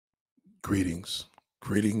Greetings.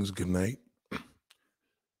 Greetings. Good night.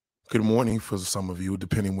 Good morning for some of you,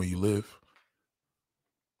 depending where you live.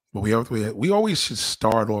 But we always should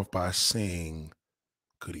start off by saying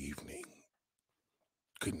good evening,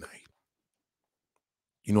 good night.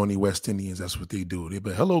 You know, any West Indians, that's what they do. They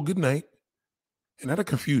be hello, good night. And that'll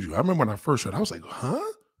confuse you. I remember when I first heard it, I was like, huh?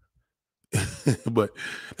 But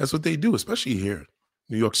that's what they do, especially here.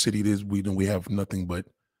 New York City, it is we have nothing but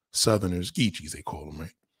Southerners, Geechees, they call them,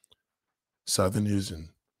 right? Southerners and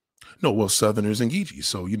no, well, Southerners and Geechees.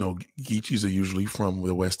 So, Geechees are usually from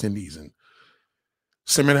the West Indies, and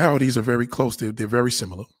similarities are very close. They're very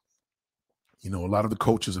similar. A lot of the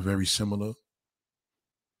cultures are very similar,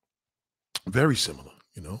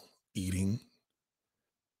 eating.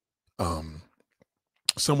 Um,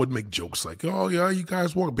 some would make jokes like, oh, yeah, you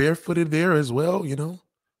guys walk barefooted there as well.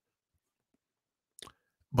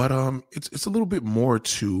 But it's a little bit more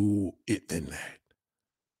to it than that.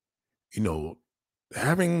 You know,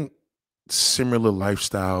 Having similar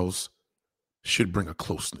lifestyles should bring a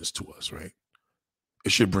closeness to us, right?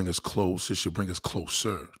 It should bring us close. It should bring us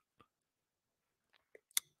closer.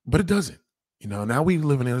 But it doesn't. Now we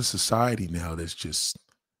live in a society now that's just,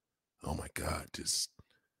 oh my God, just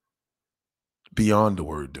beyond the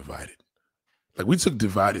word divided. Like we took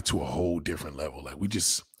divided to a whole different level. Like we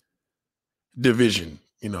just division.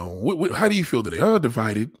 How do you feel today? Oh,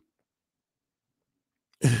 divided.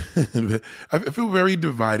 I feel very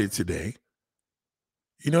divided today.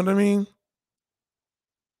 You know what I mean?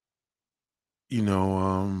 You know,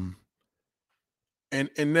 um,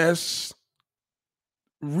 and that's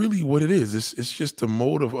really what it is. It's just a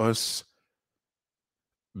mode of us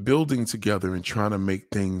building together and trying to make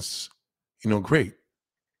things, great.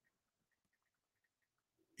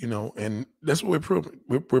 And that's what we're proving.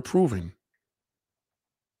 We're proving.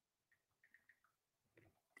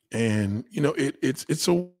 And it's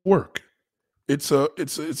a work. It's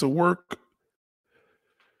a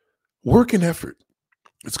work and effort.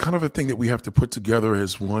 It's kind of a thing that we have to put together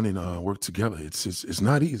as one and work together. It's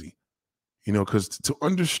not easy, because to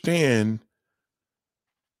understand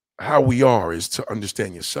how we are is to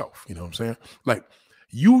understand yourself. You know what I'm saying? Like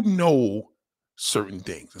certain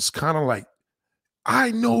things. It's kind of like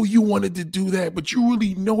I know you wanted to do that, but you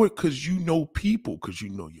really know it because you know people, because you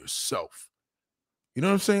know yourself. You know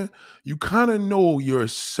what I'm saying? You kind of know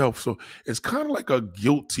yourself. So it's kind of like a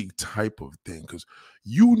guilty type of thing because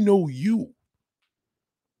you know you.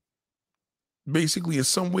 Basically, in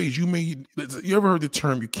some ways, you ever heard the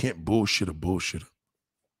term you can't bullshit a bullshitter?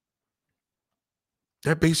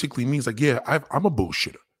 That basically means like, yeah, I'm a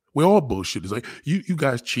bullshitter. We're all bullshitters. Like you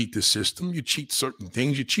guys cheat the system, you cheat certain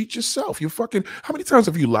things, you cheat yourself. How many times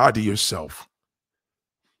have you lied to yourself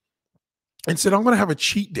and said, I'm gonna have a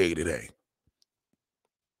cheat day today?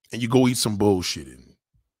 And you go eat some bullshit and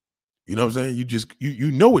you know what I'm saying?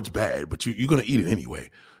 You know it's bad, but you're gonna eat it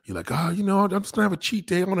anyway. You're like, I'm just gonna have a cheat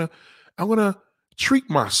day. I'm gonna treat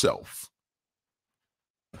myself.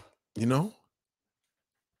 You know,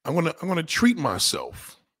 I'm gonna treat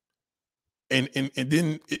myself. And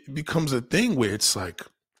then it becomes a thing where it's like,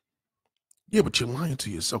 yeah, but you're lying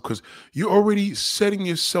to yourself because you're already setting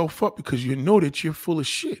yourself up because you know that you're full of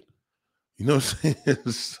shit. You know what I'm saying?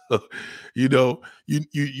 So, you know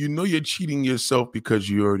you're cheating yourself because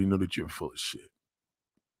you already know that you're full of shit.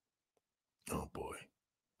 Oh boy.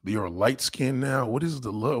 You're a light skin now. What is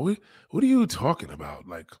the love? What are you talking about?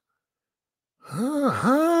 Like,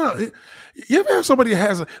 huh? You ever have somebody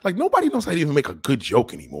that like nobody knows how to even make a good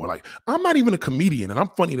joke anymore? Like, I'm not even a comedian and I'm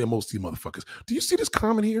funnier than most of these motherfuckers. Do you see this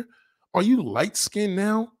comment here? Are you light skinned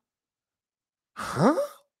now? Huh?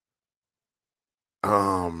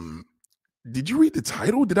 Um, did you read the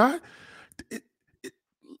title? Did I? It- it-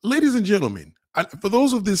 Ladies and gentlemen, for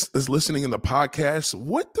those of this that's listening in the podcast,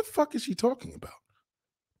 what the fuck is she talking about?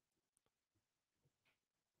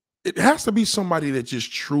 It has to be somebody that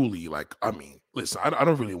just truly like, I mean, listen, I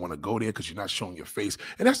don't really want to go there because you're not showing your face.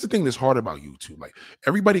 And that's the thing that's hard about YouTube. Like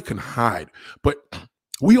everybody can hide, but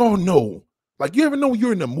we all know, like you ever know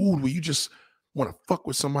you're in the mood where you just want to fuck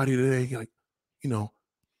with somebody today? You're like, you know,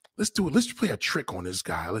 let's do it. Let's play a trick on this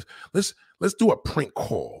guy. Let's do a prank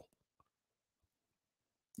call.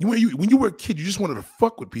 When you were a kid, you just wanted to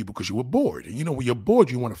fuck with people because you were bored. And when you're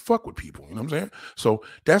bored, you want to fuck with people. You know what I'm saying? So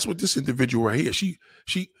that's what this individual right here.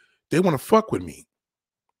 They want to fuck with me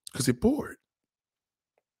because they're bored.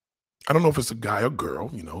 I don't know if it's a guy or girl.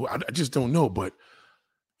 I just don't know. But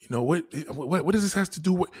what does this has to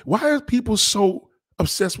do with? Why are people so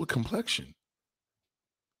obsessed with complexion?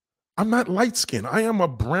 I'm not light skinned. I am a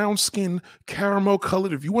brown skin, caramel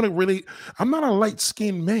colored. If you want to really, I'm not a light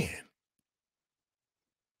skinned man.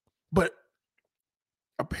 But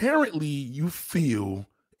apparently you feel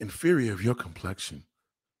inferior of your complexion.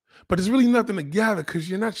 But it's really nothing to gather because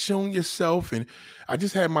you're not showing yourself. And I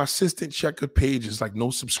just had my assistant check her page. It's like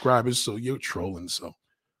no subscribers, so you're trolling. So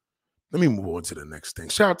let me move on to the next thing.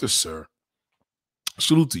 Shout out to Sir.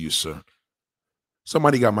 Salute to you, sir.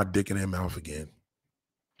 Somebody got my dick in their mouth again.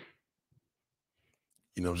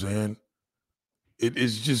 You know what I'm saying?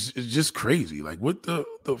 It's just crazy. Like, what the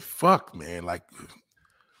fuck, man? Like,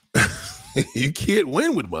 you can't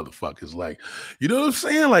win with motherfuckers. Like, you know what I'm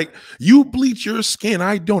saying? Like, you bleach your skin.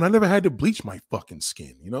 I don't. I never had to bleach my fucking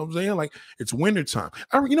skin. You know what I'm saying? Like, it's wintertime.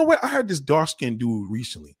 You know what? I had this dark skinned dude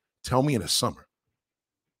recently tell me in the summer.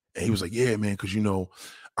 And he was like, yeah, man, because, you know,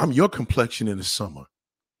 I'm your complexion in the summer.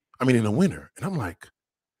 I mean, in the winter. And I'm like,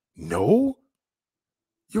 no,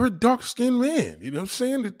 you're a dark skinned man. You know what I'm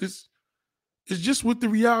saying? This it's just what the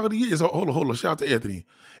reality is. Hold on. Shout out to Anthony.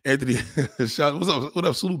 Anthony, what's up? What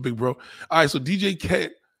up? Salute, big bro. All right, so DJ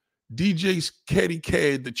Caddy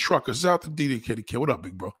Cad, the trucker. Shout out to DJ Caddy Cad. What up,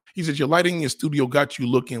 big bro? He said your lighting in your studio got you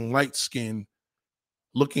looking light skinned,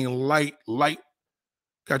 looking light,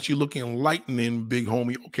 got you looking lightning, big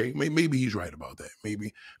homie. Okay, maybe he's right about that.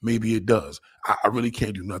 Maybe it does. I really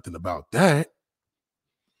can't do nothing about that.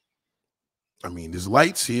 I mean, there's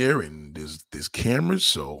lights here and there's cameras,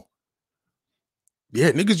 so yeah,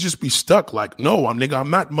 niggas just be stuck like, no, I'm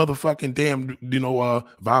not motherfucking damn,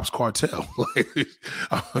 Vibes Cartel. Like,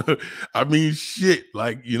 I mean, shit.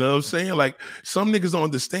 Like, you know what I'm saying? Like, some niggas don't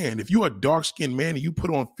understand. If you're a dark-skinned man and you put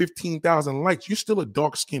on 15,000 lights, you're still a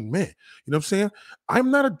dark-skinned man. You know what I'm saying? I'm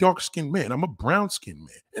not a dark-skinned man. I'm a brown-skinned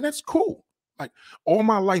man. And that's cool. Like, all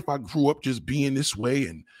my life, I grew up just being this way,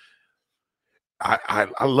 and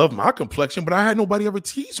I love my complexion, but I had nobody ever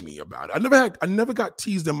tease me about it. I never got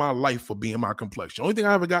teased in my life for being my complexion. The only thing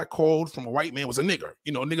I ever got called from a white man was a nigger.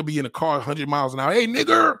 You know, a nigga be in a car 100 miles an hour. Hey,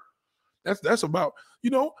 nigger. That's about,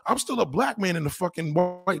 I'm still a black man in the fucking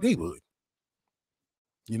white neighborhood.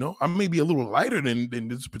 You know, I may be a little lighter than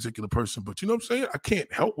this particular person, but you know what I'm saying? I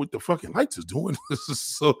can't help what the fucking lights is doing.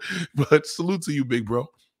 So, but salute to you, big bro.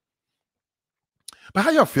 But how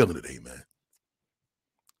y'all feeling today, man?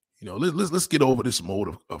 You know, let's get over this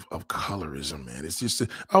mode of colorism, man. It's just,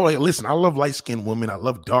 listen, I love light-skinned women. I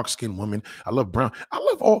love dark-skinned women. I love brown. I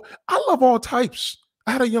love all types.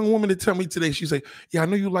 I had a young woman to tell me today, she said, yeah, I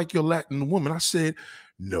know you like your Latin woman. I said,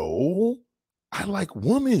 no, I like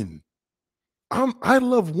women. I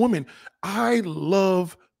love women. I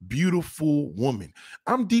love beautiful women.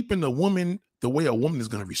 I'm deep into women the way a woman is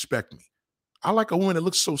going to respect me. I like a woman that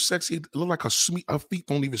looks so sexy, it look like her feet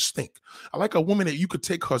don't even stink. I like a woman that you could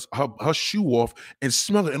take her shoe off and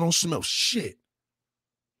smell it and don't smell shit.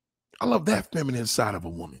 I love that feminine side of a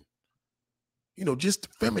woman. You know, just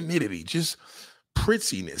femininity, just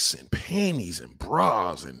prettiness and panties and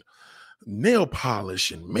bras and nail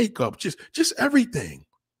polish and makeup, just everything.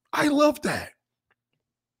 I love that.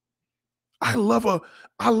 I love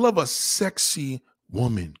a sexy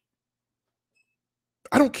woman.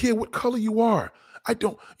 I don't care what color you are. I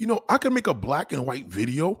can make a black and white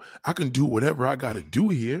video. I can do whatever I got to do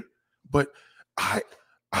here, but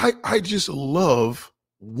I just love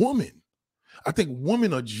women. I think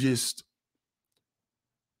women are just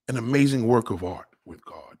an amazing work of art with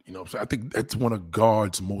God. You know, so I think that's one of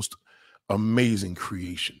God's most amazing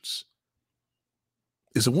creations.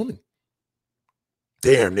 Is a woman.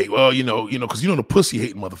 Damn, Nate. Well, because the pussy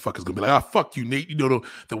hating motherfuckers gonna be like, fuck you, Nate. The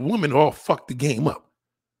women all fucked the game up.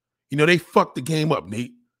 They fucked the game up,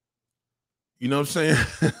 Nate. You know what I'm saying?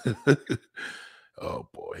 Oh,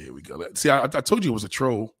 boy, here we go. See, I told you it was a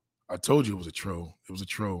troll. I told you it was a troll. It was a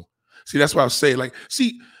troll. See, that's why I say,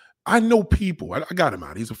 I know people. I got him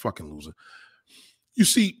out. He's a fucking loser. You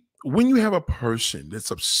see, when you have a person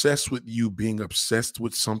that's obsessed with you being obsessed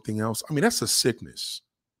with something else, I mean, that's a sickness.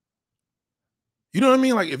 You know what I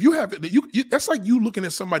mean? Like, if you have that's like you looking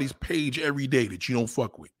at somebody's page every day that you don't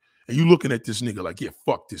fuck with. And you looking at this nigga like, yeah,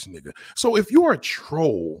 fuck this nigga. So if you're a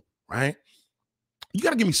troll, right, you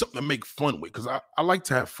got to give me something to make fun with, because I like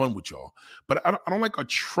to have fun with y'all. But I don't like a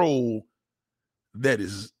troll that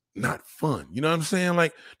is not fun. You know what I'm saying?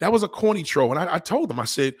 Like, that was a corny troll. And I told them, I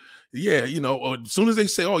said, yeah, as soon as they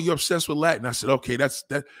say, oh, you're obsessed with Latin, I said, okay, that's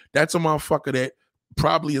a motherfucker that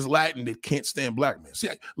probably is Latin that can't stand black men. See,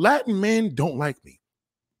 Latin men don't like me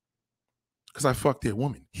because I fucked their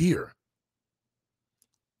woman here.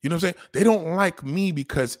 You know what I'm saying? They don't like me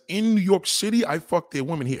because in New York City, I fuck their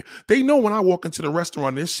women here. They know when I walk into the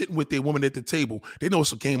restaurant, they're sitting with their woman at the table. They know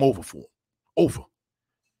it's a game over for him. Over.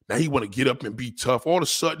 Now he want to get up and be tough. All of a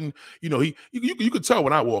sudden, you could tell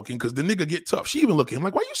when I walk in because the nigga get tough. She even look at him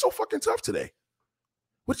like, why you so fucking tough today?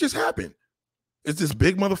 What just happened? It's this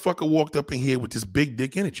big motherfucker walked up in here with this big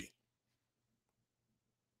dick energy.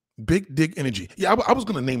 Big dick energy. Yeah, I was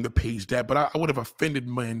gonna name the page that, but I would have offended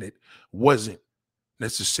men that wasn't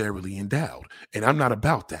necessarily endowed, and I'm not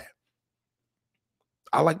about that.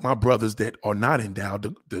 I like my brothers that are not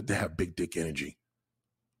endowed to have big dick energy.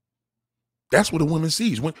 That's what a woman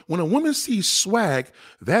sees. When a woman sees swag,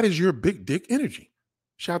 that is your big dick energy.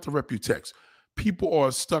 Shout out to Reputex. People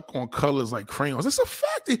are stuck on colors like crayons. It's a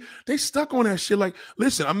fact. They stuck on that shit. Like,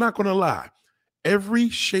 listen, I'm not gonna lie. Every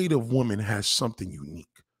shade of woman has something unique.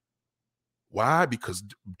 Why? Because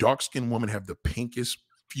dark-skinned women have the pinkest,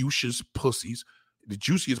 fuchsia's pussies, the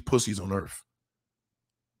juiciest pussies on earth.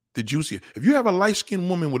 The juiciest. If you have a light-skinned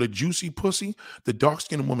woman with a juicy pussy, the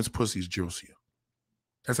dark-skinned woman's pussy is juicier.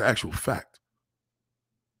 That's an actual fact.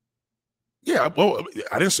 Yeah, well,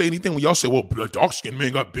 I didn't say anything when y'all said, well, dark-skinned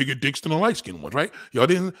men got bigger dicks than the light-skinned ones, right? I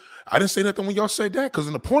didn't say nothing when y'all said that, because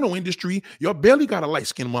in the porno industry, y'all barely got a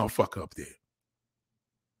light-skinned motherfucker up there.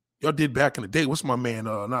 Y'all did back in the day. What's my man?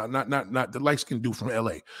 Not the light-skinned dude from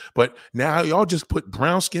LA. But now y'all just put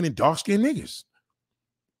brown-skinned and dark-skinned niggas.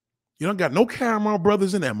 You don't got no caramel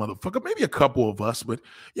brothers in that motherfucker. Maybe a couple of us, but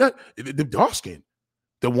yeah, the dark-skinned.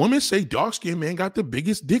 The women say dark-skinned men got the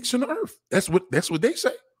biggest dicks on the earth. That's what they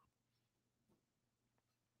say.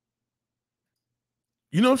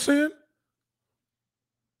 You know what I'm saying?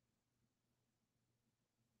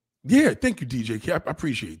 Yeah, thank you, DJ K. I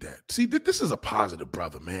appreciate that. See, this is a positive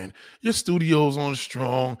brother, man. Your studio's on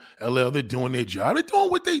strong. LL, they're doing their job. They're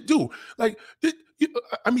doing what they do. Like,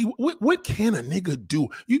 I mean, what can a nigga do?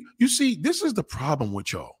 You see, this is the problem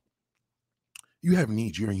with y'all. You have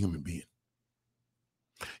needs. You're a human being.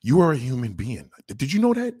 You are a human being. Did you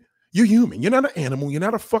know that? You're human. You're not an animal. You're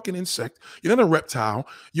not a fucking insect. You're not a reptile.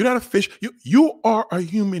 You're not a fish. You are a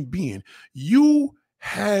human being. You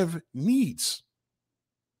have needs.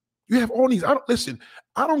 You have all these.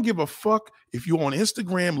 I don't give a fuck if you're on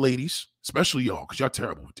Instagram, ladies, especially y'all, because y'all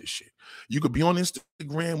terrible with this shit. You could be on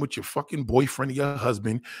Instagram with your fucking boyfriend or your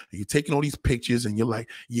husband, and you're taking all these pictures, and you're like,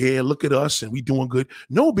 yeah, look at us, and we doing good.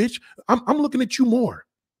 No, bitch, I'm looking at you more.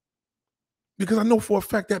 Because I know for a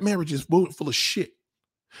fact that marriage is full of shit.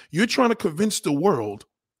 You're trying to convince the world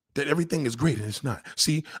that everything is great, and it's not.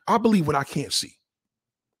 See, I believe what I can't see.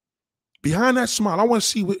 Behind that smile, I want to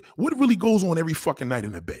see what really goes on every fucking night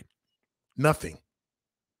in the bed. Nothing.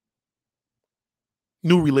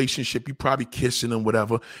 New relationship, you probably kissing him,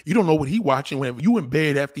 whatever. You don't know what he watching whenever you in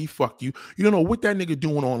bed after he fucked you. You don't know what that nigga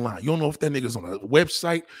doing online. You don't know if that nigga's on a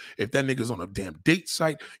website, if that nigga's on a damn date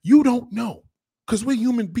site. You don't know. Because we're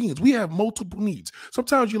human beings. We have multiple needs.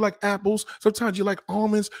 Sometimes you like apples. Sometimes you like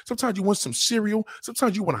almonds. Sometimes you want some cereal.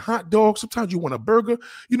 Sometimes you want a hot dog. Sometimes you want a burger.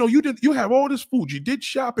 You know, you have all this food. You did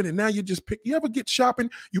shopping and now you just pick. You ever get shopping?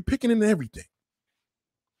 You picking into everything.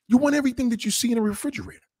 You want everything that you see in a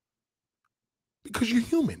refrigerator. Because you're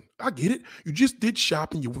human. I get it. You just did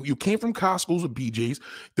shopping. You came from Costco's or BJ's.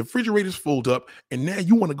 The refrigerator's filled up. And now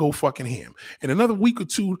you want to go fucking ham. In another week or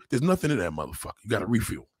two, there's nothing in that motherfucker. You got to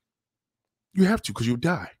refill. You have to because you'll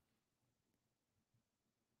die.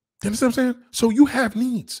 You understand what I'm saying? So you have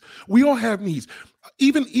needs. We all have needs.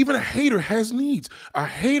 Even a hater has needs. A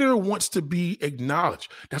hater wants to be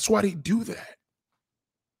acknowledged. That's why they do that.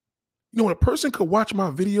 You know, when a person could watch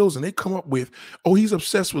my videos and they come up with, oh, he's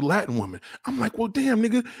obsessed with Latin women. I'm like, well, damn,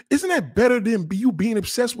 nigga, isn't that better than you being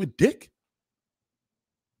obsessed with dick?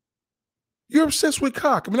 You're obsessed with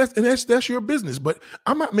cock. I mean, that's your business, but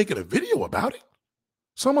I'm not making a video about it.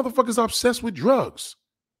 Some motherfuckers are obsessed with drugs.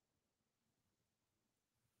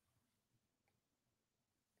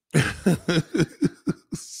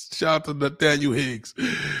 Shout out to Nathaniel Higgs.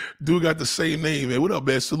 Dude got the same name, man. What up,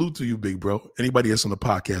 man? Salute to you, big bro. Anybody that's on the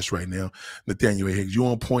podcast right now, Nathaniel Higgs, you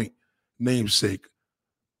on point, namesake.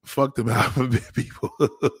 Fuck them alphabet people.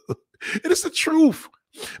 And it's the truth.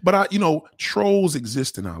 But trolls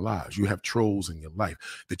exist in our lives. You have trolls in your life.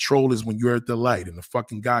 The troll is when you're at the light and the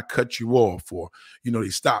fucking guy cuts you off, or they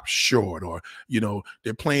stop short, or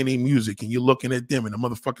they're playing their music and you're looking at them and the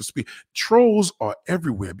motherfucker speak. Trolls are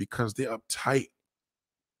everywhere because they're uptight.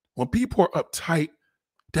 When people are uptight,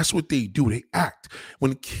 that's what they do. They act.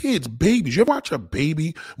 When kids, babies, you ever watch a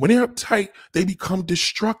baby? When they're uptight, they become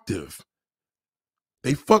destructive.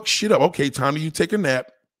 They fuck shit up. Okay, time to you take a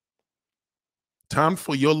nap. Time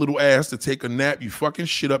for your little ass to take a nap. You fucking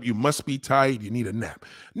shit up. You must be tired. You need a nap.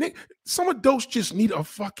 Nick, some adults just need a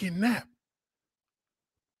fucking nap.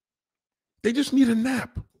 They just need a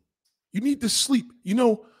nap. You need to sleep.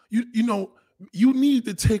 You need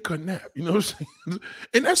to take a nap. You know what I'm saying?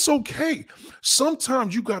 And that's okay.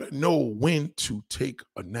 Sometimes you got to know when to take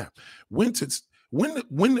a nap. When When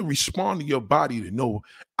to respond to your body to know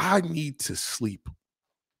I need to sleep.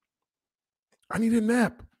 I need a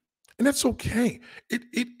nap. And that's okay.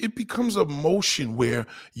 It becomes a motion where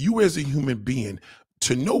you as a human being,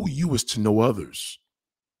 to know you is to know others.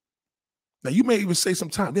 Now you may even say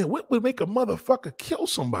sometime, then what would make a motherfucker kill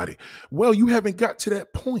somebody? Well, you haven't got to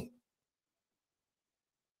that point.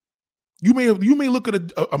 You may look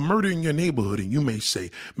at a murder in your neighborhood and you may say,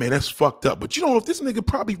 man, that's fucked up. But you don't know if this nigga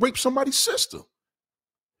probably raped somebody's sister.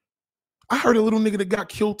 I heard a little nigga that got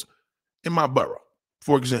killed in my borough,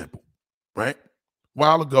 for example, right? A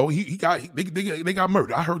while ago, they got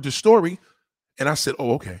murdered. I heard the story and I said,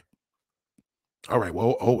 oh, okay. All right,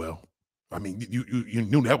 well, oh well. I mean, you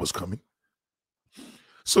knew that was coming.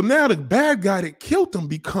 So now the bad guy that killed them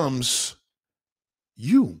becomes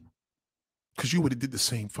you, because you would have did the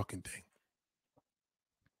same fucking thing.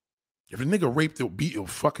 If a nigga raped or beat or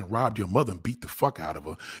fucking robbed your mother and beat the fuck out of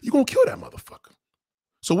her, you gonna kill that motherfucker.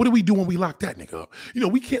 So what do we do when we lock that nigga up? You know,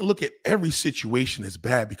 we can't look at every situation as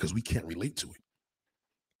bad because we can't relate to it.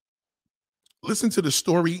 Listen to the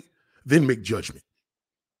story, then make judgment.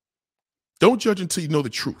 Don't judge until you know the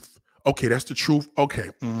truth. Okay, that's the truth. Okay,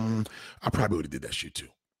 I probably would have did that shit too.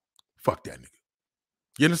 Fuck that nigga.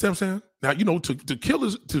 You understand what I'm saying? Now, you know, to kill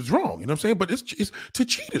is wrong. You know what I'm saying? But it's to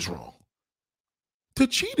cheat is wrong. To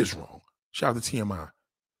cheat is wrong. Shout out to TMI.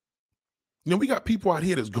 You know, we got people out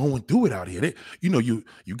here that's going through it out here. They, you know, you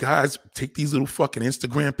guys take these little fucking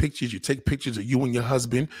Instagram pictures. You take pictures of you and your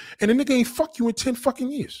husband, and the nigga ain't fuck you in 10 fucking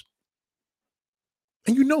years.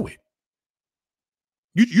 And you know it.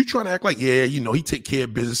 You trying to act like, yeah, you know, he take care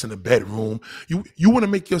of business in the bedroom. You want to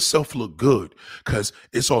make yourself look good because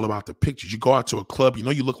it's all about the pictures. You go out to a club, you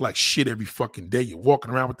know, you look like shit every fucking day. You're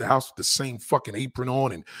walking around with the house with the same fucking apron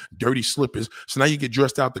on and dirty slippers. So now you get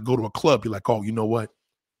dressed out to go to a club. You're like, oh, you know what?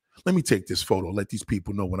 Let me take this photo. Let these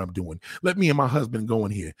people know what I'm doing. Let me and my husband go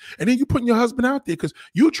in here. And then you putting your husband out there because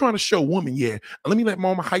you're trying to show women, yeah, let me let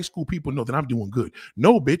all my high school people know that I'm doing good.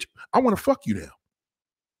 No, bitch, I want to fuck you now.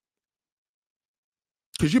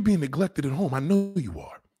 Because you're being neglected at home. I know you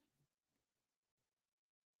are.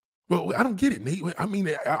 Well, I don't get it, Nate. I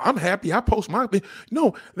mean, I'm happy. I post my thing.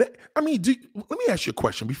 No, let me ask you a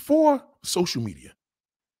question. Before social media,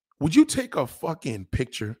 would you take a fucking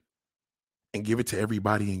picture and give it to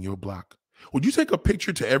everybody in your block? Would you take a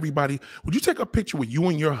picture to everybody? Would you take a picture with you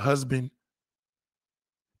and your husband?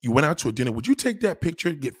 You went out to a dinner. Would you take that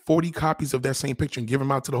picture, get 40 copies of that same picture and give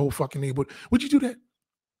them out to the whole fucking neighborhood? Would you do that?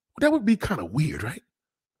 That would be kind of weird, right?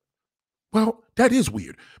 Well, that is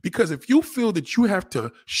weird because if you feel that you have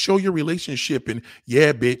to show your relationship and,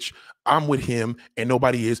 yeah, bitch, I'm with him and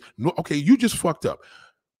nobody is, no, okay, you just fucked up.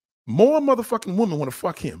 More motherfucking women want to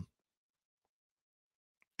fuck him.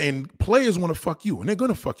 And players want to fuck you and they're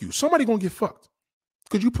going to fuck you. Somebody going to get fucked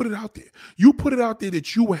because you put it out there. You put it out there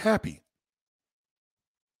that you were happy.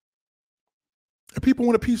 And people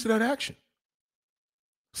want a piece of that action.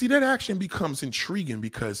 See, that action becomes intriguing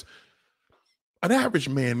because an average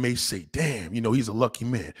man may say, damn, you know, he's a lucky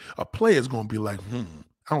man. A player's going to be like,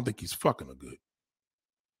 I don't think he's fucking her good.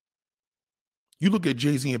 You look at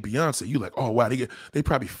Jay-Z and Beyonce, you like, oh, wow, they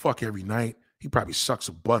probably fuck every night. He probably sucks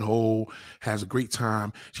a butthole, has a great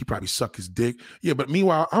time. She probably suck his dick. Yeah, but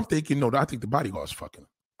meanwhile, I'm thinking, no, I think the bodyguard's fucking.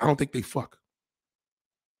 I don't think they fuck.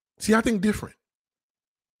 See, I think different.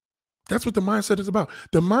 That's what the mindset is about.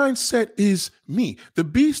 The mindset is me. The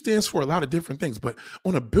B stands for a lot of different things, but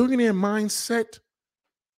on a billionaire mindset,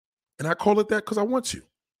 and I call it that because I want to.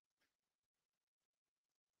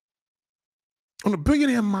 On a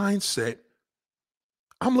billionaire mindset,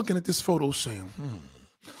 I'm looking at this photo saying,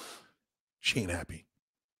 she ain't happy.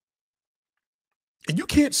 And you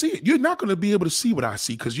can't see it. You're not going to be able to see what I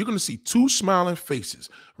see because you're going to see two smiling faces,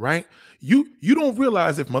 right? You don't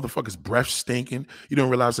realize if motherfucker's breath stinking. You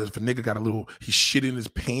don't realize if a nigga got he shit in his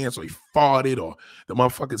pants or he farted or the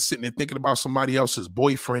motherfucker's sitting there thinking about somebody else's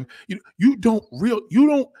boyfriend. You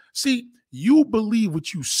don't see, you believe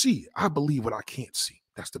what you see. I believe what I can't see.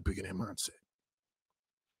 That's the billionaire mindset.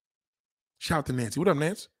 Shout out to Nancy. What up,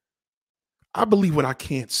 Nancy? I believe what I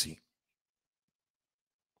can't see.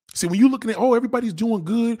 See, when you're looking at, oh, everybody's doing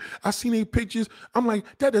good. I seen their pictures. I'm like,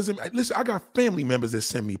 that doesn't, listen, I got family members that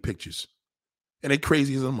send me pictures. And they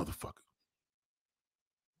crazy as a motherfucker.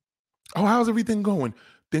 Oh, how's everything going?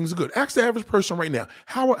 Things are good. Ask the average person right now,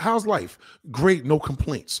 how's life? Great, no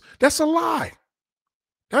complaints. That's a lie.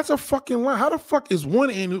 That's a fucking lie. How the fuck is one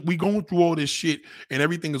end we going through all this shit and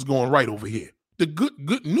everything is going right over here? The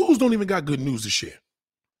good news don't even got good news to share.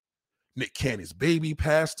 Nick Cannon's baby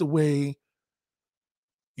passed away.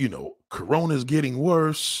 You know, Corona's getting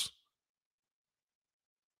worse.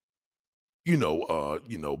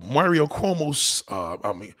 Mario Cuomo's,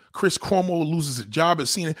 Chris Cuomo loses his job at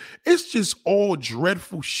CNN. It's just all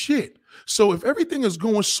dreadful shit. So if everything is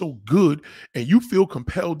going so good and you feel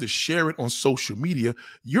compelled to share it on social media,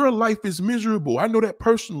 your life is miserable. I know that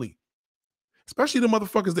personally, especially the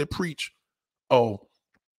motherfuckers that preach, oh,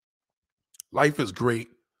 life is great.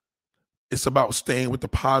 It's about staying with the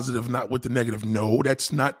positive, not with the negative. No,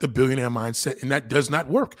 that's not the billionaire mindset, and that does not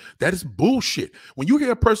work. That is bullshit. When you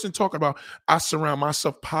hear a person talk about, I surround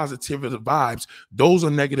myself positive vibes, those are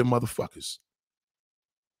negative motherfuckers.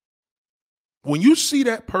 When you see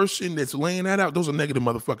that person that's laying that out, those are negative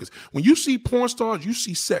motherfuckers. When you see porn stars, you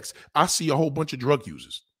see sex. I see a whole bunch of drug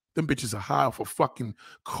users. Them bitches are high for fucking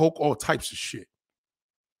coke, all types of shit.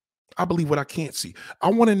 I believe what I can't see.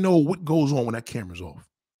 I want to know what goes on when that camera's off.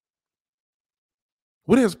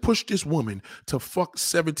 What has pushed this woman to fuck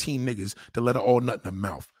 17 niggas to let her all nut in her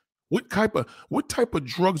mouth? What type of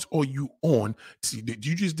drugs are you on? See,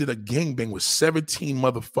 you just did a gangbang with 17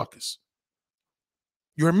 motherfuckers.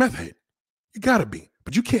 You're a meth head. You gotta be.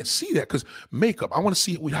 But you can't see that because makeup. I want to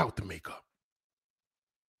see it without the makeup.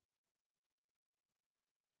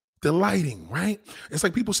 The lighting, right? It's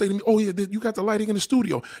like people say to me, oh yeah, you got the lighting in the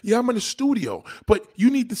studio. Yeah, I'm in the studio. But you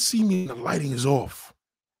need to see me when the lighting is off.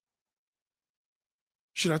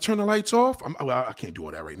 Should I turn the lights off? I can't do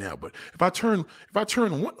all that right now. But if I turn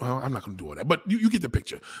one, well, I'm not going to do all that. But you get the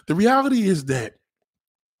picture. The reality is that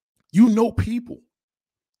you know people.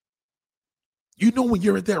 You know when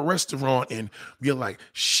you're at that restaurant and you're like,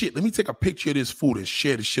 shit, let me take a picture of this food and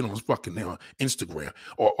share this shit on fucking Instagram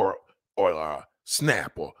or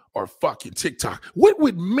Snap or fucking TikTok. What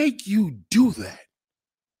would make you do that?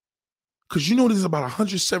 Because you know there's about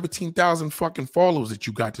 117,000 fucking followers that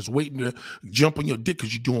you got that's waiting to jump on your dick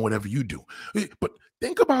because you're doing whatever you do. But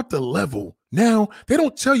think about the level. Now, they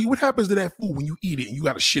don't tell you what happens to that food when you eat it and you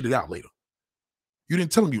got to shit it out later. You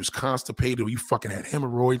didn't tell them you was constipated or you fucking had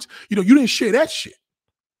hemorrhoids. You didn't share that shit.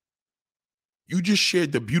 You just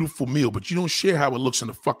shared the beautiful meal, but you don't share how it looks in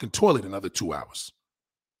the fucking toilet in another 2 hours.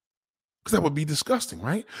 Because that would be disgusting,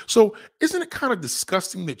 right? So isn't it kind of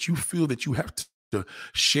disgusting that you feel that you have to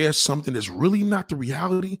share something that's really not the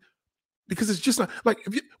reality? Because it's just not like,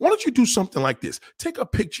 why don't you do something like this? Take a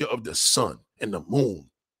picture of the sun and the moon.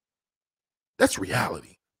 That's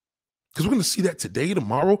reality. Because we're going to see that today,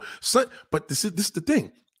 tomorrow. But this is the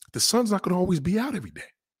thing. The sun's not going to always be out every day.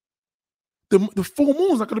 The full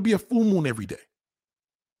moon's not going to be a full moon every day.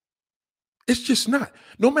 It's just not.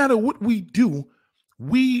 No matter what we do,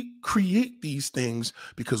 we create these things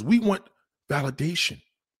because we want validation.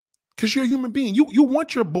 Because you're a human being. You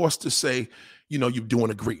want your boss to say, you're doing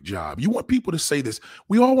a great job. You want people to say this.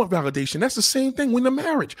 We all want validation. That's the same thing when the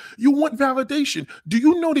marriage. You want validation. Do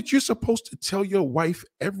you know that you're supposed to tell your wife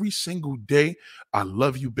every single day, I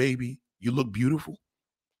love you, baby. You look beautiful?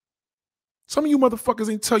 Some of you motherfuckers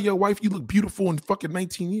ain't tell your wife you look beautiful in fucking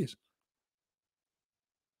 19 years.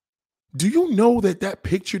 Do you know that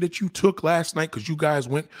picture that you took last night because you guys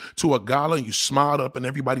went to a gala and you smiled up in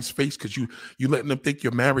everybody's face because you letting them think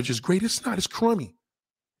your marriage is great? It's not. It's crummy.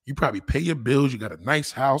 You probably pay your bills. You got a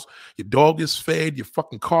nice house. Your dog is fed. Your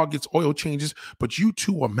fucking car gets oil changes. But you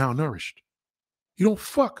two are malnourished. You don't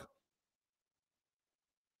fuck.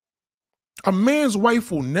 A man's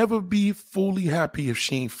wife will never be fully happy if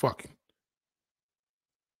she ain't fucking.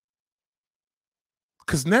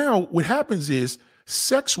 Because now what happens is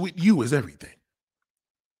sex with you is everything.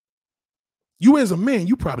 You as a man,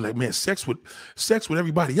 you probably like, man, sex with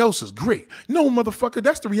everybody else is great. No, motherfucker,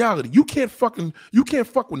 that's the reality. You can't fuck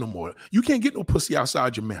with no more. You can't get no pussy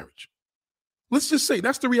outside your marriage. Let's just say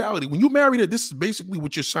that's the reality. When you marry her, this is basically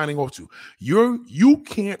what you're signing off to. You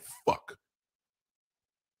can't fuck.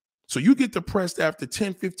 So you get depressed after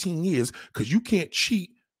 10, 15 years because you can't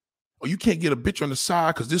cheat or you can't get a bitch on the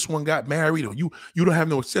side because this one got married, or you don't have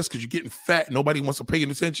no success because you're getting fat and nobody wants to pay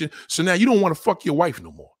any attention. So now you don't want to fuck your wife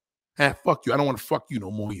no more. Fuck you. I don't want to fuck you no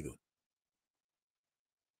more either.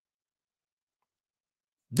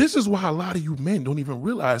 This is why a lot of you men don't even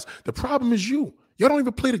realize the problem is you. Y'all don't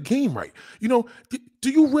even play the game right. Do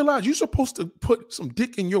you realize you're supposed to put some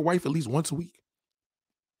dick in your wife at least once a week?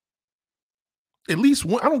 At least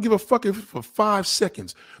one. I don't give a fuck if for 5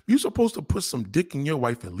 seconds. You're supposed to put some dick in your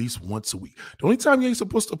wife at least once a week. The only time you ain't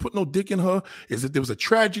supposed to put no dick in her is if there was a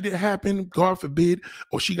tragedy that happened, God forbid,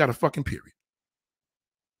 or she got a fucking period.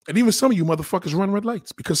 And even some of you motherfuckers run red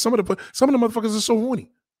lights because some of the motherfuckers are so horny.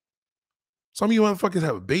 Some of you motherfuckers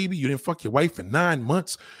have a baby. You didn't fuck your wife for 9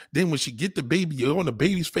 months. Then when she get the baby, you're on the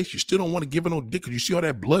baby's face. You still don't want to give her no dick because you see all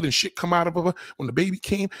that blood and shit come out of her when the baby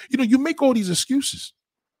came. You make all these excuses.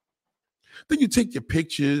 Then you take your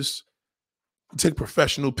pictures You take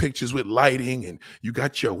professional pictures with lighting, and you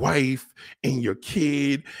got your wife and your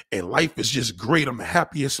kid, and life is just great. I'm the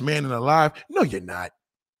happiest man alive. No, you're not.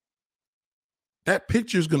 That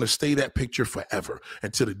picture is going to stay that picture forever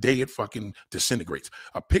until the day it fucking disintegrates.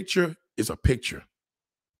 A picture is a picture.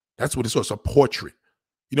 That's what it's a portrait.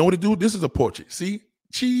 You know what it do? This is a portrait. See?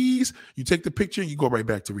 Cheese. You take the picture and you go right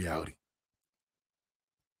back to reality.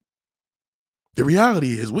 The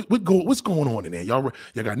reality is, what's going on in there? Y'all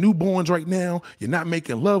got newborns right now. You're not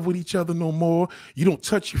making love with each other no more. You don't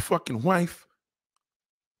touch your fucking wife.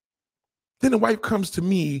 Then the wife comes to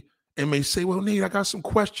me and may say, well, Nate, I got some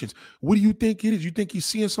questions. What do you think it is? You think he's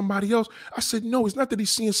seeing somebody else? I said, no, it's not that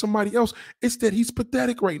he's seeing somebody else. It's that he's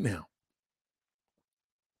pathetic right now.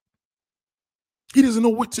 He doesn't know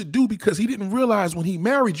what to do because he didn't realize when he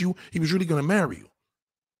married you, he was really going to marry you.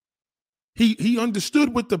 He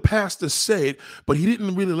understood what the pastor said, but he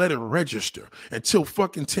didn't really let it register until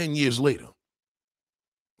fucking 10 years later.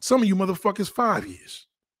 Some of you motherfuckers, 5 years.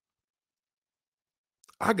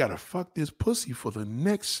 I got to fuck this pussy for the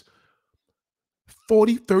next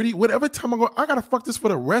 40, 30, whatever time I go. I got to fuck this for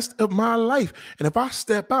the rest of my life. And if I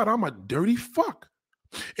step out, I'm a dirty fuck.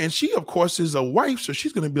 And she, of course, is a wife, so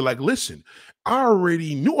she's going to be like, listen, I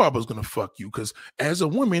already knew I was going to fuck you because as a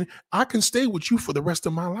woman, I can stay with you for the rest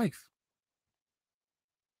of my life.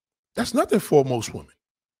 That's nothing for most women.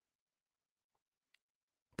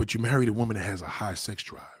 But you married a woman that has a high sex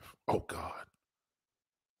drive. Oh, God.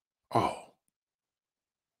 Oh.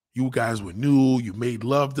 You guys were new. You made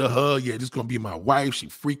love to her. Yeah, this is going to be my wife. She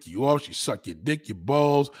freak you off. She suck your dick, your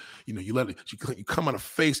balls. You know, you let it, you come on her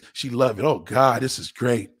face. She love it. Oh, God, this is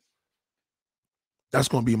great. That's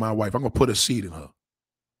going to be my wife. I'm going to put a seed in her.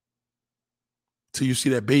 Till you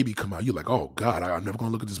see that baby come out, you're like, oh, God, I'm never going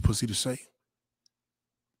to look at this pussy the same.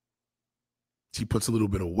 She puts a little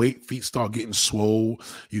bit of weight, feet start getting swole.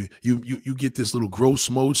 You get this little gross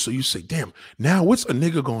mode. So you say, damn, now what's a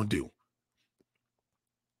nigga gonna do?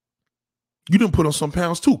 You didn't put on some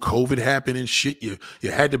pounds too. COVID happened and shit. You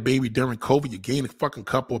had the baby during COVID. You gained a fucking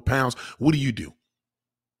couple of pounds. What do? Yo,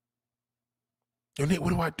 Nate,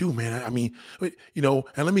 what do I do, man? I mean, you know,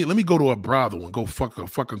 and let me go to a brothel and go fuck a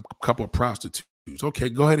fucking couple of prostitutes. Okay,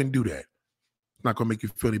 go ahead and do that. It's not gonna make you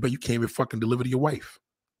feel any better. You can't even fucking deliver to your wife.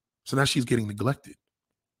 So now she's getting neglected.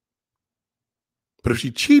 But if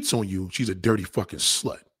she cheats on you, she's a dirty fucking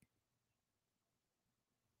slut.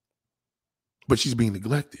 But she's being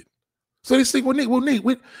neglected. So they say, well,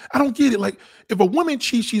 Nate, I don't get it. Like, if a woman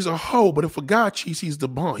cheats, she's a hoe. But if a guy cheats, he's the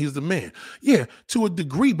bomb. He's the man. Yeah, to a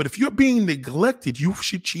degree. But if you're being neglected, you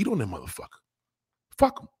should cheat on that motherfucker.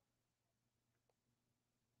 Fuck him.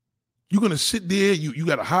 You're going to sit there. You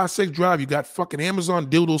got a high sex drive. You got fucking Amazon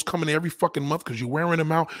dildos coming every fucking month because you're wearing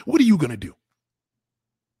them out. What are you going to do?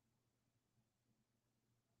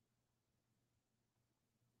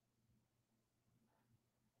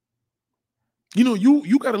 You know,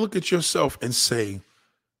 you got to look at yourself and say,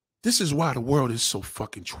 this is why the world is so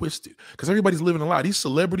fucking twisted. Because everybody's living a lie. These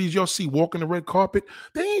celebrities y'all see walking the red carpet,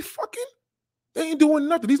 they ain't doing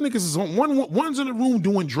nothing. These niggas is on one's in the room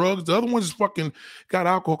doing drugs. The other one's is fucking got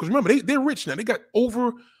alcohol. Because remember, they're rich now. They got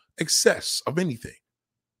over excess of anything.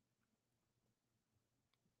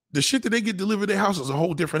 The shit that they get delivered to their house is a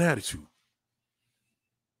whole different attitude.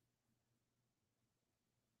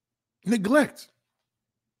 Neglect.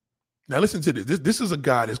 Now listen to this. This is a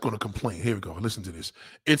guy that's going to complain. Here we go. Listen to this.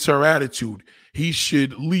 It's her attitude. He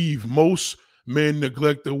should leave. Most men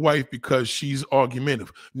neglect their wife because she's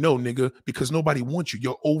argumentative. No, nigga, because nobody wants you.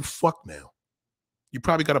 You're old fuck now. You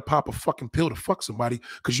probably got to pop a fucking pill to fuck somebody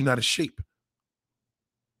because you're not in shape.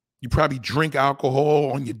 You probably drink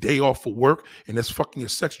alcohol on your day off for work and that's fucking your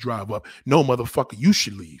sex drive up. No, motherfucker, you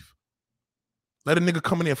should leave. Let a nigga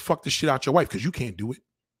come in there and fuck the shit out your wife because you can't do it.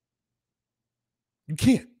 You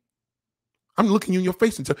can't. I'm looking you in your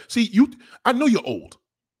face and I know you're old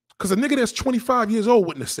because a nigga that's 25 years old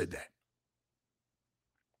wouldn't have said that.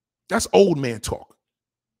 That's old man talk.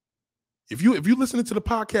 If you listening to the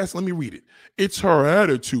podcast, let me read it. It's her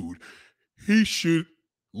attitude. He should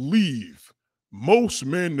leave. Most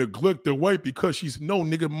men neglect their wife because no,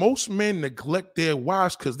 nigga. Most men neglect their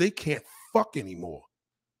wives because they can't fuck anymore.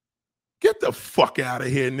 Get the fuck out of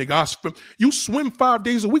here, nigga. You swim 5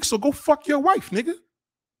 days a week, so go fuck your wife, nigga.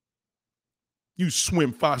 You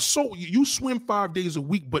swim 5 days a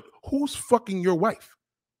week, but who's fucking your wife?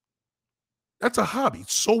 That's a hobby.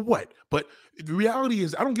 So what? But the reality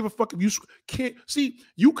is, I don't give a fuck if you can't. See,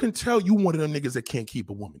 you can tell you one of them niggas that can't keep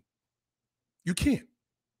a woman. You can't.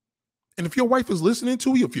 And if your wife is listening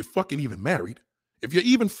to you, if you're fucking even married, if you're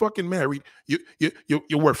even fucking married, you're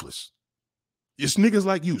worthless. It's niggas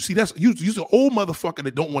like you. See, you're an old motherfucker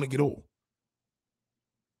that don't want to get old.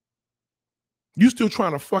 You still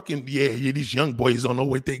trying to fucking, yeah, these young boys don't know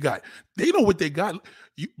what they got. They know what they got.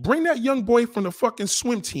 You bring that young boy from the fucking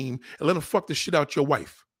swim team and let him fuck the shit out your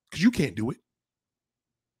wife. Because you can't do it.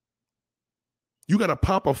 You got to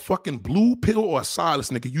pop a fucking blue pill or a Silas,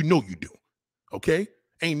 nigga. You know you do. Okay?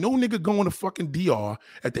 Ain't no nigga going to fucking DR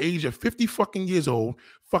at the age of 50 fucking years old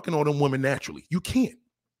fucking all them women naturally. You can't.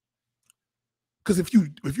 Because if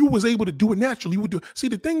you was able to do it naturally, you would do it. See,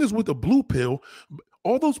 the thing is with the blue pill,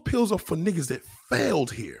 all those pills are for niggas that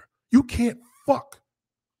failed here. You can't fuck.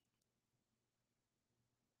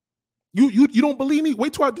 You don't believe me?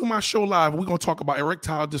 Wait till I do my show live. We're going to talk about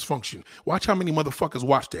erectile dysfunction. Watch how many motherfuckers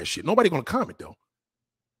watch that shit. Nobody going to comment, though.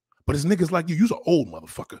 But it's niggas like you. You's an old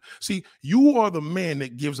motherfucker. See, you are the man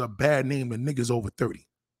that gives a bad name to niggas over 30.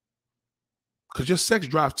 Because your sex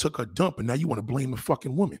drive took a dump and now you want to blame the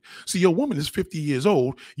fucking woman. See, your woman is 50 years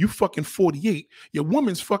old. You fucking 48. Your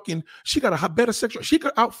woman's fucking, she got a better sex drive. She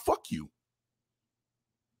could outfuck you.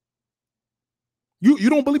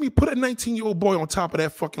 You don't believe me? Put a 19-year-old boy on top of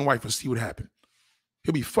that fucking wife and see what happens.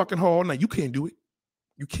 He'll be fucking her all night. You can't do it.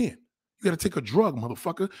 You can't. You got to take a drug,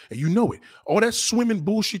 motherfucker, and you know it. All that swimming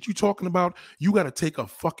bullshit you talking about, you got to take a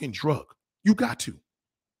fucking drug. You got to.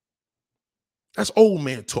 That's old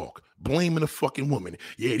man talk. Blaming a fucking woman.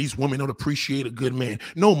 Yeah, these women don't appreciate a good man.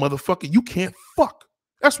 No, motherfucker, you can't fuck.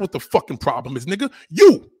 That's what the fucking problem is, nigga.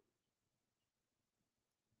 You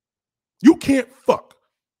can't fuck.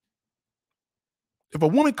 If a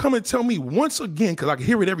woman come and tell me once again, because I can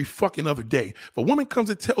hear it every fucking other day, if a woman comes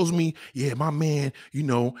and tells me, yeah, my man, you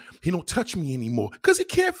know, he don't touch me anymore, because he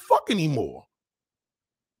can't fuck anymore.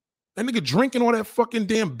 That nigga drinking all that fucking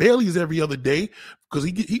damn Baileys every other day, because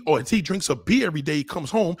he drinks a beer every day he comes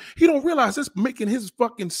home, he don't realize that's making his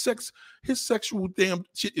fucking his sexual damn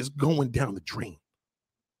shit is going down the drain.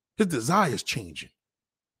 His desire's changing.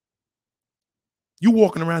 You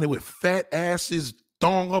walking around there with fat asses,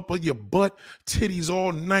 thong up on your butt, titties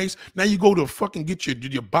all nice. Now you go to fucking get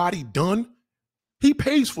your body done. He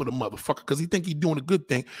pays for the motherfucker because he think he's doing a good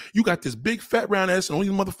thing. You got this big fat round ass and only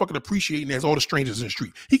the motherfucker appreciating that's all the strangers in the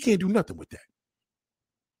street. He can't do nothing with that.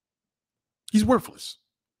 He's worthless.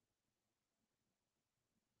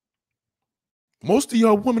 Most of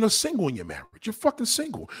y'all women are single in your marriage. You're fucking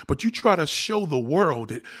single. But you try to show the world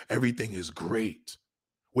that everything is great.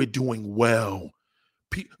 We're doing well.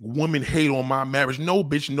 Women hate on my marriage. No,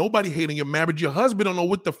 bitch, nobody hate on your marriage. Your husband don't know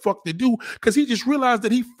what the fuck to do because he just realized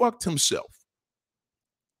that he fucked himself.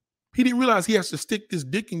 He didn't realize he has to stick this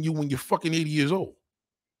dick in you when you're fucking 80 years old.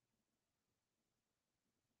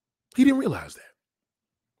 He didn't realize that.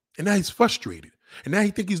 And now he's frustrated. And now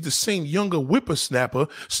he think he's the same younger whippersnapper.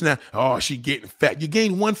 Oh, she getting fat. You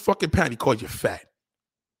gained 1 fucking pound, he called you fat.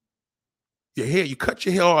 Your hair, you cut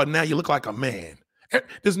your hair off, now you look like a man.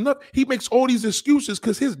 There's nothing. He makes all these excuses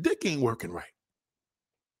because his dick ain't working right.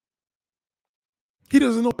 He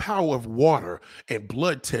doesn't know the power of water and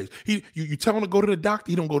blood tests. You tell him to go to the doctor,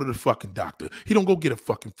 he don't go to the fucking doctor. He don't go get a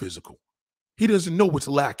fucking physical. He doesn't know what's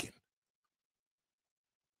lacking.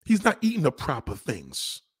 He's not eating the proper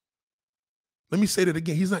things. Let me say that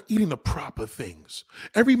again. He's not eating the proper things.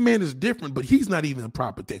 Every man is different, but he's not eating the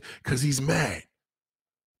proper thing because he's mad.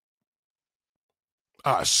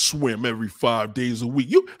 I swim every 5 days a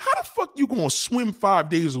week. How the fuck you gonna swim 5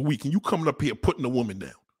 days a week and you coming up here putting the woman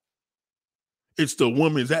down? It's the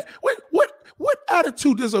woman's that. What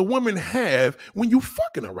attitude does a woman have when you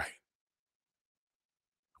fucking her right?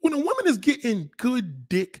 When a woman is getting good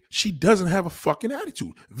dick, she doesn't have a fucking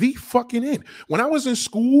attitude. The fucking end. When I was in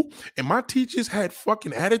school and my teachers had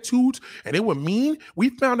fucking attitudes and they were mean, we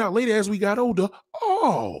found out later as we got older,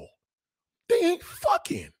 oh, they ain't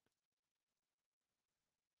fucking.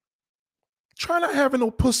 Try not having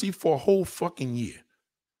no pussy for a whole fucking year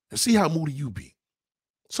and see how moody you be.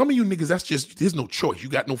 Some of you niggas, that's just, there's no choice. You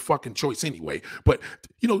got no fucking choice anyway. But,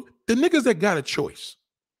 you know, the niggas that got a choice,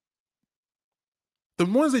 the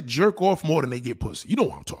ones that jerk off more than they get pussy, you know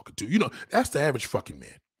what I'm talking to. You know, that's the average fucking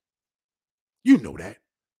man. You know that.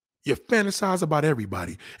 You fantasize about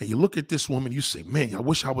everybody, and you look at this woman, you say, man, I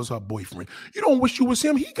wish I was her boyfriend. You don't wish you was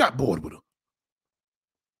him. He got bored with her.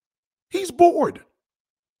 He's bored.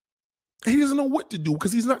 And he doesn't know what to do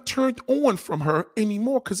because he's not turned on from her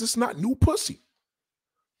anymore because it's not new pussy.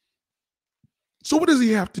 So what does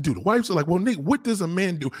he have to do? The wives are like, well, Nate, what does a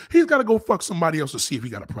man do? He's got to go fuck somebody else to see if he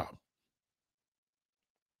got a problem.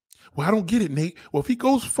 Well, I don't get it, Nate. Well, if he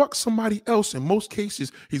goes fuck somebody else, in most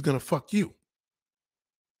cases, he's going to fuck you.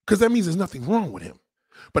 Because that means there's nothing wrong with him.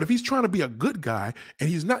 But if he's trying to be a good guy and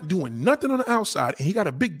he's not doing nothing on the outside and he got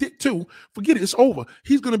a big dick too, forget it, it's over.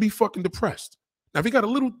 He's going to be fucking depressed. Now, if he got a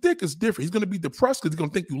little dick, it's different. He's going to be depressed because he's going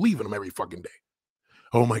to think you're leaving him every fucking day.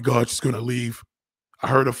 Oh my God, she's gonna leave. I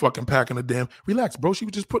heard her fucking packing a damn. Relax, bro. She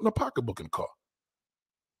was just putting a pocketbook in the car.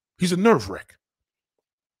 He's a nerve wreck.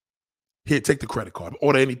 Here, take the credit card.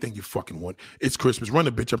 Order anything you fucking want. It's Christmas. Run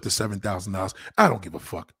the bitch up to $7,000. I don't give a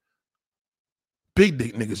fuck. Big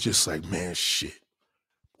dick niggas just like, man, shit.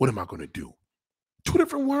 What am I gonna do? Two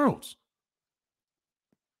different worlds.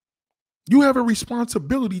 You have a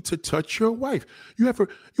responsibility to touch your wife. You have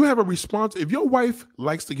a response. If your wife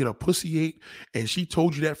likes to get a pussy ate and she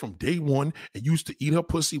told you that from day one and used to eat her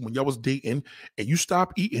pussy when y'all was dating and you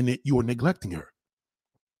stop eating it, you are neglecting her.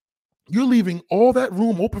 You're leaving all that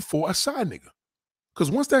room open for a side nigga.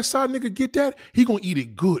 Because once that side nigga get that, he gonna eat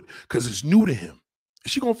it good because it's new to him.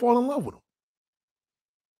 She gonna fall in love with him.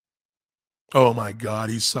 Oh my God,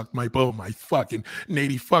 he sucked my, oh my fucking,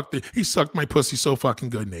 Nate, he fucked it. He sucked my pussy so fucking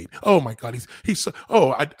good, Nate. Oh my God,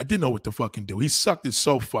 I didn't know what to fucking do. He sucked it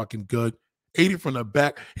so fucking good. Ate it from the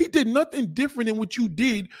back. He did nothing different than what you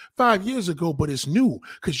did 5 years ago, but it's new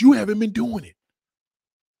because you haven't been doing it.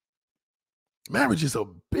 Marriage is a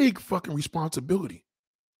big fucking responsibility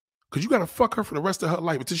because you got to fuck her for the rest of her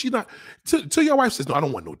life until she's not, till your wife says, no, I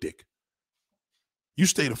don't want no dick. You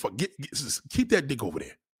stay the fuck, keep that dick over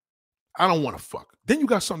there. I don't want to fuck. Then you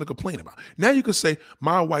got something to complain about. Now you can say,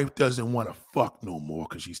 my wife doesn't want to fuck no more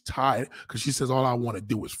because she's tired, because she says all I want to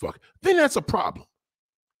do is fuck. Then that's a problem.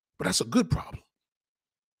 But that's a good problem.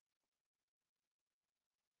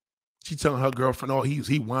 She's telling her girlfriend, oh,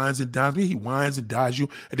 he whines and dies me. He whines and dies you.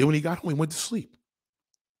 And then when he got home, he went to sleep.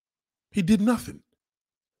 He did nothing.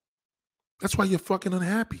 That's why you're fucking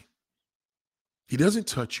unhappy. He doesn't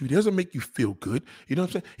touch you. He doesn't make you feel good. You know what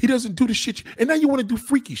I'm saying? He doesn't do the shit. And now you want to do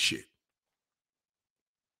freaky shit.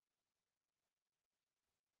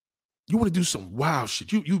 You want to do some wild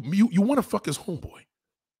shit. You want to fuck his homeboy.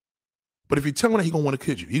 But if you're telling her, he's going to want to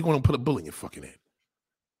kill you. He's going to put a bullet in your fucking head.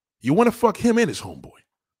 You want to fuck him and his homeboy.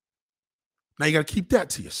 Now you got to keep that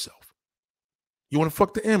to yourself. You want to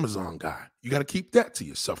fuck the Amazon guy. You got to keep that to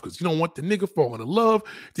yourself because you don't want the nigga falling in love.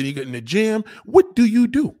 Then you get in the jam. What do you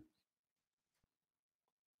do?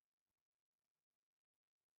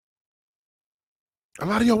 A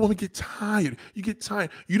lot of y'all women get tired. You get tired.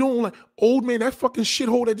 You don't like old man, that fucking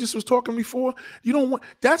shithole that just was talking before. You don't want,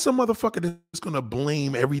 that's a motherfucker that's going to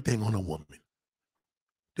blame everything on a woman.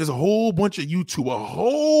 There's a whole bunch of YouTube, a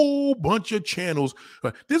whole bunch of channels.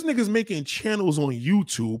 This nigga's making channels on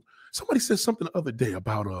YouTube. Somebody said something the other day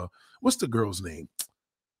about, what's the girl's name?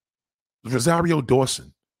 Rosario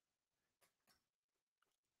Dawson.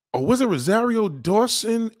 Or was it Rosario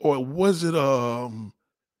Dawson or was it, what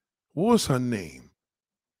was her name?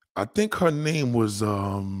 I think her name was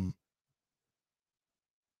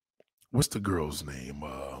what's the girl's name?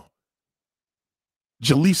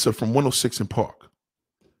 Jaleesa from 106 in Park.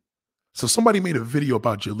 So somebody made a video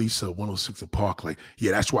about Jaleesa 106 in Park, like,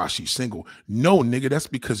 yeah, that's why she's single. No, nigga, that's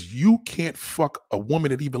because you can't fuck a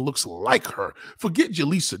woman that even looks like her. Forget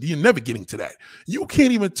Jaleesa. You're never getting to that. You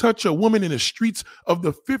can't even touch a woman in the streets of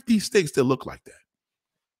the 50 states that look like that.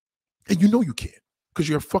 And you know you can't because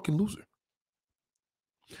you're a fucking loser.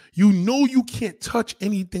 You know you can't touch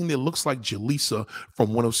anything that looks like Jaleesa from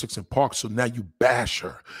 106 in Park, so now you bash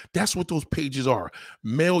her. That's what those pages are.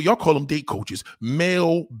 Male, y'all call them date coaches,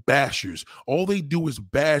 male bashers. All they do is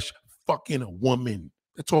bash fucking a woman.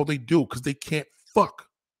 That's all they do because they can't fuck.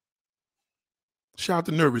 Shout out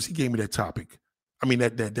to Nervous. He gave me that topic. I mean,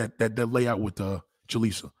 that layout with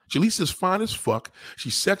Jaleesa. Jaleesa's fine as fuck.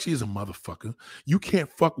 She's sexy as a motherfucker. You can't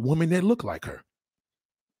fuck women that look like her.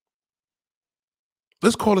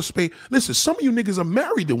 Let's call a spade. Listen, some of you niggas are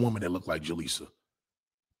married to women that look like Jaleesa.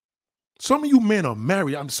 Some of you men are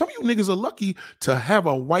married. Some of you niggas are lucky to have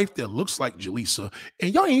a wife that looks like Jaleesa,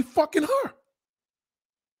 and y'all ain't fucking her.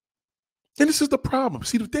 And this is the problem.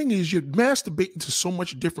 See, the thing is, you're masturbating to so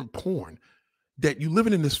much different porn that you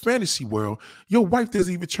living in this fantasy world. Your wife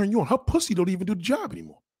doesn't even turn you on. Her pussy don't even do the job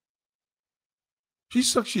anymore. She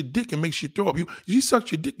sucks your dick and makes you throw up. She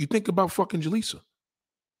sucks your dick. You think about fucking Jaleesa.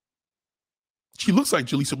 She looks like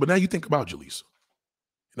Jaleesa, but now you think about Jaleesa.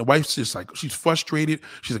 And the wife's just like, she's frustrated.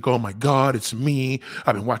 She's like, oh my God, it's me.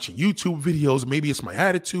 I've been watching YouTube videos. Maybe it's my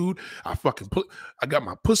attitude. I got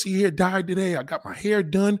my pussy hair dyed today. I got my hair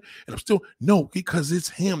done. And I'm still, no, because it's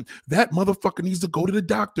him. That motherfucker needs to go to the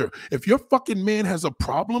doctor. If your fucking man has a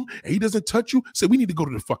problem and he doesn't touch you, say, we need to go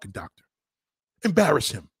to the fucking doctor. Embarrass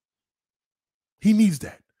him. He needs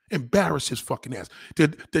that. Embarrass his fucking ass.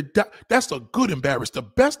 That's a good embarrassment.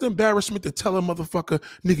 The best embarrassment to tell a motherfucker,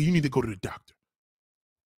 nigga, you need to go to the doctor.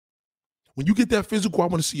 When you get that physical, I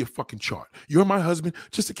want to see your fucking chart. You're my husband.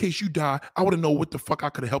 Just in case you die, I want to know what the fuck I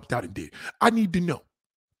could have helped out and did. I need to know.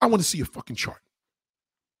 I want to see your fucking chart.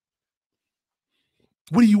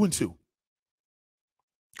 What are you into?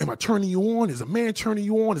 Am I turning you on? Is a man turning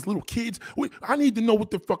you on? Is little kids? I need to know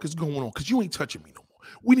what the fuck is going on because you ain't touching me no more.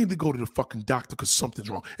 We need to go to the fucking doctor because something's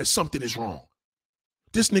wrong. And something is wrong.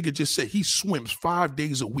 This nigga just said he swims 5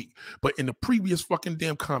 days a week. But in the previous fucking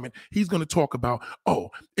damn comment, he's going to talk about, oh,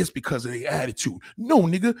 it's because of their attitude. No,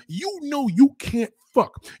 nigga, you know you can't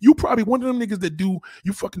fuck. You probably one of them niggas that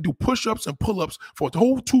you fucking do push-ups and pull-ups for the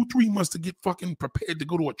whole 2-3 months to get fucking prepared to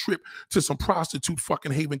go to a trip to some prostitute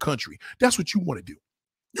fucking haven country. That's what you want to do.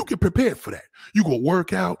 You get prepared for that. You go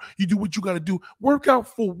work out. You do what you got to do. Work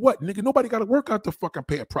out for what, nigga? Nobody got to work out to fucking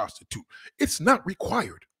pay a prostitute. It's not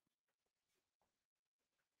required.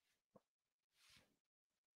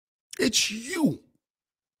 It's you.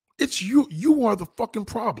 It's you. You are the fucking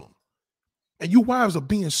problem. And you wives are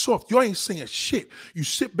being soft. You ain't saying shit. You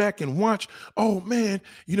sit back and watch. Oh, man,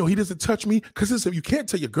 he doesn't touch me. Because you can't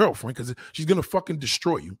tell your girlfriend because she's going to fucking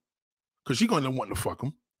destroy you. Because she's going to want to fuck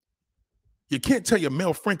him. You can't tell your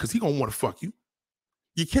male friend because he's going to want to fuck you.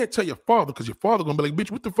 You can't tell your father because your father going to be like,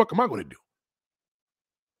 bitch, what the fuck am I going to do?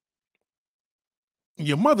 And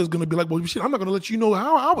your mother's going to be like, well, shit, I'm not going to let you know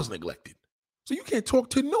how I was neglected. So you can't talk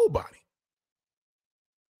to nobody.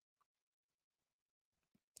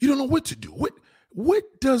 You don't know what to do. What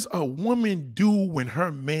does a woman do when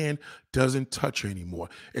her man doesn't touch her anymore?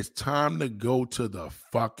 It's time to go to the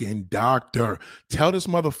fucking doctor. Tell this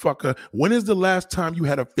motherfucker, when is the last time you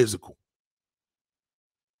had a physical?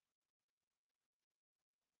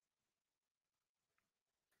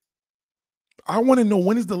 I want to know,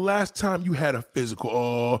 when is the last time you had a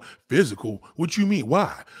physical? Physical? What you mean?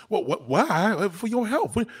 Why? Why? For your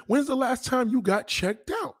health. When's the last time you got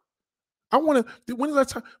checked out? I want to, when is that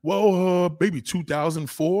time? Well, maybe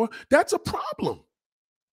 2004. That's a problem.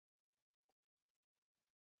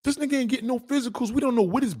 This nigga ain't getting no physicals. We don't know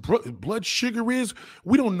what his blood sugar is.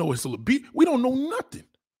 We don't know his libido. We don't know nothing.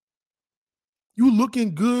 You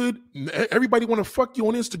looking good. Everybody want to fuck you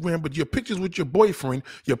on Instagram, but your pictures with your boyfriend,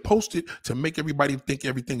 you post it to make everybody think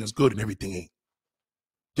everything is good and everything ain't.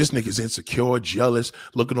 This nigga's insecure, jealous,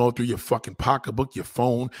 looking all through your fucking pocketbook, your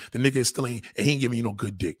phone. The nigga still ain't giving you no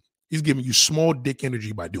good dick. He's giving you small dick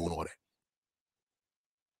energy by doing all that.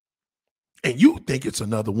 And you think it's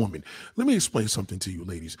another woman. Let me explain something to you,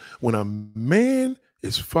 ladies. When a man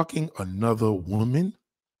is fucking another woman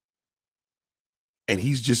and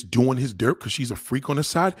he's just doing his dirt because she's a freak on the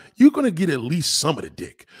side, you're going to get at least some of the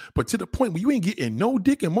dick. But to the point where you ain't getting no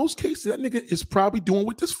dick, in most cases, that nigga is probably doing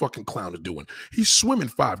what this fucking clown is doing. He's swimming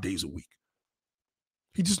 5 days a week.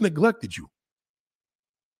 He just neglected you.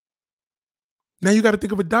 Now you got to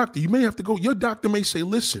think of a doctor. You may have to go. Your doctor may say,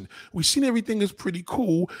 listen, we've seen everything is pretty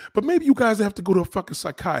cool, but maybe you guys have to go to a fucking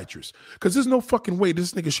psychiatrist because there's no fucking way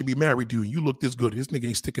this nigga should be married to you and you look this good. This nigga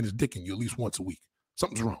ain't sticking his dick in you at least once a week.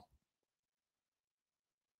 Something's wrong.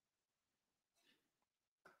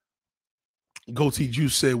 Goatee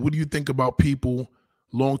Juice said, what do you think about people,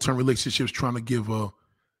 long-term relationships, trying to give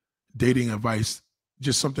dating advice?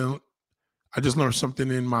 Just something, I just learned something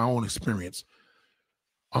in my own experience.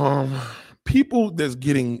 People that's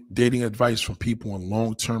getting dating advice from people in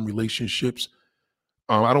long-term relationships,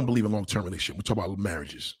 I don't believe in long-term relationships. We talk about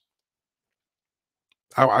marriages.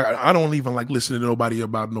 I don't even like listening to nobody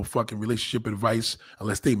about no fucking relationship advice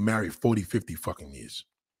unless they married 40, 50 fucking years.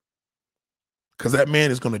 Because that man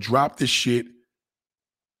is going to drop this shit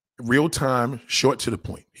real time, short to the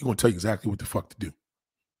point. He's going to tell you exactly what the fuck to do.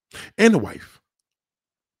 And the wife.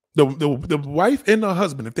 The wife and the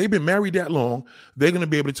husband, if they've been married that long, they're going to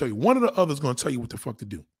be able to tell you. One of the others going to tell you what the fuck to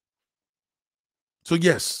do. So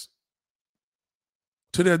yes,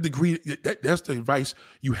 to that degree, that's the advice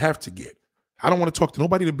you have to get. I don't want to talk to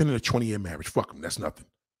nobody that's been in a 20-year marriage. Fuck them. That's nothing.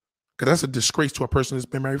 Because that's a disgrace to a person that's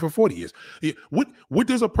been married for 40 years. What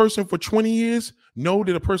does a person for 20 years know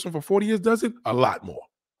that a person for 40 years doesn't? A lot more.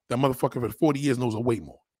 That motherfucker for 40 years knows a way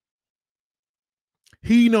more.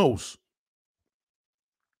 He knows.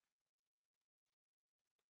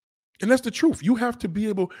 And that's the truth. You have to be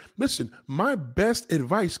able, listen, my best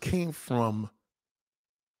advice came from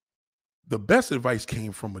a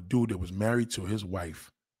dude that was married to his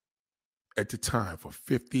wife at the time for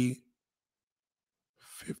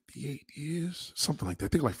 58 years, something like that. I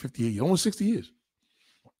think like 58 years, almost 60 years.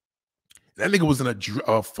 That nigga was in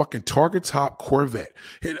a fucking Target top Corvette.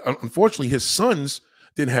 Unfortunately, his sons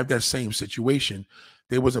didn't have that same situation.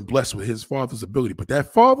 They wasn't blessed with his father's ability. But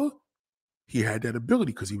that father, he had that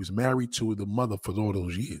ability because he was married to the mother for all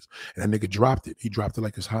those years. And that nigga dropped it. He dropped it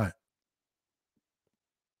like it's hot.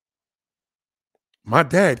 My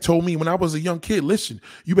dad told me when I was a young kid, listen,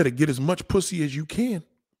 you better get as much pussy as you can.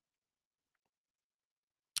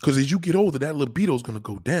 Because as you get older, that libido is going to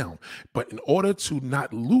go down. But in order to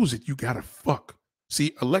not lose it, you got to fuck.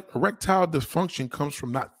 See, erectile dysfunction comes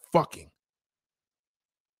from not fucking.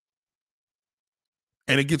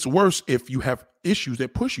 And it gets worse if you have issues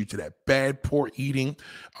that push you to that. Bad, poor eating.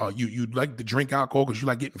 You like to drink alcohol because you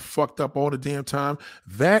like getting fucked up all the damn time.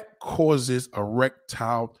 That causes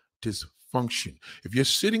erectile dysfunction. If you're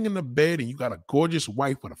sitting in the bed and you got a gorgeous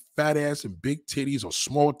wife with a fat ass and big titties, or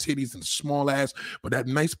small titties and small ass, but that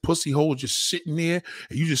nice pussy hole is just sitting there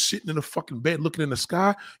and you just sitting in the fucking bed looking in the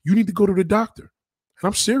sky, you need to go to the doctor. And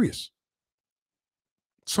I'm serious.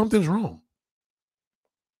 Something's wrong.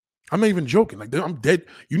 I'm not even joking. Like, I'm dead.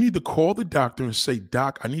 You need to call the doctor and say,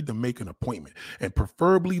 Doc, I need to make an appointment. And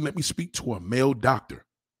preferably let me speak to a male doctor.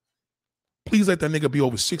 Please let that nigga be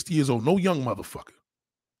over 60 years old. No young motherfucker.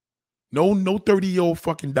 No 30-year-old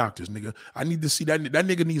fucking doctors, nigga. I need to see that. That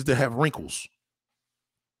nigga needs to have wrinkles.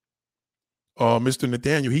 Mr.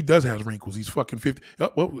 Nathaniel, he does have wrinkles. He's fucking 50.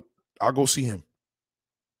 Well, I'll go see him.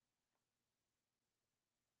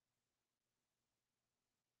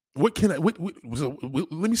 What can I,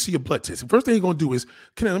 let me see your blood test. The first thing you're going to do is,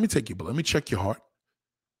 let me take your blood. Let me check your heart.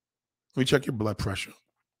 Let me check your blood pressure,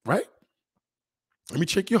 right? Let me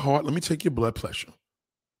check your heart. Let me take your blood pressure.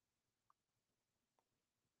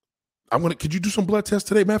 Could you do some blood tests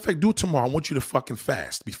today? Matter of fact, do it tomorrow. I want you to fucking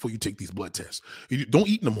fast before you take these blood tests. Don't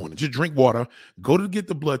eat in the morning. Just drink water. Go to get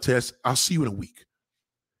the blood test. I'll see you in a week.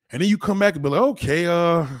 And then you come back and be like, okay,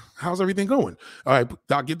 how's everything going? All right,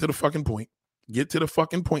 Doc, get to the fucking point. Get to the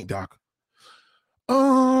fucking point, Doc.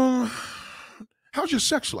 How's your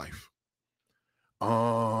sex life?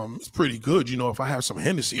 It's pretty good. You know, if I have some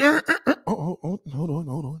Hennessy. Hold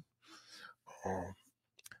on.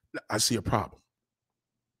 I see a problem.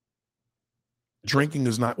 Drinking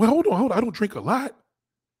is not, well, hold on. I don't drink a lot.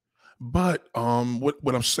 But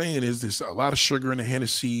what I'm saying is there's a lot of sugar in the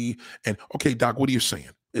Hennessy. And okay, Doc, what are you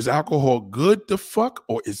saying? Is alcohol good to fuck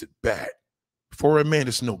or is it bad? For a man,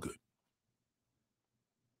 it's no good.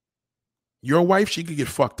 Your wife, she could get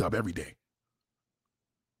fucked up every day.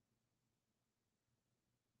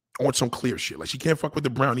 On some clear shit. Like, she can't fuck with the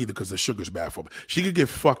brown either because the sugar's bad for her. She could get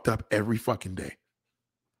fucked up every fucking day.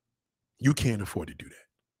 You can't afford to do that.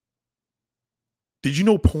 Did you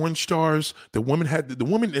know porn stars, the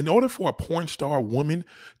woman, in order for a porn star woman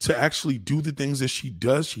to actually do the things that she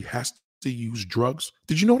does, she has to use drugs?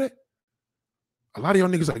 Did you know that? A lot of y'all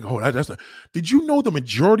niggas like, oh, that's not. Did you know the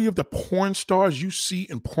majority of the porn stars you see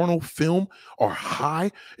in porno film are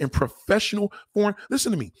high in professional porn?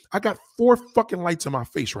 Listen to me. I got 4 fucking lights in my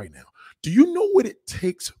face right now. Do you know what it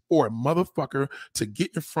takes for a motherfucker to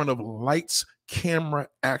get in front of lights, camera,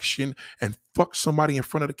 action, and fuck somebody in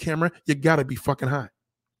front of the camera? You gotta be fucking high.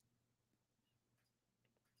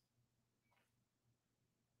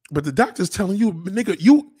 But the doctor's telling you, nigga,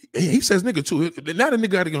 he says nigga too. Now the nigga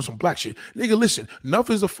got to give him some black shit. Nigga, listen, enough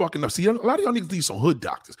is a fucking enough. See, a lot of y'all niggas need some hood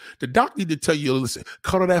doctors. The doctor need to tell you, listen,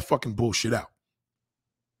 cut all that fucking bullshit out.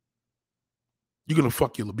 You're going to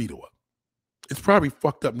fuck your libido up. It's probably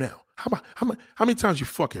fucked up now. How many times you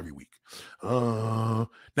fuck every week? Now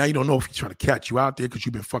you don't know if he's trying to catch you out there because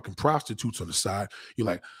you've been fucking prostitutes on the side. You're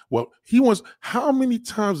like, well, how many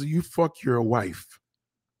times do you fuck your wife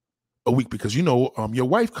a week? Because you know, your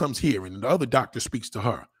wife comes here and the other doctor speaks to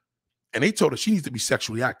her and they told her she needs to be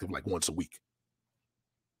sexually active like once a week.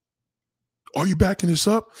 Are you backing this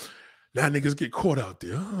up? Now niggas get caught out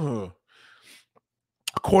there.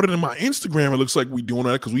 According to my Instagram, it looks like we doing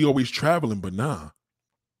that because we always traveling, but nah,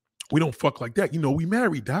 we don't fuck like that. You know, we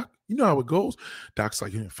married, Doc. You know how it goes. Doc's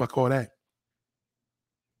like, fuck all that.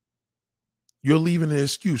 You're leaving an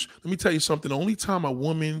excuse. Let me tell you something. The only time a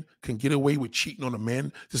woman can get away with cheating on a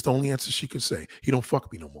man, that's the only answer she can say. He don't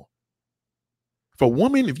fuck me no more.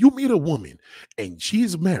 If you meet a woman and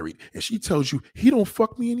she's married and she tells you he don't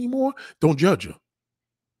fuck me anymore, don't judge her.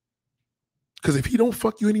 Because if he don't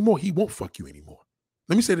fuck you anymore, he won't fuck you anymore.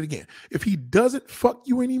 Let me say that again. If he doesn't fuck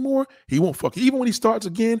you anymore, he won't fuck you. Even when he starts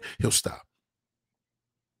again, he'll stop.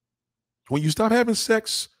 When you stop having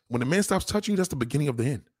sex, when the man stops touching you, that's the beginning of the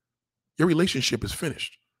end. Your relationship is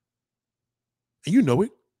finished. And you know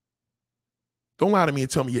it. Don't lie to me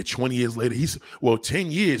and tell me 20 years later,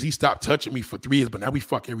 10 years, he stopped touching me for 3 years, but now we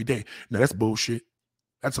fuck every day. No, that's bullshit.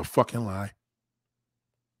 That's a fucking lie.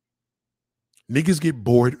 Niggas get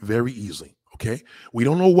bored very easily, okay? We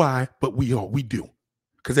don't know why, but we do.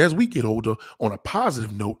 Because as we get older, on a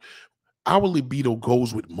positive note, our libido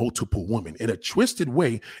goes with multiple women. In a twisted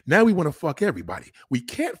way, now we want to fuck everybody. We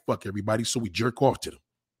can't fuck everybody, so we jerk off to them.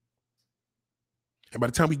 And by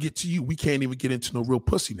the time we get to you, we can't even get into no real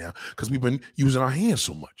pussy now because we've been using our hands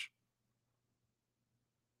so much.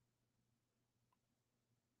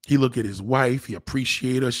 He look at his wife. He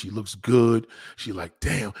appreciate her. She looks good. She like,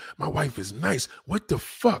 damn, my wife is nice. What the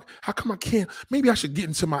fuck? How come I can't? Maybe I should get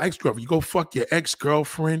into my ex-girlfriend. You go fuck your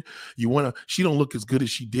ex-girlfriend. She don't look as good as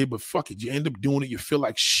she did, but fuck it. You end up doing it. You feel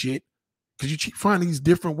like shit. Because you keep finding these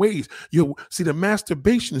different ways. You see, the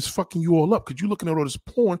masturbation is fucking you all up because you're looking at all this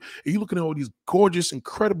porn and you're looking at all these gorgeous,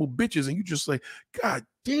 incredible bitches, and you just like, God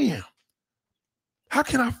damn, how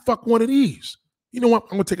can I fuck one of these? You know what?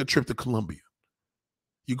 I'm gonna take a trip to Colombia.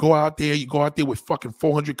 You go out there with fucking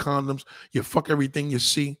 400 condoms, you fuck everything you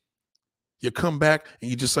see, you come back and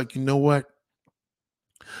you're just like, you know what?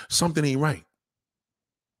 Something ain't right.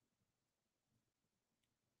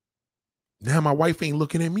 Now my wife ain't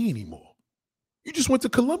looking at me anymore. You just went to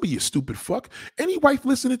Colombia, you stupid fuck. Any wife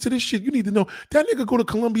listening to this shit, you need to know that nigga go to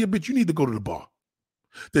Colombia, bitch, you need to go to the bar.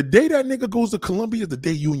 The day that nigga goes to Colombia is the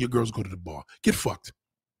day you and your girls go to the bar. Get fucked.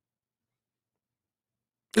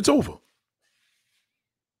 It's over.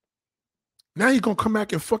 Now he's gonna come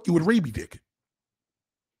back and fuck you with rabies dick.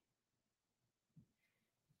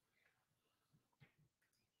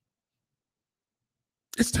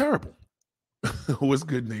 It's terrible. What's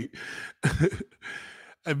good, Nate?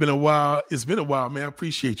 It's been a while. It's been a while, man. I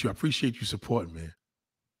appreciate you. I appreciate you supporting, man.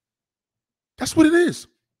 That's what it is.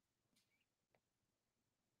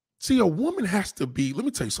 See, a woman has to be, let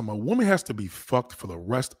me tell you something, a woman has to be fucked for the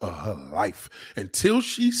rest of her life until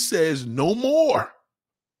she says no more.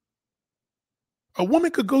 A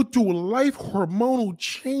woman could go through life hormonal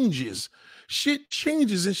changes. Shit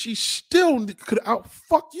changes and she still could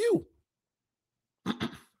outfuck you.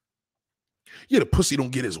 Yeah, the pussy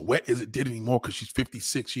don't get as wet as it did anymore because she's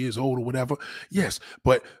 56 years old or whatever. Yes,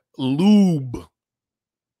 but lube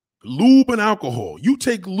and alcohol. You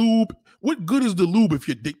take lube. What good is the lube if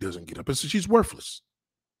your dick doesn't get up? And so she's worthless.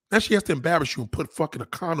 Now she has to embarrass you and put fucking a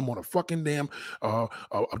condom on a fucking damn a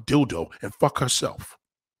dildo and fuck herself.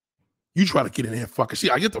 You try to get in there and fuck her. See,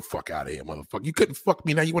 I get the fuck out of here, motherfucker. You couldn't fuck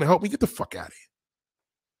me. Now you want to help me? Get the fuck out of here.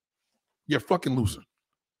 You're a fucking loser.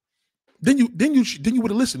 Then you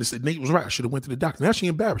would have listened and said Nate was right. I should have went to the doctor. Now she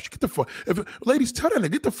embarrassed you. Get the fuck. Ladies, tell that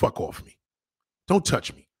nigga, get the fuck off me. Don't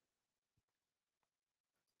touch me.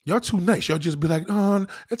 Y'all too nice. Y'all just be like, oh,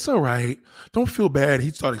 it's all right. Don't feel bad. He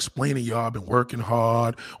started explaining y'all been working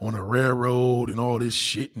hard on the railroad and all this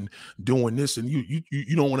shit and doing this, and you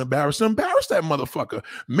don't want to embarrass him. Embarrass that motherfucker.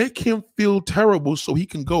 Make him feel terrible so he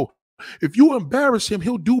can go. If you embarrass him,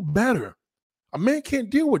 he'll do better. A man can't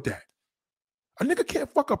deal with that. A nigga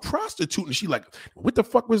can't fuck a prostitute and she like, what the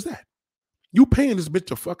fuck was that? You paying this bitch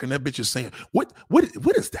to fuck and that bitch is saying, what is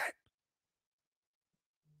that?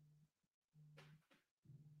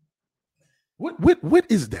 What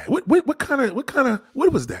is that? What kind of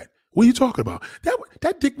what was that? What are you talking about?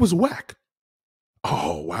 That dick was whack.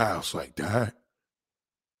 Oh wow, it's like that.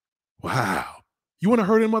 Wow. You want to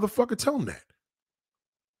hurt a motherfucker? Tell him that.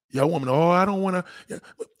 Yo, woman, I don't want to. Yeah.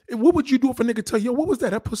 What would you do if a nigga tell you, yo, what was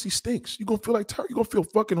that? That pussy stinks. You're going to feel like you're going to feel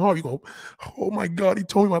fucking hard. You go, oh my God, he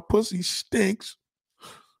told me my pussy stinks.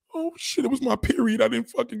 Oh shit, it was my period. I didn't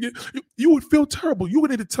fucking get. You would feel terrible. You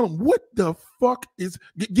would need to tell him, what the fuck is,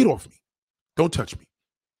 get off me. Don't touch me.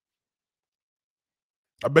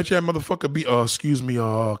 I bet you that motherfucker be, excuse me,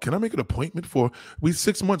 can I make an appointment for, we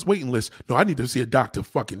 6 months waiting list? No, I need to see a doctor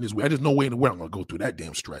fucking this way. There's no way in the world I'm going to go through that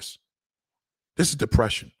damn stress. This is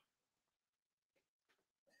depression.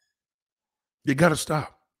 You got to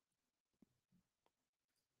stop.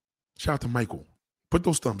 Shout out to Michael. Put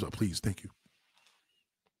those thumbs up, please. Thank you.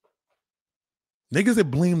 Niggas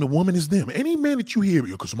that blame the woman is them. Any man that you hear,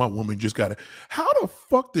 because my woman just got it. How the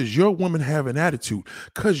fuck does your woman have an attitude?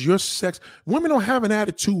 Because your sex, women don't have an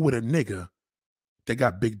attitude with a nigga that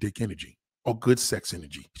got big dick energy or good sex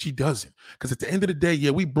energy. She doesn't. Because at the end of the day,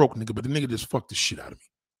 yeah, we broke nigga, but the nigga just fucked the shit out of me.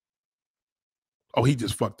 Oh, he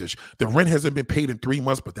just fucked this. The rent hasn't been paid in 3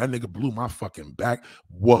 months, but that nigga blew my fucking back.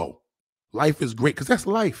 Whoa. Life is great because that's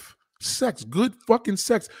life. Sex, good fucking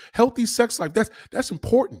sex, healthy sex life. That's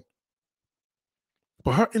important.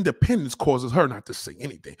 But her independence causes her not to say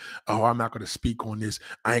anything. Oh, I'm not going to speak on this.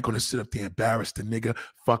 I ain't going to sit up there and embarrass the nigga.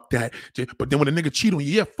 Fuck that. But then when a nigga cheat on you,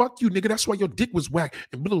 yeah, fuck you, nigga. That's why your dick was whack.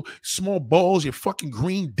 And little small balls, your fucking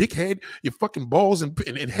green dickhead, your fucking balls and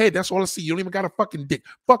head. That's all I see. You don't even got a fucking dick.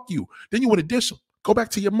 Fuck you. Then you want to dish him. Go back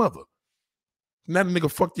to your mother. Now the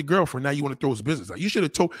nigga fucked your girlfriend. Now you want to throw his business out. You should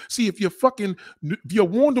have told. See, if you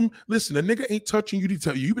warned him, listen, the nigga ain't touching you to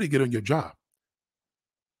tell you. You better get on your job.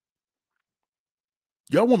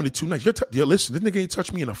 Y'all woman are too nice. Listen, this nigga ain't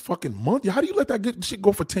touched me in a fucking month. How do you let that good shit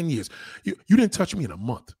go for 10 years? You didn't touch me in a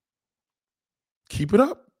month. Keep it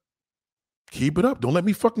up. Keep it up. Don't let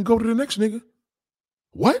me fucking go to the next nigga.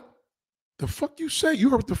 What? The fuck you say? You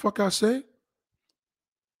heard what the fuck I say?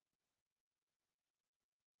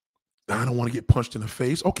 I don't want to get punched in the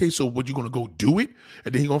face. Okay, so what, you gonna go do it?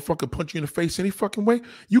 And then he gonna fucking punch you in the face any fucking way?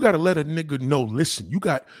 You gotta let a nigga know, listen, you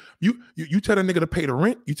tell that nigga to pay the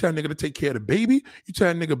rent, you tell that nigga to take care of the baby, you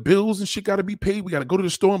tell that nigga bills and shit gotta be paid. We gotta go to the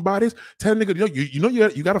store and buy this. Tell that nigga, yo,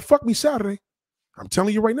 you gotta fuck me Saturday. I'm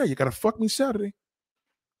telling you right now, you gotta fuck me Saturday.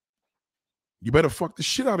 You better fuck the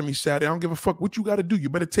shit out of me Saturday. I don't give a fuck what you gotta do. You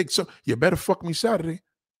better fuck me Saturday.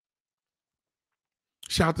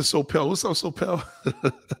 Shout out to Sopel. What's up, Sopel?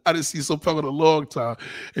 I didn't see Sopel in a long time.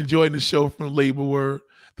 Enjoying the show from Labor Word,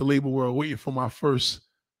 the Labor World, waiting for my first.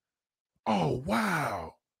 Oh,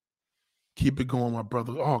 wow. Keep it going, my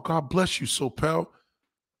brother. Oh, God bless you, Sopel.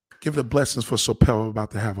 Give the blessings for Sopel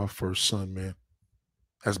about to have her first son, man.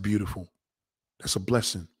 That's beautiful. That's a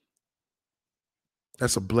blessing.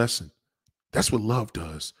 That's a blessing. That's what love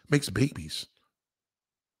does. Makes babies.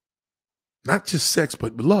 Not just sex,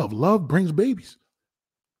 but love. Love brings babies.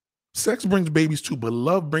 Sex brings babies too, but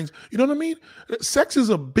love brings, you know what I mean? Sex is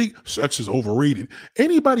overrated.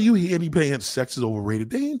 Anybody you hear anybody saying sex is overrated,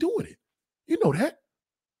 they ain't doing it. You know that.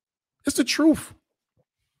 It's the truth.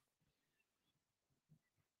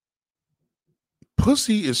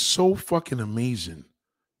 Pussy is so fucking amazing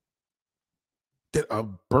that a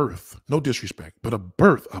birth, no disrespect, but a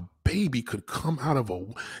baby could come out of a,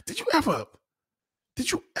 did you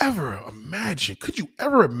ever imagine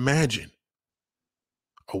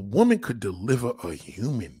a woman could deliver a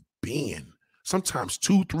human being, sometimes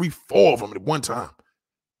 2, 3, 4 of them at one time,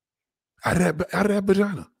 out of that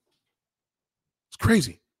vagina? It's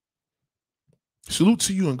crazy. Salute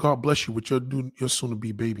to you and God bless you with your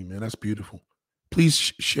soon-to-be baby, man. That's beautiful. Please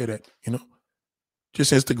share that,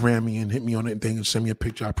 Just Instagram me and hit me on that thing and send me a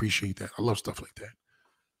picture. I appreciate that. I love stuff like that.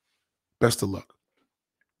 Best of luck.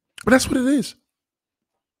 But that's what it is.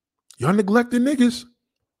 Y'all neglecting niggas.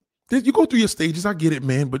 You go through your stages. I get it,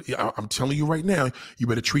 man. But I'm telling you right now, you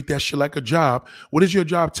better treat that shit like a job. What does your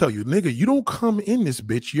job tell you? Nigga, you don't come in this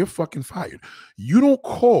bitch, you're fucking fired. You don't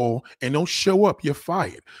call and don't show up, you're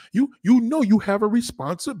fired. You know you have a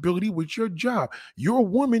responsibility with your job. You're a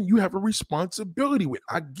woman, you have a responsibility with.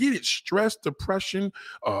 I get it. Stress, depression,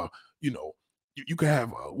 you could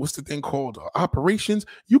have, what's the thing called? Operations.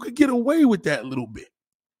 You could get away with that a little bit.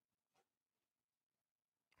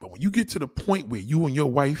 But when you get to the point where you and your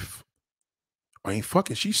wife ain't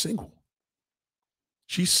fucking, she's single.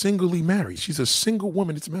 She's singly married. She's a single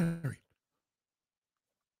woman that's married.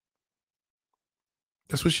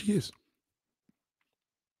 That's what she is.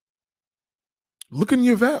 Look in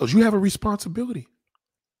your vows. You have a responsibility.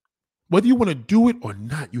 Whether you want to do it or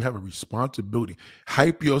not, you have a responsibility.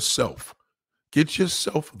 Hype yourself. Get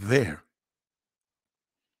yourself there.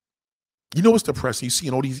 You know what's depressing? You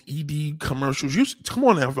seeing all these ED commercials. Come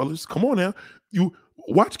on now, fellas. Come on now. You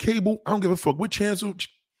watch cable. I don't give a fuck what channel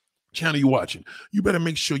you watching. You better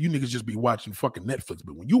make sure you niggas just be watching fucking Netflix.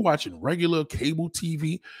 But when you watching regular cable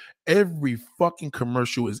TV, every fucking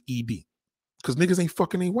commercial is ED. Because niggas ain't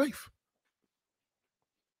fucking their wife.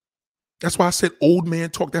 That's why I said old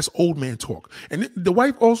man talk. That's old man talk. And the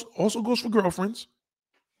wife also goes for girlfriends.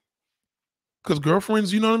 Because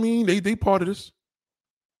girlfriends, you know what I mean? They part of this.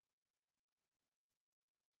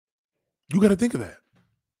 You got to think of that.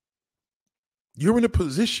 You're in a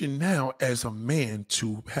position now as a man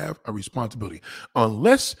to have a responsibility.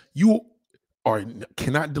 Unless you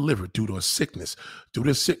cannot deliver due to a sickness. Due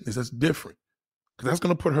to sickness, that's different. Because that's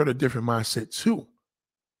going to put her in a different mindset too.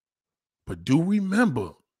 But do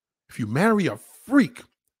remember, if you marry a freak,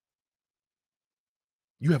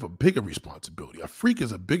 you have a bigger responsibility. A freak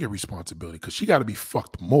is a bigger responsibility because she got to be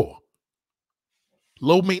fucked more.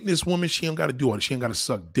 Low maintenance woman, she ain't got to do all this. She ain't got to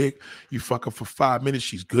suck dick. You fuck her for 5 minutes,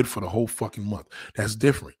 she's good for the whole fucking month. That's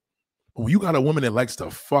different. But when you got a woman that likes to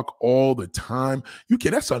fuck all the time,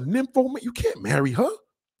 that's a nympho. You can't marry her.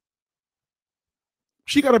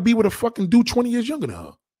 She got to be with a fucking dude 20 years younger than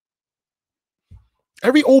her.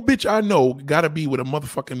 Every old bitch I know got to be with a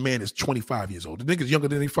motherfucking man that's 25 years old. The niggas younger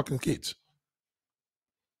than they fucking kids.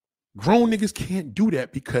 Grown niggas can't do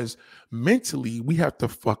that because mentally we have to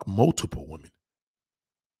fuck multiple women.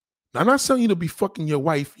 Now, I'm not saying you to be fucking your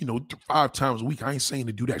wife, 5 times a week. I ain't saying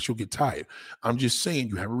to do that. She'll get tired. I'm just saying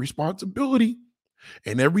you have a responsibility.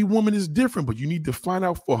 And every woman is different, but you need to find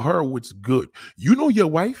out for her what's good. You know your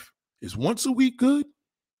wife is once a week good.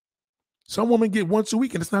 Some women get once a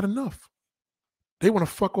week and it's not enough. They want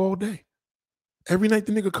to fuck all day. Every night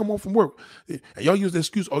the nigga come home from work and y'all use the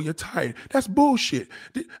excuse, oh, you're tired. That's bullshit.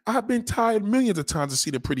 I've been tired millions of times to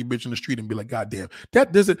see the pretty bitch in the street and be like, God damn,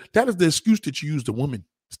 that is the excuse that you use the woman.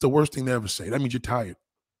 It's the worst thing to ever say. That means you're tired.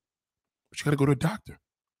 But you got to go to a doctor.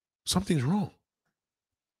 Something's wrong.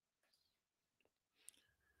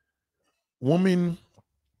 Woman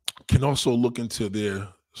can also look into their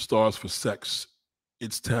stars for sex.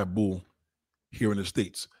 It's taboo here in the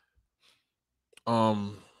States.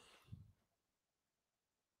 Um,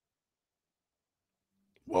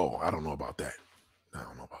 Whoa, I don't know about that. I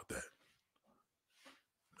don't know about that.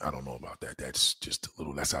 I don't know about that. That's just a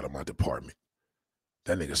little, that's out of my department.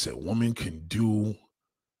 That nigga said women can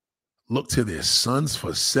look to their sons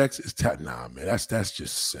for sex. Nah, man, that's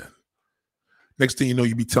just sin. Next thing you know,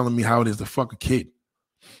 you be telling me how it is to fuck a kid.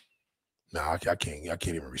 Nah, I can't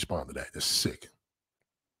even respond to that. That's sick.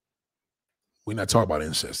 We're not talking about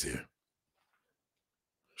incest here.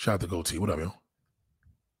 Shout out to Goatee. What up, yo?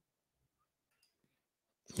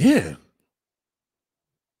 Yeah.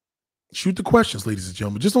 Shoot the questions, ladies and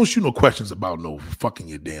gentlemen. Just don't shoot no questions about no fucking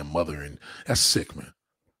your damn mother. And that's sick, man.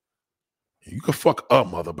 You can fuck a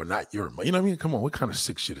mother, but not your mother. You know what I mean? Come on. What kind of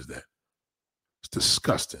sick shit is that? It's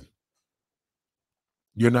disgusting.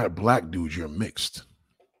 You're not black, dude. You're mixed.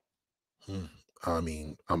 I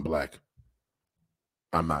mean, I'm black.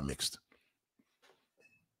 I'm not mixed.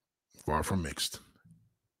 Far from mixed.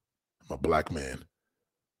 I'm a black man.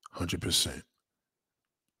 100%.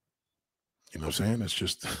 You know what I'm saying? That's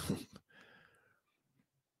just...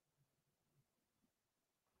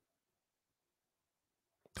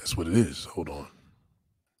 That's what it is. Hold on.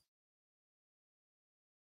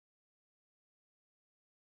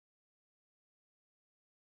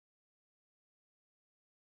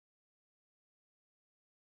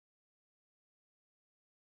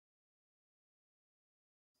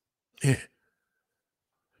 Yeah.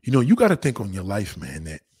 You know, you got to think on your life, man,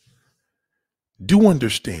 that do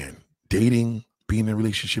understand dating, being in a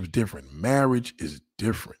relationship is different. Marriage is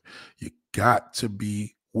different. You got to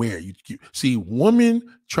be aware. You see, women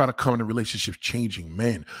try to come in a relationship changing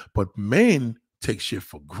men, but men take shit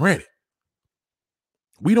for granted.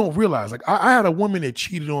 We don't realize, like, I had a woman that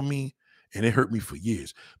cheated on me and it hurt me for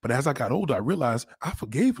years. But as I got older, I realized I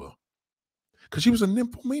forgave her because she was a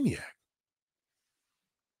nymphomaniac.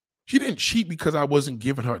 She didn't cheat because I wasn't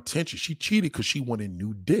giving her attention. She cheated because she wanted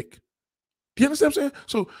new dick. Do you understand what I'm saying?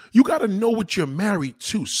 So you got to know what you're married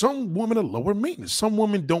to. Some women are lower maintenance. Some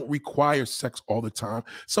women don't require sex all the time.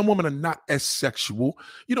 Some women are not as sexual.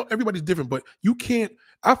 You know, everybody's different, but you can't.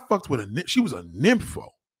 I fucked with she was a nympho.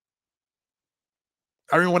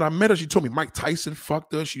 I remember when I met her, she told me Mike Tyson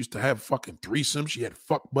fucked her. She used to have fucking threesomes. She had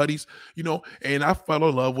fuck buddies, you know, and I fell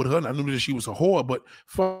in love with her and I knew that she was a whore, but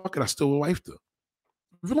fuck it, I still wifed her.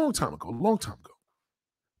 It was a long time ago.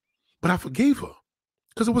 But I forgave her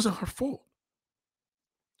because it wasn't her fault.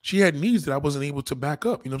 She had needs that I wasn't able to back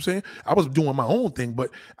up. You know what I'm saying? I was doing my own thing, but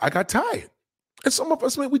I got tired. And some of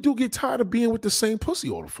us, man, we do get tired of being with the same pussy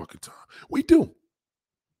all the fucking time. We do.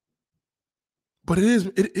 But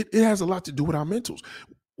it has a lot to do with our mentals.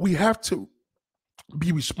 We have to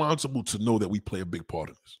be responsible to know that we play a big part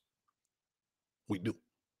of this. We do.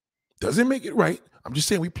 Doesn't make it right. I'm just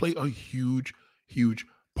saying we play a huge, huge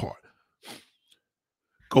part.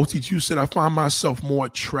 Goatee, you said, I find myself more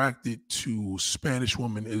attracted to Spanish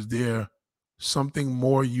women. Is there something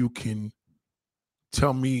more you can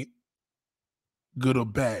tell me, good or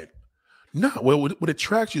bad? No, well, what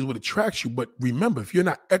attracts you is what attracts you. But remember, if you're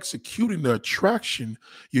not executing the attraction,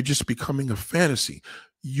 you're just becoming a fantasy.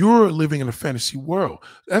 You're living in a fantasy world.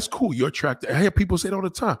 That's cool. You're attracted. I hear people say it all the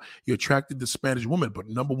time. You're attracted to Spanish women, but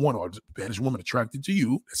number one, are Spanish women attracted to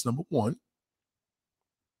you? That's number one.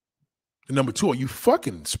 And number two, are you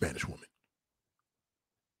fucking Spanish women?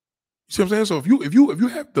 You see what I'm saying? So if you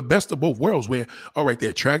have the best of both worlds, where all right,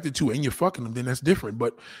 they're attracted to and you're fucking them, then that's different.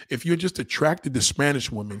 But if you're just attracted to Spanish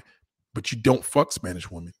women, but you don't fuck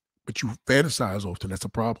Spanish women, but you fantasize often, that's a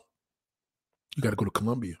problem. You got to go to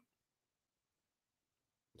Colombia.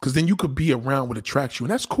 Because then you could be around what attracts you,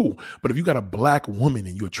 and that's cool. But if you got a black woman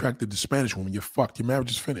and you're attracted to Spanish woman, you're fucked. Your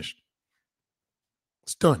marriage is finished.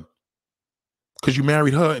 It's done. Because you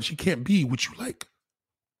married her and she can't be what you like.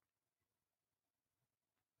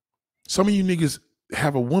 Some of you niggas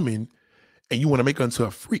have a woman and you want to make her into a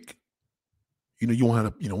freak. You know, you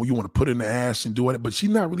want to, you want to put her in the ass and do it, but she's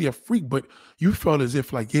not really a freak. But you felt as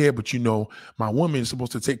if like, yeah, but my woman is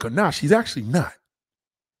supposed to take her. Nah, she's actually not.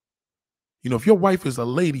 You know, if your wife is a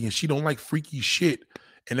lady and she don't like freaky shit,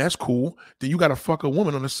 and that's cool, then you got to fuck a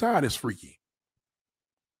woman on the side that's freaky.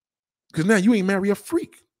 Because now you ain't marry a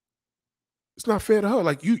freak. It's not fair to her.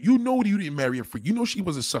 Like you know you didn't marry a freak. You know she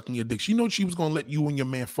wasn't sucking your dick. She know she was gonna let you and your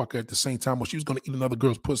man fuck her at the same time, or she was gonna eat another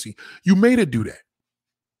girl's pussy. You made her do that.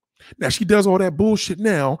 Now she does all that bullshit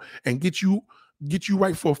now and get you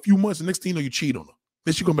right for a few months, and next thing you know, you cheat on her.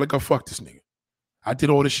 Then she's gonna be like, oh, fuck this nigga. I did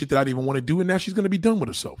all this shit that I didn't even want to do, and now she's gonna be done with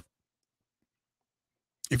herself.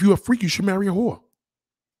 If you're a freak, you should marry a whore.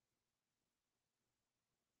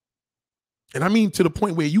 And I mean to the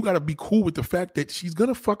point where you got to be cool with the fact that she's going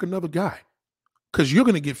to fuck another guy because you're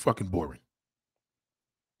going to get fucking boring.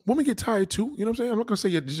 Women get tired too. You know what I'm saying? I'm not going to say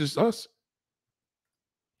it's just us.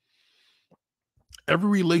 Every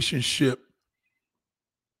relationship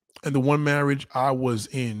and the one marriage I was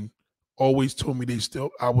in always told me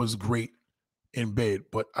I was great in bed,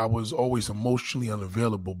 but I was always emotionally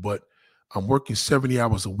unavailable. But I'm working 70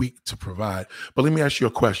 hours a week to provide. But let me ask you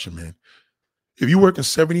a question, man. If you're working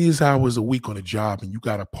 70 hours a week on a job and you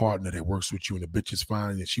got a partner that works with you and the bitch is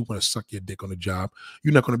fine and she want to suck your dick on the job,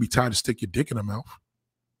 you're not going to be tired to stick your dick in her mouth.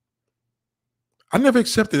 I never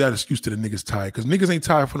accepted that excuse to the niggas tired because niggas ain't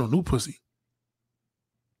tired for no new pussy.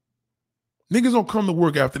 Niggas don't come to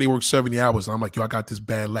work after they work 70 hours. And I'm like, yo, I got this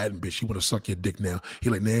bad Latin bitch. She want to suck your dick now. He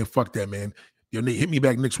like, man, fuck that, man. Yo, hit me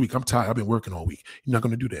back next week. I'm tired. I've been working all week. You're not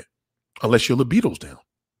going to do that unless your libido's down.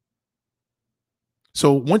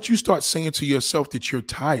 So once you start saying to yourself that you're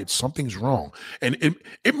tired, something's wrong. And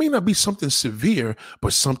it may not be something severe,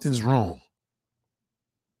 but something's wrong.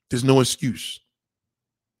 There's no excuse.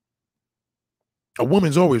 A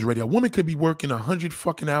woman's always ready. A woman could be working 100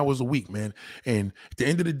 fucking hours a week, man. And at the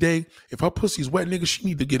end of the day, if her pussy's wet, nigga, she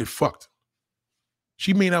need to get it fucked.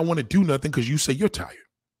 She may not want to do nothing because you say you're tired.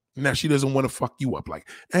 Now she doesn't want to fuck you up. Like,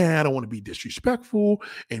 I don't want to be disrespectful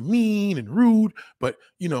and mean and rude. But,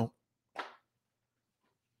 you know,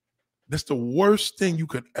 that's the worst thing you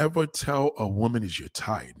could ever tell a woman is you're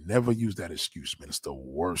tired. Never use that excuse, man. It's the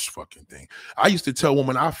worst fucking thing. I used to tell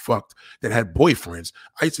women I fucked that had boyfriends.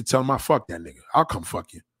 I used to tell them I fucked that nigga. I'll come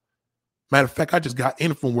fuck you. Matter of fact, I just got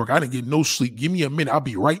in from work. I didn't get no sleep. Give me a minute. I'll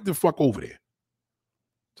be right the fuck over there.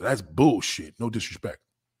 So that's bullshit. No disrespect.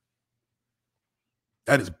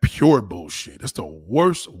 That is pure bullshit. That's the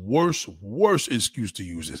worst excuse to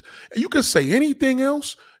use this. And you can say anything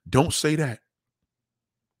else. Don't say that.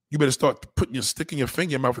 You better start putting your stick in your finger in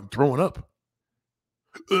your mouth and throwing up.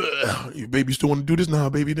 Your baby still want to do this? Nah,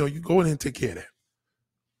 baby, no, you go in and take care of that.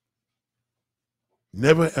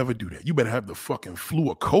 Never, ever do that. You better have the fucking flu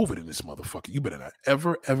or COVID in this motherfucker. You better not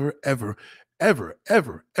ever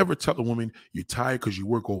tell a woman you're tired because you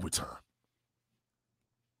work overtime.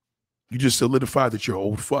 You just solidify that you're an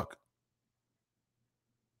old fuck.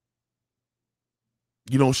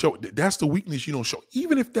 You don't show. That's the weakness you don't show.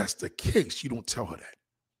 Even if that's the case, you don't tell her that.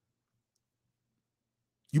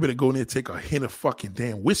 You better go in there and take a hint of fucking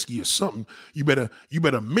damn whiskey or something. You better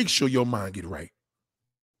make sure your mind get right.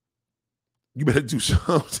 You better do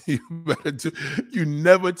something. You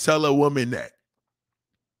never tell a woman that.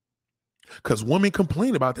 Because women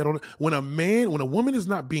complain about that. When a woman is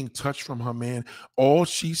not being touched from her man, all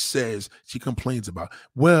she complains about.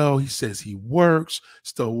 Well, he says he works.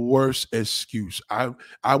 It's the worst excuse.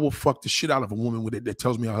 I will fuck the shit out of a woman with it that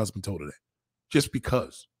tells me her husband told her that. Just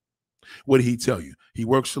because. What did he tell you? He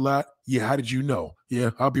works a lot? Yeah, how did you know? Yeah,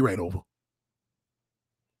 I'll be right over.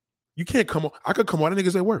 You can't come on. I could come on to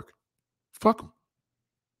niggas at work. Fuck them.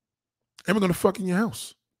 And we're going to fuck in your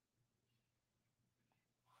house.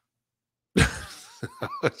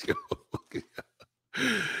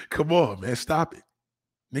 Come on, man. Stop it.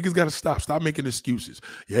 Niggas got to stop. Stop making excuses.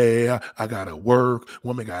 Yeah, I got to work.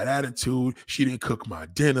 Woman got attitude. She didn't cook my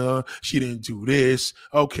dinner. She didn't do this.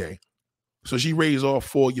 Okay. So she raised all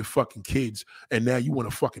 4 of your fucking kids, and now you want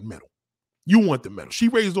a fucking medal. You want the medal. She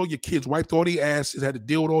raised all your kids, wiped all their asses, had to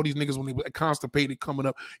deal with all these niggas when they were constipated coming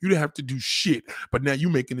up. You didn't have to do shit, but now you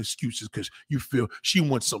making excuses because you feel she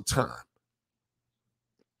wants some time.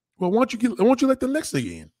 Well, why don't you let the next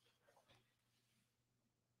nigga in?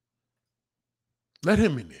 Let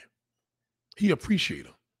him in there. He appreciate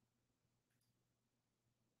her.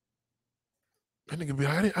 That nigga be,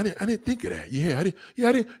 I didn't think of that.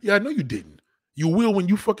 Yeah, I know you didn't. You will when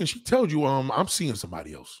she tells you, I'm seeing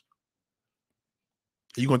somebody else.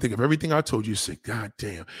 You're gonna think of everything I told you, say, God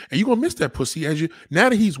damn. And you're gonna miss that pussy now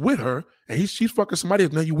that he's with her and she's fucking somebody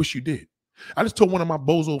else. Now you wish you did. I just told one of my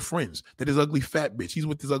bozo friends that his ugly fat bitch, he's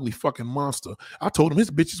with this ugly fucking monster. I told him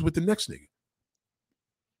his bitch is with the next nigga.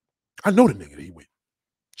 I know the nigga that he with.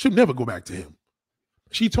 She'll never go back to him.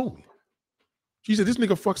 She told me. She said, this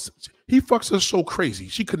nigga fucks her so crazy.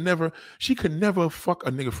 She could never fuck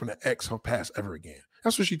a nigga from the ex her past ever again.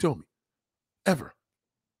 That's what she told me. Ever.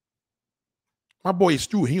 My boy is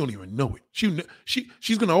through. He don't even know it.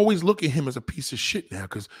 She's going to always look at him as a piece of shit now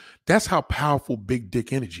because that's how powerful big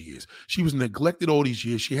dick energy is. She was neglected all these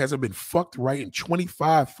years. She hasn't been fucked right in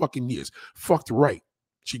 25 fucking years. Fucked right.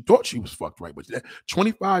 She thought she was fucked right, but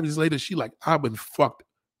 25 years later, she like, I've been fucked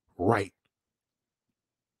right.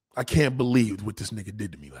 I can't believe what this nigga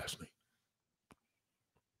did to me last night.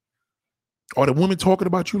 Are the women talking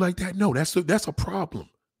about you like that? No, that's a problem.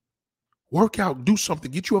 Work out, do something,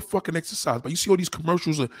 get you a fucking exercise. But you see all these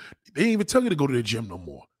commercials, they ain't even tell you to go to the gym no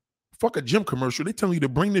more. Fuck a gym commercial. They telling you to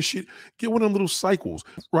bring this shit, get one of them little cycles,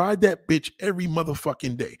 ride that bitch every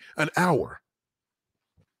motherfucking day, an hour.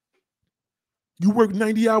 You work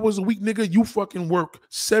 90 hours a week, nigga. You fucking work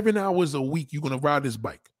 7 hours a week. You're gonna ride this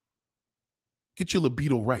bike. Get your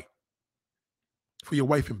libido right. For your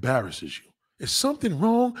wife embarrasses you. Is something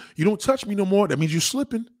wrong? You don't touch me no more. That means you're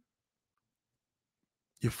slipping.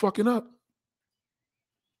 You're fucking up.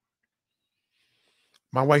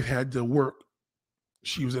 My wife had to work.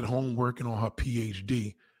 She was at home working on her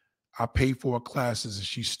PhD. I paid for her classes and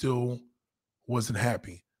she still wasn't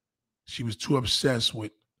happy. She was too obsessed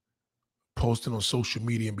with posting on social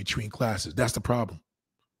media in between classes. That's the problem.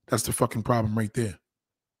 That's the fucking problem right there.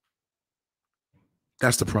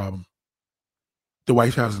 That's the problem. The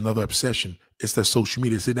wife has another obsession. It's that social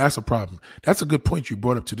media. See, that's a problem. That's a good point you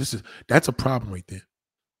brought up to. That's a problem right there.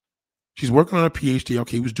 She's working on her PhD.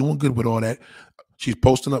 Okay, he was doing good with all that. She's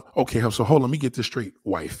posting up. Okay, so hold on, let me get this straight,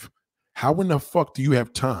 wife. How in the fuck do you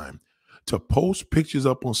have time to post pictures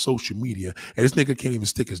up on social media and this nigga can't even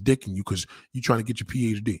stick his dick in you because you're trying to get your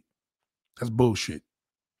PhD? That's bullshit.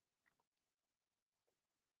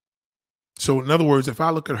 So in other words, if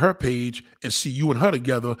I look at her page and see you and her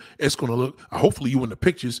together, it's gonna look, hopefully you in the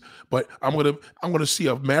pictures, but I'm gonna see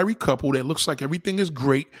a married couple that looks like everything is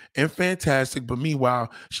great and fantastic, but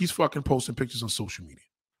meanwhile, she's fucking posting pictures on social media.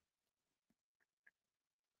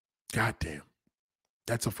 God damn.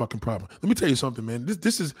 That's a fucking problem. Let me tell you something, man. Let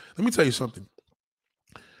me tell you something.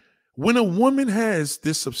 When a woman has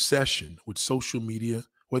this obsession with social media,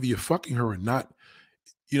 whether you're fucking her or not,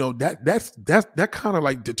 you know, that kind of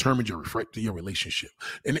like determines your relationship.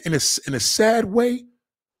 And in a sad way,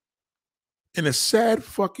 in a sad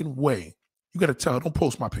fucking way, you got to tell her, don't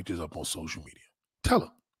post my pictures up on social media. Tell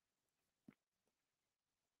her.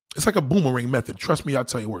 It's like a boomerang method. Trust me, I'll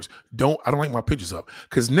tell you worse. I don't like my pictures up.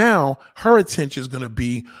 Because now her attention is going to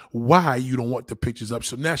be why you don't want the pictures up.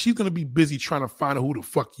 So now she's going to be busy trying to find out who the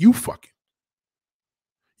fuck you fucking.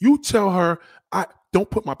 You tell her, I don't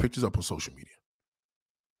put my pictures up on social media.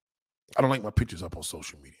 I don't like my pictures up on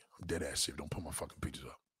social media. I'm dead ass serious. Don't put my fucking pictures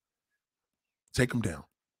up. Take them down.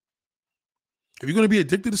 If you're going to be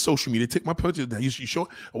addicted to social media, take my pictures down. You show,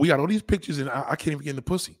 we got all these pictures and I can't even get in the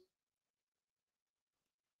pussy.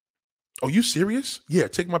 Oh, you serious? Yeah,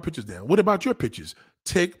 take my pictures down. What about your pictures?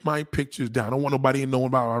 Take my pictures down. I don't want nobody knowing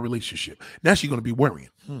about our relationship. Now she's going to be worrying.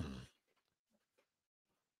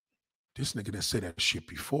 This nigga didn't say that shit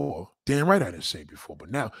before. Damn right I didn't say it before.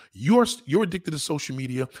 But now you're addicted to social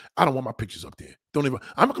media. I don't want my pictures up there.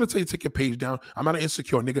 I'm not going to tell you to take your page down. I'm not an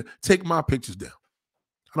insecure nigga. Take my pictures down.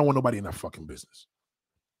 I don't want nobody in that fucking business.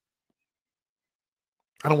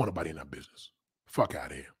 I don't want nobody in that business. Fuck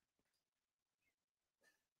out of here.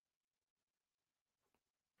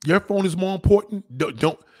 Your phone is more important.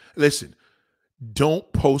 Don't listen.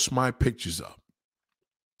 Don't post my pictures up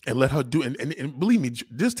and let her do. And believe me,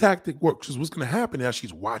 this tactic works. Because what's going to happen now?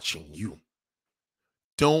 She's watching you.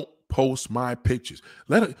 Don't post my pictures.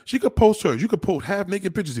 Let her. She could post hers. You could post half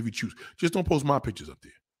naked pictures if you choose. Just don't post my pictures up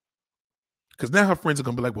there. Because now her friends are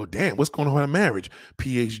going to be like, well, damn, what's going on with her marriage?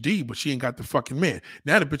 PhD, but she ain't got the fucking man.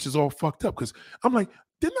 Now the bitch is all fucked up. Because I'm like,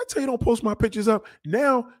 didn't I tell you don't post my pictures up?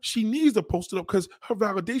 Now she needs to post it up because her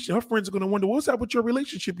validation, her friends are going to wonder, what's up with your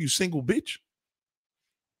relationship, you single bitch?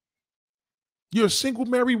 You're a single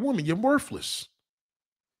married woman. You're worthless.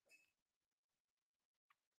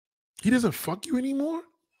 He doesn't fuck you anymore?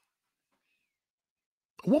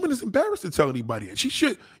 A woman is embarrassed to tell anybody. And she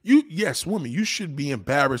should. Yes, woman, you should be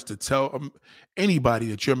embarrassed to tell anybody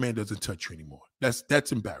that your man doesn't touch you anymore.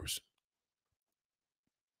 That's embarrassing.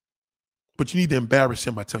 But you need to embarrass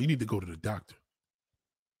him by telling you need to go to the doctor.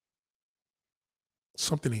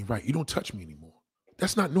 Something ain't right. You don't touch me anymore.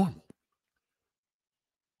 That's not normal.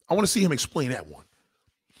 I want to see him explain that one.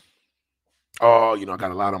 Oh, I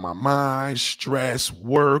got a lot on my mind, stress,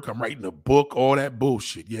 work. I'm writing a book, all that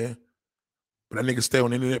bullshit, yeah. But that nigga stay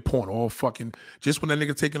on internet porn all fucking, just when that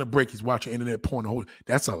nigga taking a break, he's watching internet porn.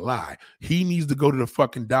 That's a lie. He needs to go to the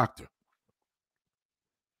fucking doctor.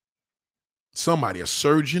 Somebody, a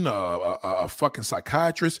surgeon, a fucking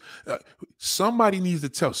psychiatrist, somebody needs to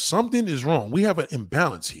tell something is wrong. We have an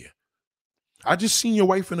imbalance here. I just seen your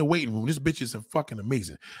wife in the waiting room. This bitch is fucking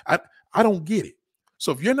amazing. I don't get it.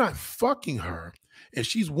 So if you're not fucking her and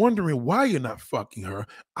she's wondering why you're not fucking her,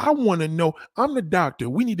 I want to know. I'm the doctor.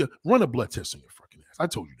 We need to run a blood test on your fucking ass. I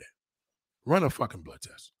told you that. Run a fucking blood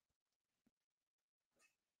test.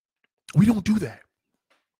 We don't do that.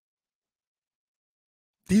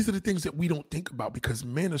 These are the things that we don't think about because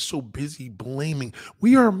men are so busy blaming.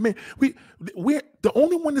 We are men. We're the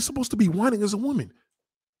only one that's supposed to be whining is a woman.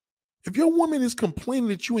 If your woman is complaining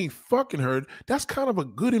that you ain't fucking her, that's kind of a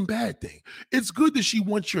good and bad thing. It's good that she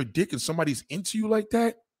wants your dick and somebody's into you like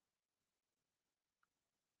that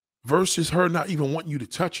versus her not even wanting you to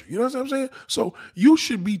touch her. You know what I'm saying? So you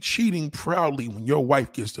should be cheating proudly when your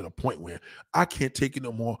wife gets to the point where I can't take it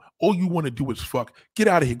no more. All you want to do is fuck. Get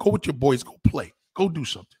out of here. Go with your boys. Go play. Go do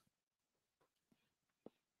something.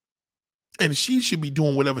 And she should be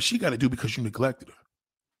doing whatever she got to do because you neglected her.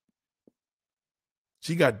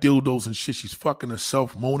 She got dildos and shit. She's fucking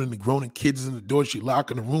herself, moaning and groaning, kids in the door. She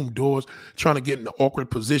locking the room doors, trying to get into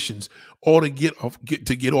awkward positions, all to get off,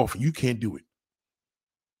 and you can't do it.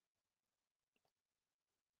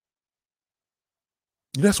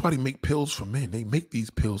 And that's why they make pills for men. They make these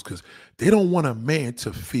pills because they don't want a man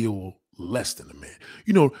to feel less than a man.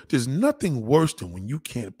 You know, there's nothing worse than when you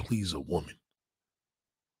can't please a woman.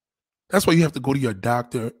 That's why you have to go to your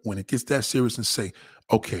doctor when it gets that serious and say,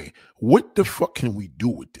 okay, what the fuck can we do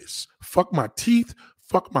with this? Fuck my teeth,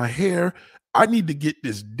 fuck my hair. I need to get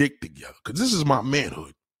this dick together because this is my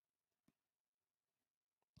manhood.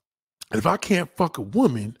 And if I can't fuck a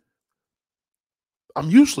woman,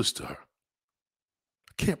 I'm useless to her.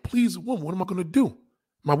 I can't please a woman. What am I going to do?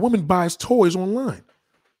 My woman buys toys online.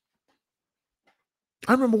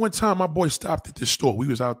 I remember one time my boy stopped at this store. We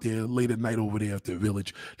was out there late at night over there at the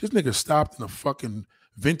village. This nigga stopped in a fucking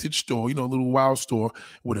vintage store, you know, a little wild store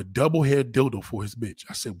with a double-head dildo for his bitch.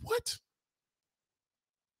 I said, what?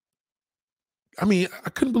 I mean, I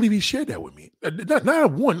couldn't believe he shared that with me.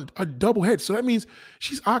 Not a double head. So that means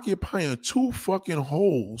she's occupying 2 fucking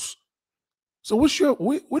holes. So what is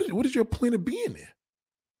your plan of being there?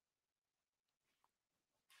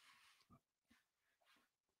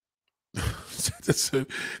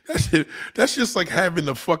 That's just like having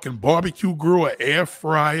a fucking barbecue grill, an air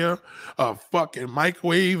fryer, a fucking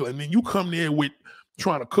microwave, and then you come there with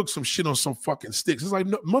trying to cook some shit on some fucking sticks. It's like,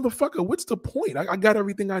 no, motherfucker, what's the point? I got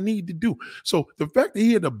everything I need to do. So the fact that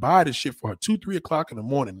he had to buy this shit for her 2, 3 o'clock in the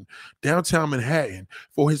morning, downtown Manhattan,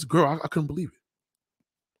 for his girl, I couldn't believe it.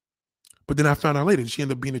 But then I found out later that she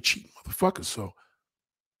ended up being a cheating motherfucker. So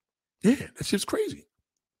yeah, that shit's crazy.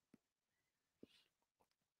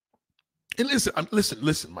 And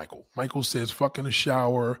listen, Michael. Michael says, fuck in the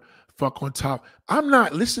shower, fuck on top. I'm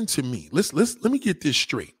not, listen to me. Let me get this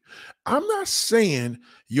straight. I'm not saying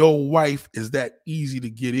your wife is that easy to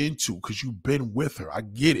get into because you've been with her. I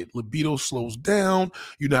get it. Libido slows down.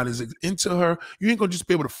 You're not as into her. You ain't gonna just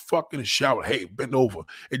be able to fuck in the shower. Hey, bend over.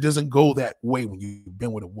 It doesn't go that way when you've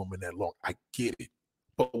been with a woman that long. I get it.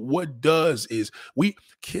 But what does is we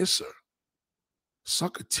kiss her.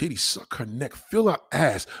 Suck her titty, suck her neck, fill her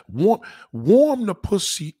ass, warm the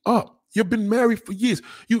pussy up. You've been married for years.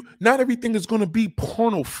 Not everything is gonna be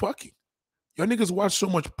porno fucking. Y'all niggas watch so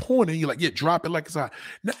much porn and you're like, yeah, drop it like it's hot.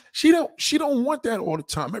 Now, she don't want that all the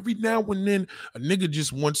time. Every now and then, a nigga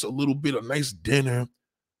just wants a little bit of nice dinner.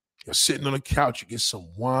 You're sitting on the couch, you get some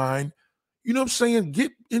wine. You know what I'm saying?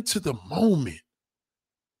 Get into the moment.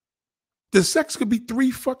 The sex could be 3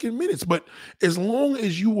 fucking minutes, but as long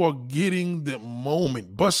as you are getting the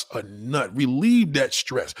moment, bust a nut, relieve that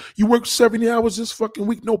stress. You work 70 hours this fucking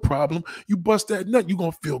week, no problem. You bust that nut, you're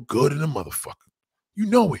going to feel good in a motherfucker. You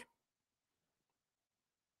know it.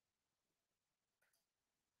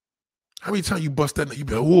 How many times you bust that nut, you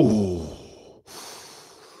be like, ooh.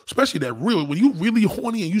 Especially that real, when you really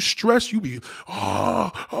horny and you stress, you be,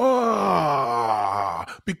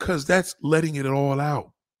 because that's letting it all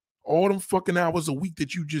out. All them fucking hours a week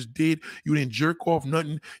that you just did, you didn't jerk off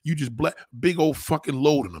nothing. You just big old fucking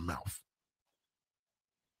load in the mouth.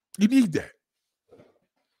 You need that.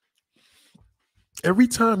 Every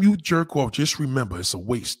time you jerk off, just remember it's a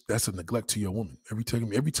waste. That's a neglect to your woman. Every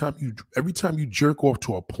time you jerk off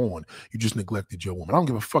to a porn, you just neglected your woman. I don't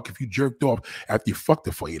give a fuck if you jerked off after you fucked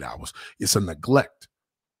her for 8 hours. It's a neglect.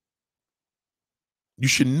 You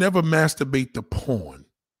should never masturbate the porn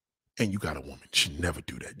and you got a woman. You should never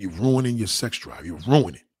do that. You're ruining your sex drive. You're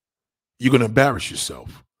ruining it. You're going to embarrass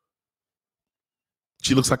yourself.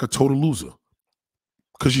 She looks like a total loser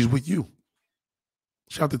because she's with you.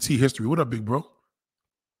 Shout out to T History. What up, big bro?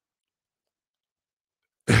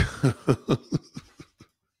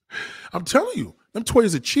 I'm telling you, them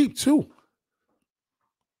toys are cheap too.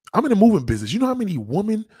 I'm in the moving business. You know how many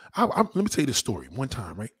women? Let me tell you this story. One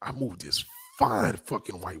time, right? I moved this fine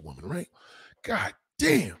fucking white woman, right? God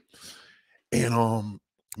damn. And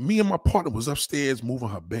me and my partner was upstairs moving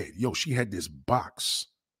her bed. Yo, she had this box.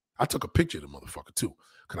 I took a picture of the motherfucker too,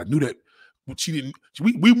 because I knew that she didn't.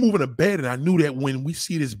 We moving to bed, and I knew that when we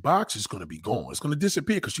see this box, it's gonna be gone. It's gonna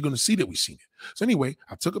disappear because you're gonna see that we seen it. So anyway,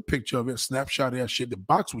 I took a picture of it, a snapshot of that shit. The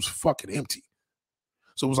box was fucking empty.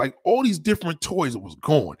 So it was like all these different toys that was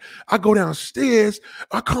gone. I go downstairs,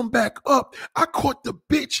 I come back up. I caught the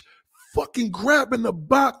bitch fucking grabbing the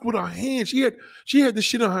box with her hand. She had the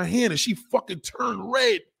shit in her hand and she fucking turned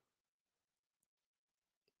red.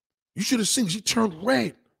 You should have seen she turned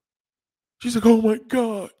red. She's like, oh my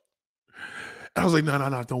God. I was like,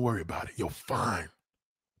 no, don't worry about it. You're fine.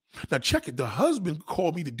 Now check it. The husband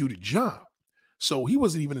called me to do the job. So he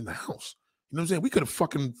wasn't even in the house. You know what I'm saying? We could have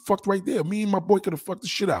fucking fucked right there. Me and my boy could have fucked the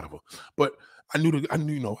shit out of her. But I kind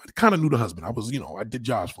of knew the husband. I did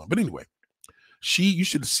jobs for him. But anyway, you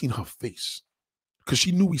should have seen her face. Because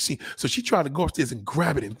she knew we seen. So she tried to go upstairs and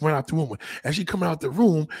grab it and run out the room. As she coming out the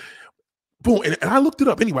room, boom. And I looked it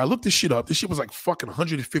up. Anyway, I looked this shit up. This shit was like fucking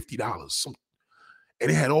 $150.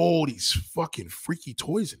 And it had all these fucking freaky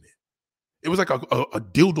toys in it. It was like a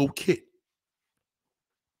dildo kit.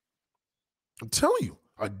 I'm telling you,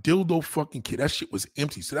 a dildo fucking kit. That shit was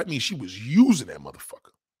empty. So that means she was using that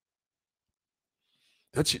motherfucker.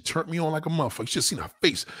 That shit turned me on like a motherfucker. You should have seen her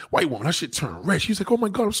face. White woman, that shit turned red. She's like, oh my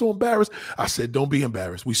God, I'm so embarrassed. I said, don't be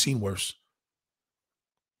embarrassed. We've seen worse.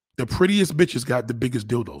 The prettiest bitches got the biggest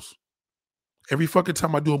dildos. Every fucking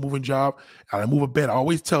time I do a moving job and I move a bed, I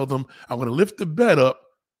always tell them I'm going to lift the bed up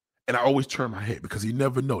and I always turn my head because you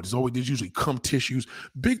never know. There's usually cum tissues.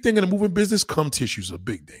 Big thing in the moving business, cum tissues are a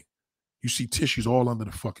big thing. You see tissues all under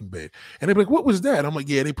the fucking bed. And they be like, what was that? I'm like,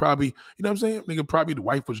 yeah, they probably, you know what I'm saying? Nigga, probably the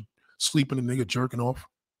wife was sleeping and nigga jerking off.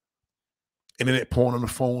 Internet porn on the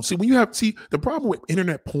phone. See, the problem with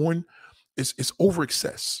internet porn is it's over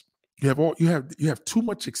excess. You have too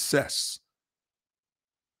much access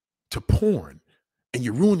to porn and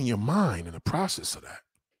you're ruining your mind in the process of that.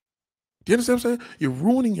 Do you understand what I'm saying? You're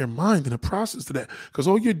ruining your mind in the process of that because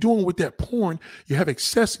all you're doing with that porn, you have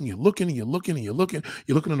access and you're looking and you're looking and you're looking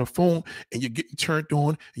on the phone and you're getting turned on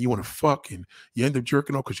and you want to fuck and you end up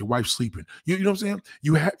jerking off because your wife's sleeping. You know what I'm saying?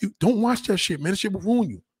 You don't watch that shit, man. That shit will ruin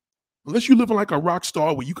you. Unless you're living like a rock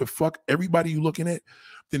star where you could fuck everybody you're looking at,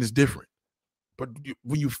 then it's different. But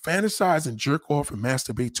when you fantasize and jerk off and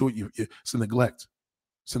masturbate to it, it's a neglect.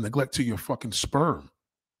 It's a neglect to your fucking sperm.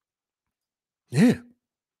 Yeah.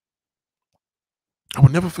 I will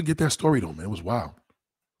never forget that story though, man. It was wild.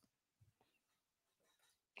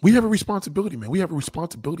 We have a responsibility, man. We have a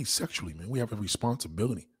responsibility sexually, man. We have a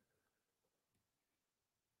responsibility.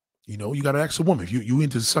 You know, you got to ask a woman if you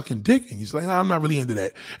into sucking dick and he's like, I'm not really into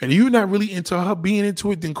that. And you're not really into her being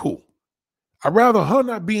into it, then cool. I'd rather her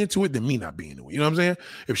not be into it than me not being into it. You know what I'm saying?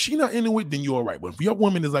 If she not into it, then you're all right. But if your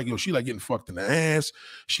woman is like, yo, she like getting fucked in the ass,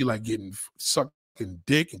 she like getting sucking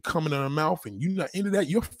dick and coming in her mouth and you're not into that,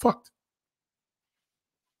 you're fucked.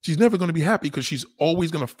 She's never going to be happy because she's always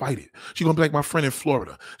going to fight it. She's going to be like my friend in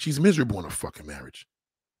Florida. She's miserable in a fucking marriage.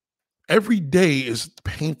 Every day is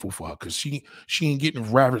painful for her because she ain't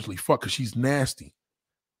getting ravishly fucked because she's nasty.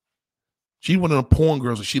 She's one of the porn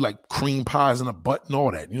girls that she like cream pies in her butt and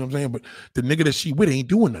all that. You know what I'm saying? But the nigga that she with ain't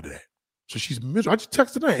doing none of that. So she's miserable. I just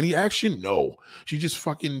texted her. Any action? No. She just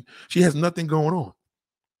fucking, she has nothing going on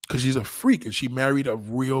because she's a freak and she married a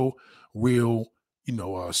real,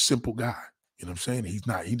 simple guy. You know what I'm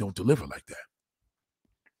saying? He don't deliver like that.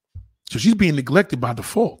 So she's being neglected by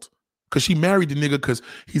default because she married the nigga because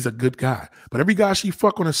he's a good guy. But every guy she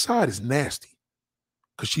fuck on the side is nasty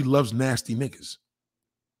because she loves nasty niggas.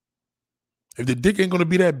 If the dick ain't going to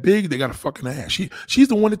be that big, they got a fucking ass. She's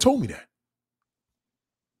the one that told me that.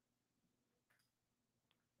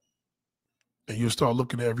 And you'll start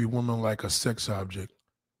looking at every woman like a sex object.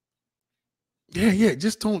 Yeah,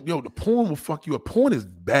 just don't, the porn will fuck you up. Porn is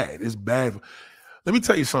bad. It's bad. Let me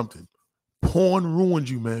tell you something. Porn ruins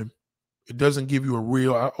you, man. It doesn't give you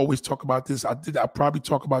I always talk about this. I probably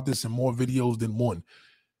talk about this in more videos than one.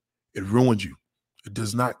 It ruins you. It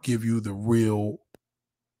does not give you the real,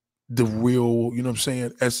 you know what I'm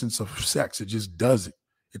saying, essence of sex. It just doesn't.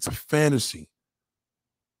 It's a fantasy.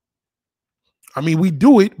 I mean, we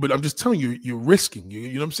do it, but I'm just telling you, you're risking. You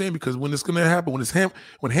know what I'm saying? Because when it's going to happen,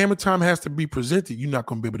 when hammer time has to be presented, you're not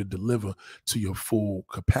going to be able to deliver to your full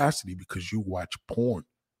capacity because you watch porn.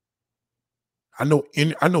 I know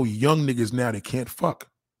young niggas now that can't fuck.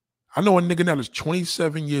 I know a nigga now that's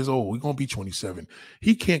 27 years old. We're going to be 27.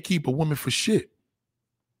 He can't keep a woman for shit.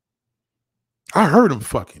 I heard him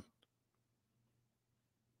fucking.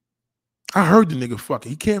 I heard the nigga fucking.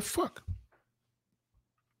 He can't fuck.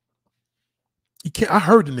 He can't. I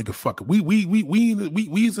heard the nigga fucking. We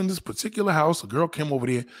was in this particular house. A girl came over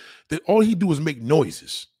there. That all he do is make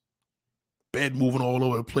noises. Bed moving all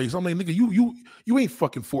over the place. I'm like, nigga, you ain't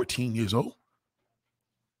fucking 14 years old.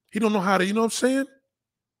 He don't know how to, you know what I'm saying?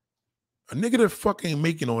 A nigga that fucking ain't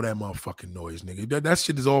making all that motherfucking noise, nigga. That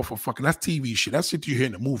shit is all for fucking, that's TV shit. That's shit you hear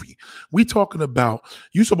in the movie. We talking about,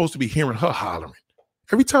 you supposed to be hearing her hollering.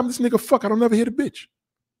 Every time this nigga fuck, I don't ever hear the bitch.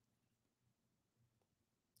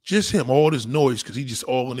 Just him, all this noise, because he just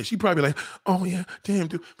all in this. She probably like, oh yeah, damn,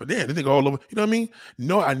 dude. But damn, this nigga all over, you know what I mean?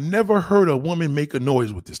 No, I never heard a woman make a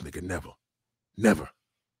noise with this nigga. Never. Never.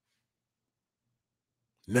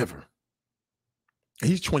 Never. And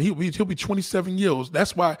he's 20, he'll be 27 years.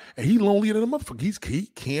 That's why, and he lonelier than a motherfucker. He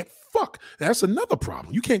can't fuck. That's another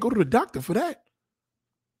problem. You can't go to the doctor for that.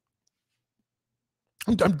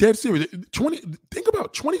 I'm dead serious. Think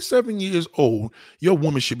about 27 years old, your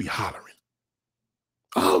woman should be hollering.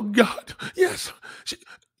 Oh God, yes.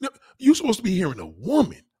 You're supposed to be hearing a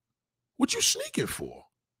woman. What you sneaking for?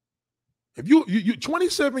 If you're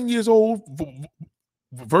 27 years old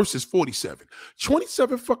versus 47.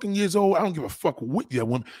 27 fucking years old, I don't give a fuck what that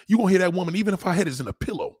woman. You gonna hear that woman even if her head is in a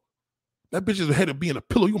pillow. That bitch's head will be in a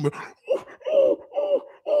pillow. You gonna be,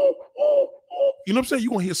 you know what I'm saying? You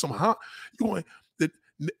gonna hear some hot. You going the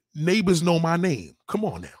neighbors know my name. Come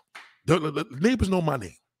on now, the neighbors know my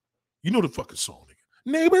name. You know the fucking song,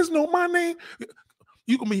 nigga. Neighbors know my name.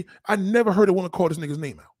 You gonna be? I never heard a woman call this nigga's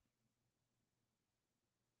name out.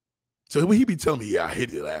 So when he be telling me, yeah, I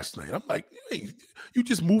hit it last night. I'm like, hey, you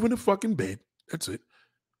just move in the fucking bed. That's it.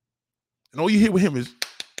 And all you hear with him is,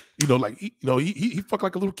 you know, like, he fuck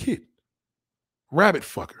like a little kid. Rabbit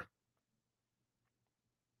fucker.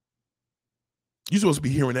 You're supposed to be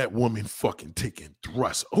hearing that woman fucking taking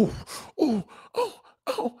thrusts. Oh. You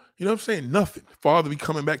know what I'm saying? Nothing. Father be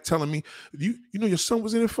coming back telling me, you know your son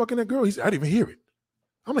was in there fucking that girl. I didn't even hear it.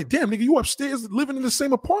 I'm like, damn, nigga, you upstairs living in the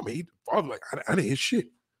same apartment. Father like, I didn't hear shit.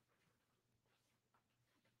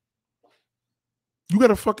 You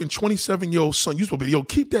got a fucking 27-year-old son. You supposed to be, yo,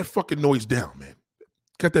 keep that fucking noise down, man.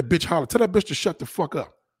 Got that bitch holler. Tell that bitch to shut the fuck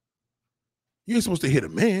up. You ain't supposed to hit a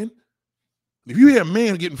man. If you hear a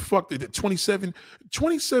man getting fucked at 27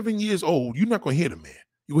 years old, you're not going to hit a man.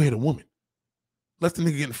 You're going to hit a woman. Unless the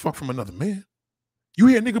nigga getting fucked from another man. You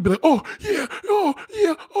hear a nigga be like, oh, yeah,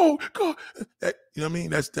 oh, God. That, you know what I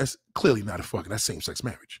mean? That's clearly not a fucking, that's same-sex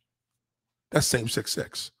marriage. That's same-sex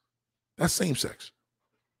sex. That's same sex.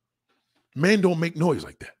 Men don't make noise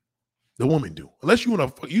like that. The women do. Unless you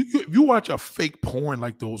want to, if you watch a fake porn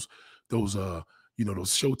like those you know,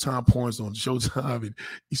 those Showtime porns on Showtime, and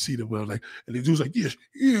you see the well, like, and the dude's like, yes,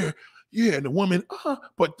 yeah, and the woman,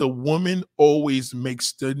 but the woman always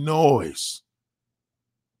makes the noise.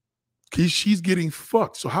 Cause she's getting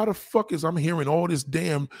fucked. So how the fuck is I'm hearing all this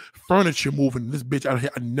damn furniture moving? This bitch out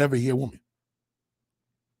here, I never hear a woman.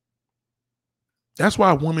 That's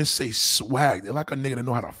why women say swag. They're like a nigga that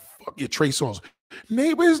know how to fuck your Trey Songz.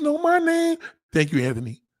 Neighbors know my name. Thank you,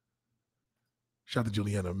 Anthony. Shout out to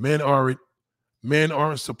Juliana. Men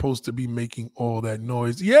aren't supposed to be making all that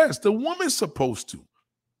noise. Yes, the woman's supposed to.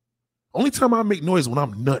 Only time I make noise when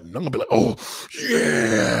I'm nutting. I'm gonna be like, oh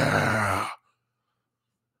yeah.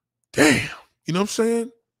 Damn. You know what I'm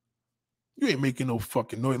saying? You ain't making no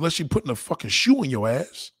fucking noise unless you're putting a fucking shoe in your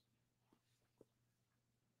ass.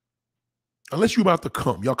 Unless you about to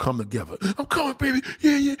come, y'all come together. I'm coming, baby.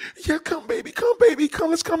 Yeah, come, baby. Come, baby.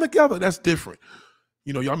 Come, let's come together. That's different.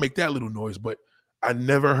 You know, y'all make that little noise, but I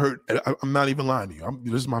never heard, I'm not even lying to you.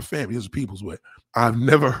 This is my family. This is people's way. I've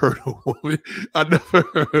never heard a woman, I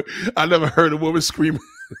never heard a woman screaming.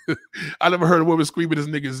 I never heard a woman screaming this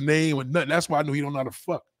nigga's name or nothing. That's why I knew he don't know how to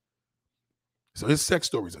fuck. So his sex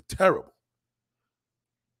stories are terrible.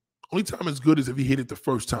 Only time it's good is if he hit it the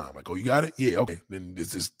first time. Like, oh, you got it? Yeah, okay. Then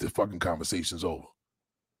the fucking conversation's over.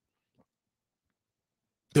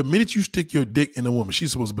 The minute you stick your dick in a woman,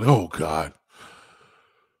 she's supposed to be like, oh, God.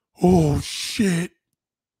 Oh, shit.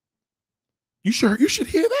 You should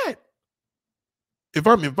hear that. If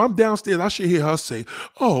I'm downstairs, I should hear her say,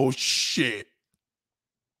 oh, shit.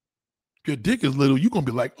 If your dick is little, you're going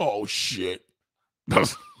to be like, oh, shit.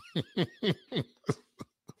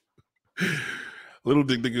 Little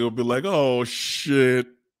dick nigga will be like, oh, shit.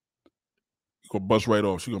 You gonna bust right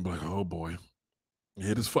off. She's gonna be like, oh, boy.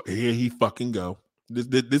 Here he fucking go.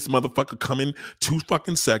 This motherfucker come in 2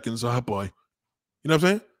 fucking seconds. Oh, boy. You know what I'm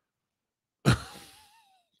saying?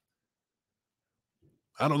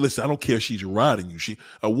 I don't care if she's riding you.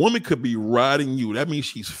 A woman could be riding you. That means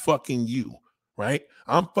she's fucking you, right?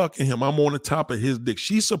 I'm fucking him. I'm on the top of his dick.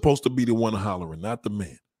 She's supposed to be the one hollering, not the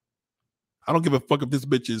man. I don't give a fuck if this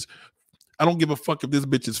bitch is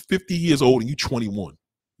 50 years old and you 21.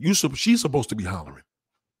 She's supposed to be hollering.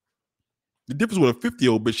 The difference with a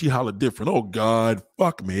 50-year-old bitch, she holler different. Oh, God,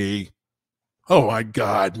 fuck me. Oh, my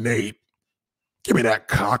God, Nate. Give me that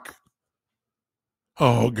cock.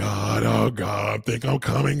 Oh God, think I'm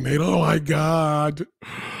coming, Nate. Oh my God.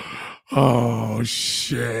 Oh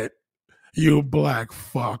shit. You black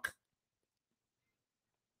fuck.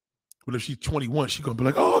 But if she's 21, she's gonna be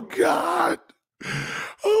like, oh God.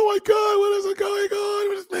 Oh my God, what is going on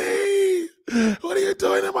with me? What are you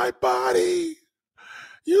doing to my body?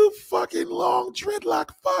 You fucking long dreadlock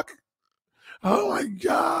fuck. Oh my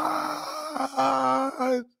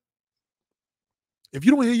God. If you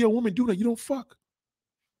don't hear your woman do that, you don't fuck.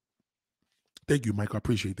 Thank you, Mike. I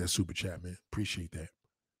appreciate that super chat, man. Appreciate that.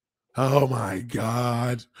 Oh my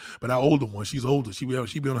God. But our older one, she's older. She be on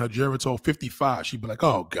her Geritol 55. She'd be like,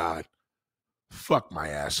 oh God, fuck my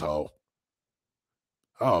asshole.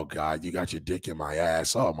 Oh God, you got your dick in my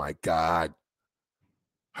ass. Oh my God.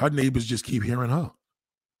 Her neighbors just keep hearing her.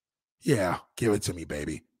 Yeah, give it to me,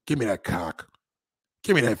 baby. Give me that cock.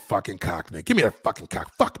 Give me that fucking cock, man. Give me that fucking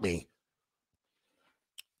cock. Fuck me.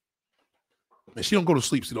 And she don't go to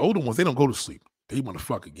sleep. See, the older ones, they don't go to sleep. They want to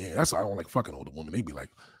fuck again. That's why I don't like fucking older women. They be like,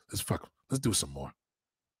 let's fuck. Let's do some more.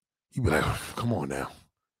 You be like, oh, come on now.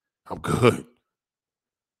 I'm good.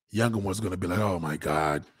 Younger one's going to be like, oh my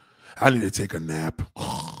God. I need to take a nap.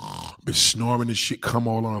 Been snoring and shit, come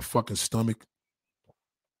all on her fucking stomach.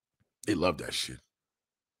 They love that shit.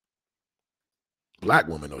 Black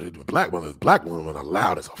women, though, they do. Black women are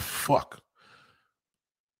loud as a fuck.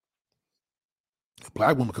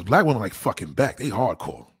 Black women, because black women like fucking back. They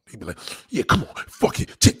hardcore. They be like, yeah, come on, fuck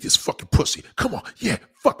it. Take this fucking pussy. Come on, yeah,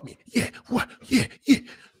 fuck me. Yeah, what? Yeah.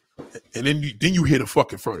 And then you hear the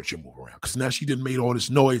fucking furniture move around. Because now she done made all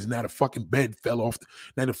this noise. Now the fucking bed fell off.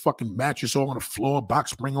 Now the fucking mattress all on the floor,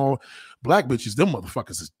 box spring all. Black bitches, them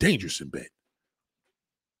motherfuckers is dangerous in bed.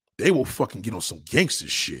 They will fucking get on some gangster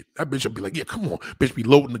shit. That bitch will be like, yeah, come on. Bitch be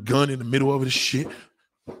loading the gun in the middle of this shit.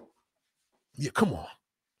 Yeah, come on.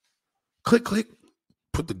 Click, click.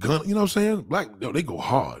 Put the gun, you know what I'm saying? They go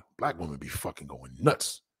hard. Black women be fucking going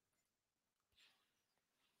nuts.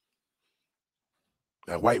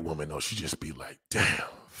 That white woman, though, she just be like, damn,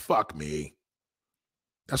 fuck me.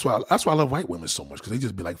 That's why I love white women so much, because they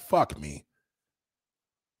just be like, fuck me.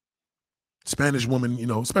 Spanish woman, you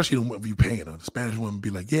know, especially when you paying her, the Spanish woman be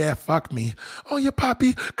like, yeah, fuck me. Oh, yeah,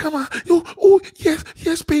 papi, come on. Oh,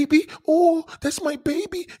 yes, baby. Oh, that's my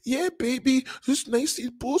baby. Yeah, baby. This nice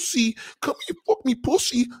pussy. Come here, fuck me,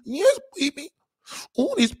 pussy. Yes, baby.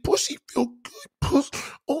 Oh, this pussy feel good, puss.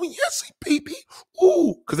 Oh, yes, baby.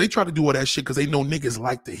 Oh, because they try to do all that shit because they know niggas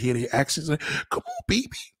like to hear their accents. Like, come on, baby.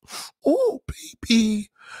 Oh, baby.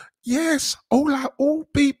 Yes. Hola, oh,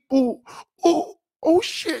 people. Oh,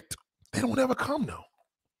 shit. They don't ever come, though.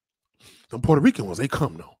 The Puerto Rican ones, they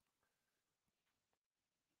come, though.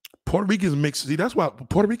 Puerto Ricans mix, see, that's why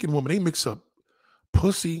Puerto Rican women, they mix up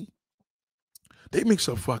pussy. They mix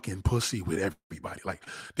up fucking pussy with everybody. Like,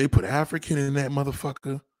 they put African in that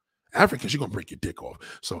motherfucker. African, she gonna break your dick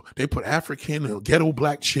off. So they put African, a ghetto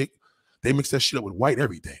black chick. They mix that shit up with white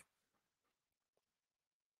everything.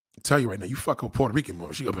 I tell you right now, you fuck a Puerto Rican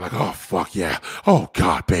woman, she gonna be like, oh, fuck, yeah. Oh,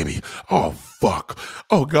 God, baby. Oh, fuck.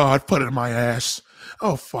 Oh, God, put it in my ass.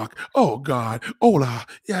 Oh, fuck. Oh, God. Hola.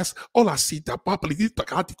 Yes. Hola, cita. Papalita.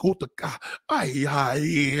 Ay.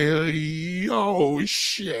 Oh,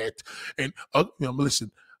 shit. And,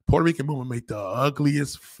 listen, Puerto Rican women make the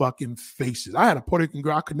ugliest fucking faces. I had a Puerto Rican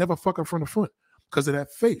girl, I could never fuck her from the front because of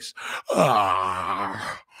that face. Oh,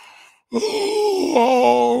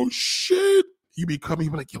 shit. You be coming,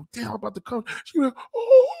 you be like, yo, damn, I'm about to come. She be like,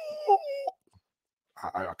 oh.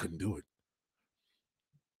 I couldn't do it.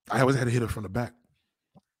 I always had to hit her from the back.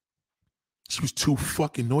 She was too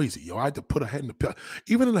fucking noisy, yo. I had to put her head in the pillow.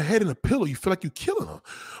 Even in the head in the pillow, you feel like you're killing her.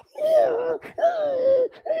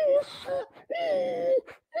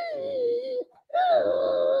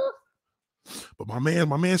 But my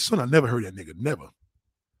man's son, I never heard that nigga. Never.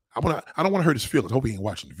 I don't want to hurt his feelings. Hope he ain't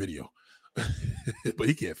watching the video. But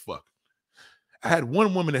he can't fuck. I had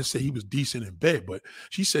one woman that said he was decent in bed, but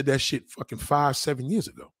she said that shit fucking 5-7 years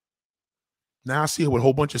ago. Now I see her with a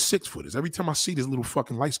whole bunch of 6-footers. Every time I see this little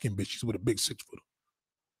fucking light-skinned bitch, she's with a big 6-footer.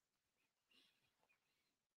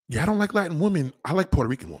 Yeah, I don't like Latin women. I like Puerto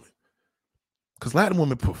Rican women. Because Latin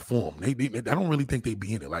women perform. I don't really think they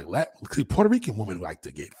be in it. Like Puerto Rican women like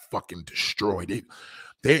to get fucking destroyed.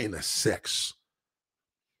 They're into sex.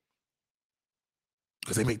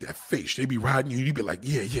 Because they make that face. They be riding you. You be like,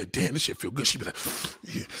 yeah, damn, this shit feel good. She be like,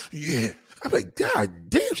 yeah. I'm like, God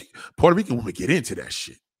damn. Puerto Rican women get into that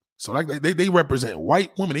shit. So like they represent white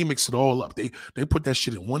women. They mix it all up. They put that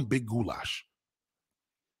shit in one big goulash.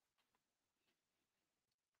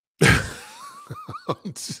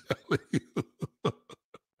 I'm telling you.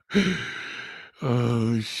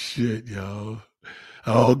 Oh, shit, yo.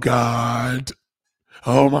 Oh, God.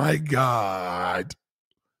 Oh my God.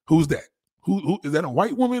 Who's that? Who is that? A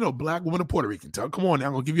white woman or black woman or Puerto Rican? Come on now.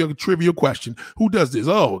 I'm gonna give you a trivia question. Who does this?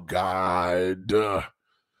 Oh God.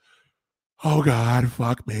 Oh God,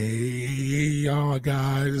 fuck me. Oh my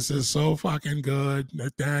God, this is so fucking good.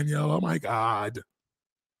 Nathaniel, oh my God.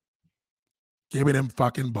 Give me them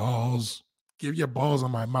fucking balls. Give your balls on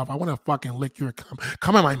my mouth. I want to fucking lick your cum.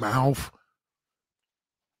 Come in my mouth.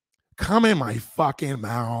 Come in my fucking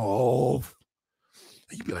mouth.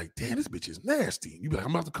 And you'd be like, damn, this bitch is nasty. You'd be like,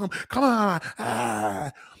 I'm about to come. Come on.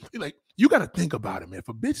 Ah. You're like, you got to think about it, man. If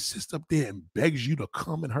a bitch sits up there and begs you to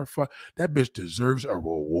come in her fuck, that bitch deserves a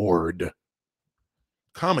reward.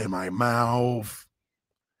 Come in my mouth.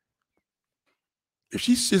 If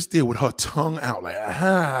she sits there with her tongue out like,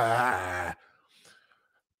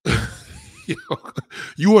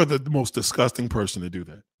 you are the most disgusting person to do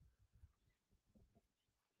that.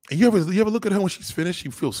 And you ever look at her when she's finished, she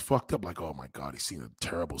feels fucked up, like, oh my God, he's seen a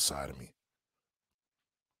terrible side of me.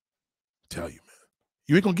 Tell you, man.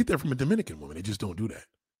 You ain't gonna get that from a Dominican woman. They just don't do that.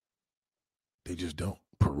 They just don't.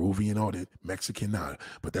 Peruvian, all that, Mexican, nah.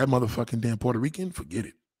 But that motherfucking damn Puerto Rican, forget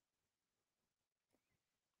it.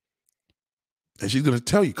 And she's gonna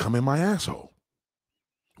tell you, come in my asshole.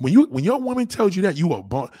 When your woman tells you that, you are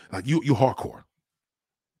like you hardcore.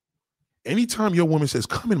 Anytime your woman says,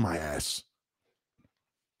 come in my ass,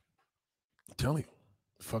 I'm telling you,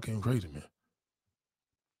 fucking crazy, man.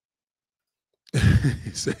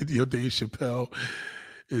 He said, your Dave Chappelle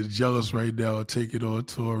is jealous right now. Take it on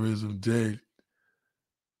tourism day.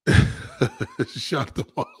 Shot them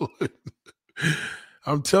all.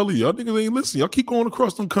 I'm telling you, y'all niggas ain't listening. Y'all keep going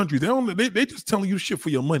across them countries. They just telling you shit for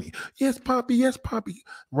your money. Yes, Poppy. Yes, Poppy.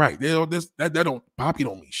 Right. That don't Poppy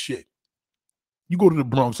don't mean shit. You go to the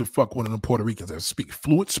Bronx and fuck one of them Puerto Ricans that speak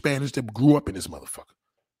fluent Spanish that grew up in this motherfucker.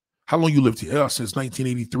 How long you lived here? Since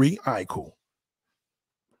 1983. All right, cool.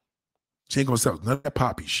 She ain't gonna sell none of that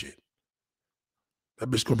Poppy shit. That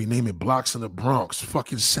bitch gonna be naming blocks in the Bronx,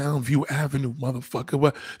 fucking Soundview Avenue, motherfucker.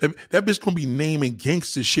 What? That bitch gonna be naming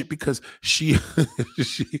gangster shit because she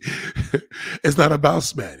it's not about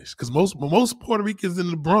Spanish. Because most Puerto Ricans in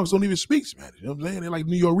the Bronx don't even speak Spanish. You know what I'm saying? They're like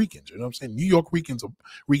New York Ricans. You know what I'm saying? New York Ricans are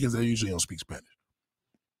Ricans that usually don't speak Spanish.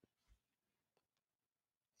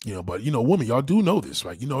 You know, but women, y'all do know this,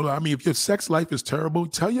 right? I mean, if your sex life is terrible,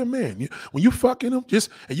 tell your man. When you fucking him,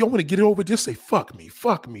 and you want to get it over, just say, fuck me,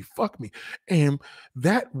 fuck me, fuck me. And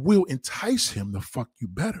that will entice him to fuck you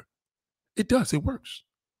better. It does, it works.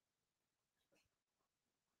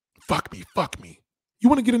 Fuck me, fuck me. You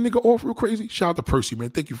want to get a nigga off real crazy? Shout out to Percy, man.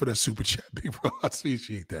 Thank you for that super chat, big bro. I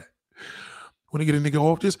appreciate that. Want to get a nigga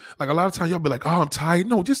off, just like a lot of times y'all be like, oh, I'm tired.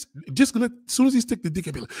 No, just as soon as he stick the dick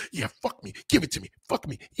and be like, yeah, fuck me, give it to me, fuck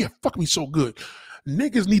me, yeah, fuck me so good.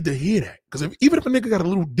 Niggas need to hear that, because even if a nigga got a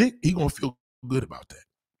little dick, he gonna feel good about that.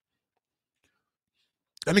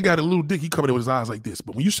 That nigga got a little dick, he coming in with his eyes like this,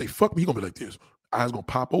 but when you say fuck me, he gonna be like this, eyes gonna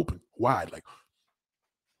pop open wide, like,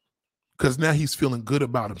 because now he's feeling good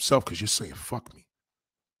about himself because you're saying fuck me.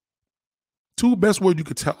 Two best words you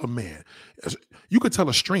could tell a man, you could tell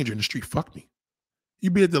a stranger in the street, fuck me. You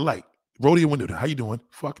be a delight. Roll to your window. How you doing?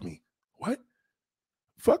 Fuck me. What?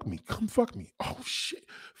 Fuck me. Come fuck me. Oh, shit.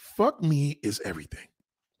 Fuck me is everything.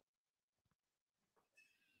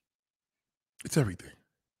 It's everything.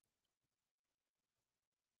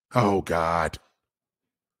 Oh, God.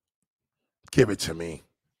 Give it to me.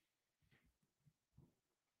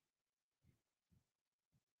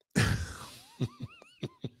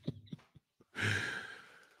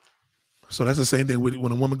 So that's the same thing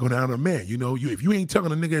when a woman go down on a man. If you ain't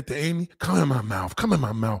telling a nigga at the Amy, come in my mouth.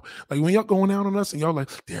 Like when y'all going out on us and y'all like,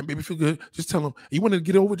 damn, baby, feel good. Just tell them, you want to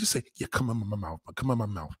get over, just say, yeah, come in my mouth. Come in my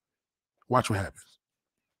mouth. Watch what happens.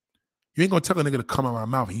 You ain't gonna tell a nigga to come in my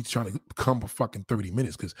mouth and he's trying to come for fucking 30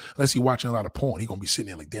 minutes, because unless he's watching a lot of porn, he gonna be sitting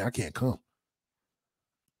there like, damn, I can't come.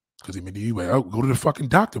 Because he may be like, oh, go to the fucking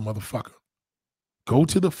doctor, motherfucker. Go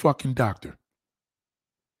to the fucking doctor.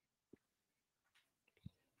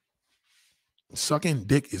 Sucking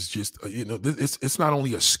dick is just, it's not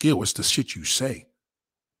only a skill, it's the shit you say.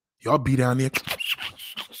 Y'all be down there.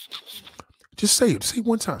 Just say it. Say it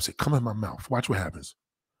one time. Say, come in my mouth. Watch what happens.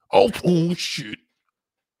 Oh, shit.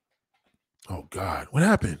 Oh, God. What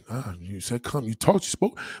happened? You said come. You talked. You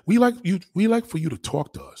spoke. We like for you to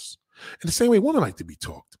talk to us. In the same way women like to be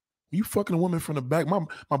talked. You fucking a woman from the back.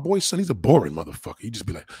 My boy's son, he's a boring motherfucker. He just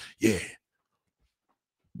be like, yeah.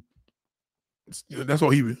 That's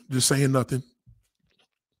all he was. Just saying nothing.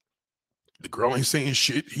 The girl ain't saying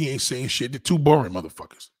shit. He ain't saying shit. They're two boring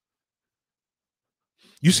motherfuckers.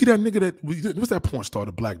 You see that nigga what's that porn star,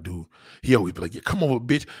 the black dude? He always be like, yeah, come over,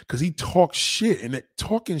 bitch. Because he talks shit. And that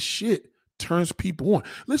talking shit turns people on.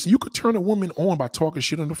 Listen, you could turn a woman on by talking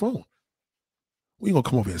shit on the phone. We ain't gonna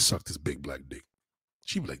come over here and suck this big black dick.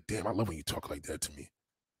 She be like, damn, I love when you talk like that to me.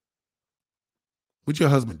 What your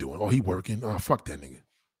husband doing? Oh, he working. Oh, fuck that nigga.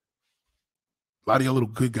 A lot of your little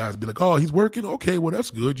good guys be like, oh, he's working? Okay, well,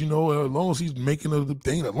 that's good. You know, as long as he's making a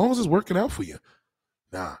thing, as long as it's working out for you.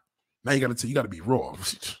 Nah. Now you gotta be raw.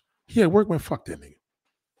 He at work, man, fuck that nigga.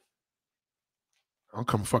 I'll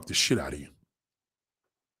come fuck the shit out of you.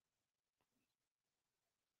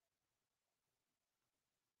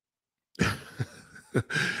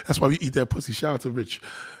 That's why we eat that pussy. Shout out to Rich.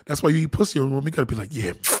 That's why you eat pussy. We gotta be like,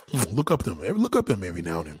 yeah, look up them. Look up them every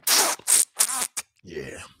now and then.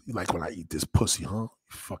 Yeah, you like when I eat this pussy, huh? You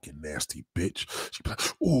fucking nasty bitch. She be like,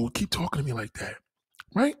 oh, keep talking to me like that,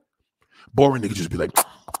 right? Boring nigga just be like,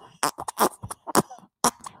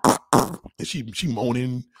 and she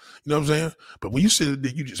moaning, you know what I'm saying? But when you sit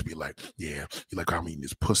there, you just be like, yeah, you like I'm eating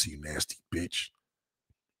this pussy, you nasty bitch.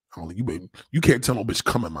 You can't tell no bitch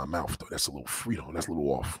come in my mouth though. That's a little free though. That's a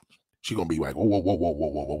little off. She gonna be like, whoa.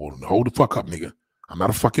 Hold the fuck up, nigga. I'm not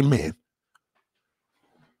a fucking man.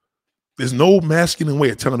 There's no masculine way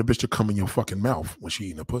of telling a bitch to come in your fucking mouth when she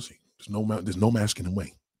eating a pussy. There's no masculine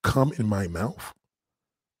way. Come in my mouth.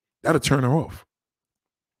 That'll turn her off.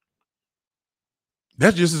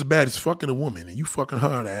 That's just as bad as fucking a woman and you fucking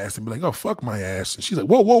her ass and be like, oh, fuck my ass. And she's like,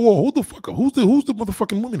 whoa, hold the fuck up. Who's the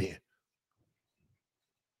motherfucking woman here?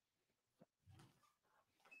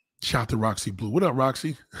 Shout out to Roxy Blue. What up,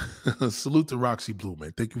 Roxy? Salute to Roxy Blue,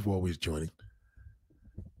 man. Thank you for always joining.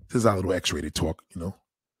 This is our little X-rated talk, you know.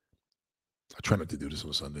 I try not to do this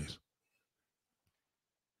on Sundays.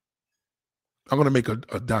 I'm going to make a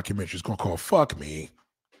documentary. It's going to call Fuck Me.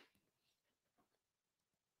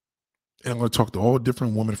 And I'm going to talk to all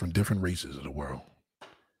different women from different races of the world.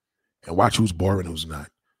 And watch who's boring and who's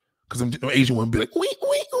not. Because an Asian woman be like, wee.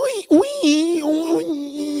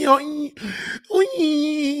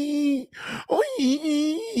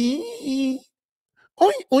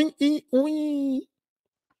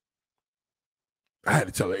 I had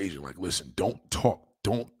to tell the Asian, like, listen, don't talk.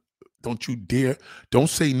 Don't you dare. Don't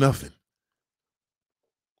say nothing.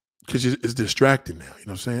 Because it's distracting now. You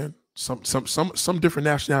know what I'm saying? Some different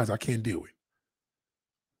nationalities I can't deal with.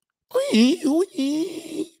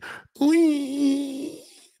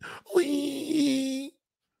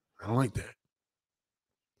 I don't like that.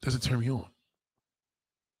 Doesn't turn me on.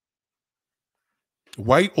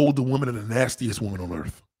 White older women are the nastiest women on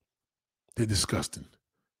earth. They're disgusting.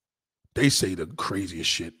 They say the craziest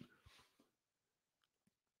shit.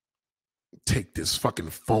 Take this fucking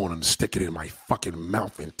phone and stick it in my fucking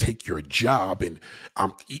mouth and take your job, and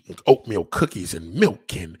I'm eating oatmeal cookies and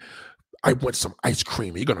milk, and I want some ice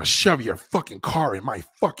cream. You're gonna shove your fucking car in my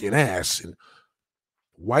fucking ass. And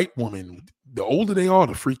white women, the older they are,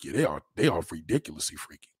 the freakier they are ridiculously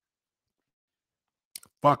freaky.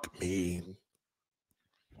 Fuck me.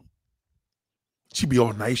 She be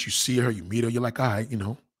all nice. You see her, you meet her, you're like, all right, you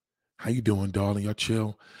know, how you doing, darling? You're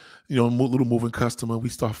chill. You know, little moving customer. We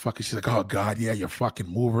start fucking. She's like, oh God, yeah, you're fucking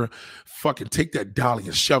mover. Fucking take that dolly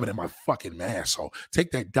and shove it in my fucking asshole.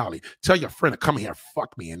 Take that dolly. Tell your friend to come here and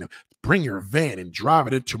fuck me and bring your van and drive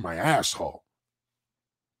it into my asshole.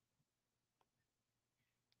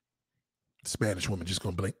 Spanish woman just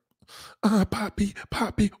gonna be like, poppy,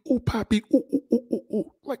 ooh, poppy,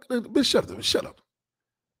 ooh. Like, bitch, shut up.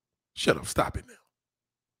 Stop it now.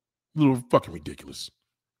 A little fucking ridiculous.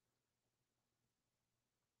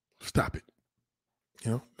 Stop it.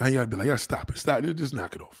 You know, now you gotta be like, stop it. Just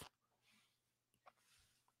knock it off.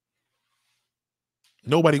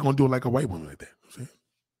 Nobody gonna do it like a white woman like that. See?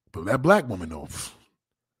 But that black woman, though,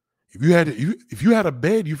 if you had a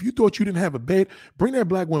bed, if you thought you didn't have a bed, bring that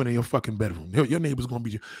black woman in your fucking bedroom. Your neighbor's gonna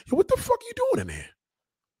be, yo, what the fuck you doing in there?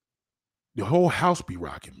 The whole house be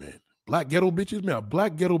rocking, man. Black ghetto bitches, man, a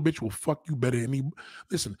black ghetto bitch will fuck you better than any.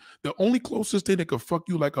 Listen, the only closest thing that can fuck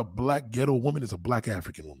you like a black ghetto woman is a black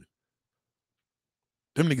African woman.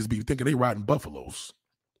 Them niggas be thinking they riding buffaloes.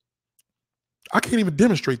 I can't even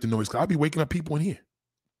demonstrate the noise because I'll be waking up people in here.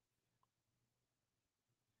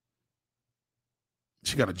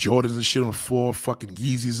 She got a Jordans and shit on the floor, fucking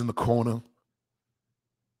Yeezys in the corner,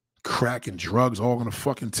 crack and drugs all on the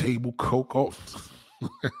fucking table, coke off.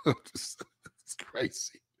 It's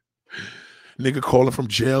crazy. Nigga calling from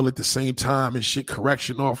jail at the same time and shit.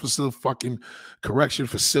 Correction officer, fucking correction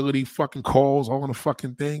facility, fucking calls all on the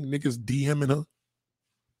fucking thing. Niggas DMing her.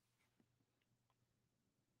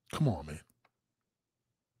 Come on, man.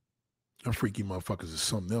 Them freaky motherfuckers is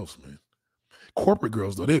something else, man. Corporate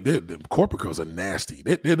girls, though, they corporate girls are nasty.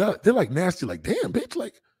 They're like nasty, like, damn, bitch,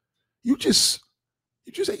 like, you just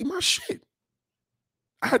ate my shit.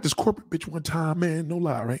 I had this corporate bitch one time, man, no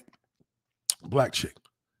lie, right? Black chick.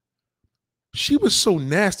 She was so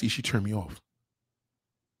nasty, she turned me off.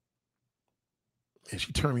 And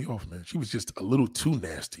she turned me off, man. She was just a little too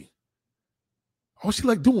nasty. All she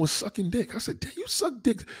like doing was sucking dick. I said, damn, you suck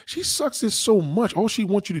dick. She sucks it so much. All she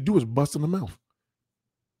wants you to do is bust in the mouth.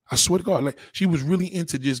 I swear to God, like she was really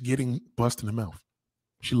into just getting bust in the mouth.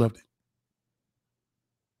 She loved it.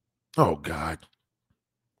 Oh, God.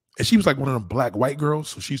 And she was like one of them black white girls.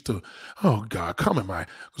 So she used to, oh, God, come in my,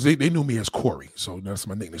 because they knew me as Corey. So that's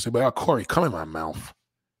my nickname. They said, but Corey, come in my mouth.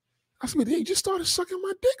 I said, they just started sucking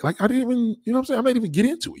my dick. Like I didn't even, you know what I'm saying? I didn't even get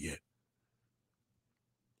into it yet.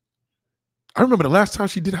 I remember the last time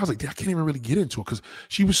she did it, I was like, I can't even really get into it because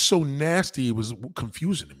she was so nasty. It was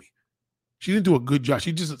confusing to me. She didn't do a good job.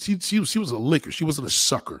 She was a licker. She wasn't a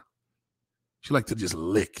sucker. She liked to just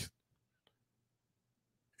lick.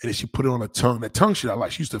 And then she put it on her tongue. That tongue shit I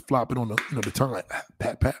like. She used to flop it on the tongue like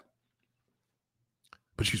pat, pat.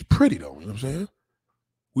 But she's pretty though, you know what I'm saying?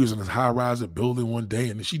 We was in this high-rise building one day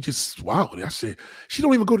and she just swallowed it. I said, she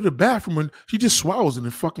don't even go to the bathroom and she just swallows it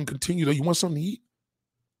and fucking continues. Like, you want something to eat?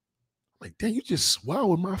 I'm like, damn, you just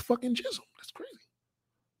swallowed my fucking jizzle. That's crazy.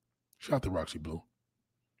 Shout out to Roxy Blue.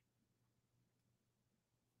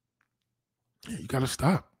 Yeah, you gotta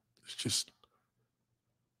stop. It's just,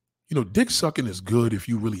 dick sucking is good if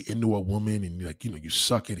you really into a woman and like, you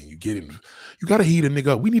suck it and you get it. You gotta heat a nigga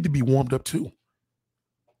up. We need to be warmed up too.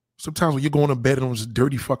 Sometimes when you're going to bed in those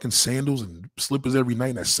dirty fucking sandals and slippers every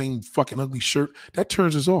night in that same fucking ugly shirt, that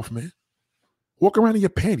turns us off, man. Walk around in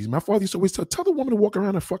your panties. My father used to always tell the woman to walk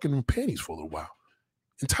around in fucking panties for a little while.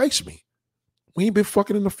 Entice me. We ain't been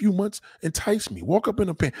fucking in a few months. Entice me. Walk up in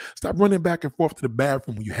the pants. Stop running back and forth to the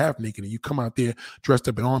bathroom when you half naked and you come out there dressed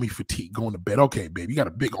up in army fatigue, going to bed. Okay, babe, you got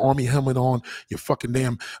a big army helmet on, your fucking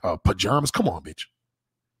damn pajamas. Come on, bitch.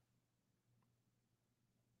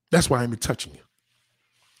 That's why I ain't been touching you.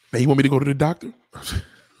 Now, you want me to go to the doctor?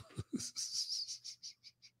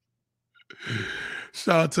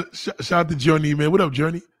 Shout out to Journey, man. What up,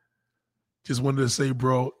 Journey? Just wanted to say,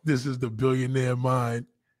 bro, this is the Billionaire Mind.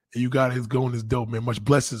 And you got it going is dope, man. Much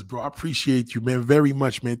blessings, bro. I appreciate you, man, very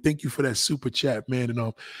much, man. Thank you for that super chat, man.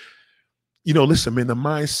 And listen, man, the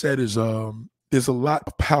mindset is there's a lot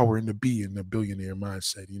of power in the billionaire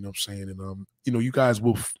mindset, you know what I'm saying? And you guys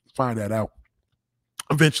will find that out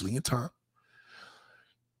eventually in time.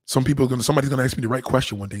 Somebody's gonna ask me the right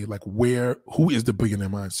question one day, like who is the billionaire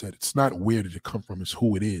mindset? It's not where did it come from, it's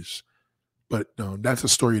who it is. But that's a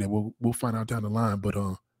story that we'll find out down the line. But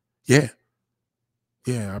yeah,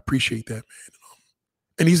 I appreciate that, man.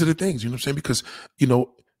 And these are the things, you know what I'm saying? Because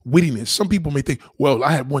wittiness. Some people may think, well,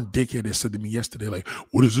 I had one dickhead that said to me yesterday, like,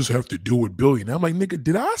 what does this have to do with billion? I'm like, nigga,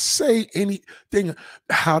 did I say anything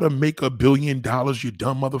how to make $1 billion, you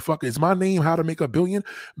dumb motherfucker? Is my name how to make $1 billion?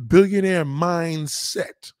 Billionaire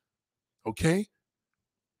mindset. Okay?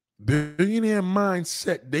 Billionaire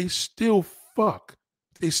mindset, they still fuck.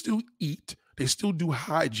 They still eat. They still do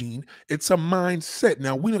hygiene. It's a mindset.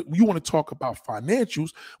 Now, you want to talk about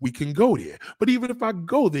financials, we can go there. But even if I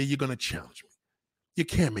go there, you're going to challenge me. You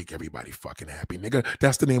can't make everybody fucking happy, nigga.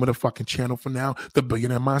 That's the name of the fucking channel for now. The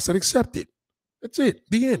Billionaire Mindset. Accept it. That's it.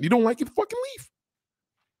 The end. You don't like it, fucking leave.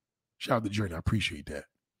 Shout out to Journey. I appreciate that.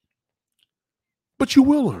 But you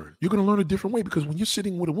will learn. You're going to learn a different way because when you're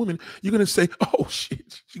sitting with a woman, you're going to say, oh,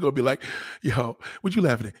 shit. She's going to be like, yo, what you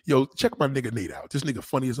laughing at? Yo, check my nigga Nate out. This nigga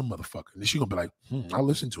funny as a motherfucker. And she's going to be like, I'll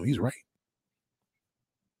listen to him. He's right.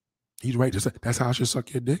 He's right. That's how I should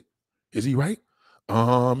suck your dick. Is he right?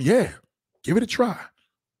 Yeah. Give it a try.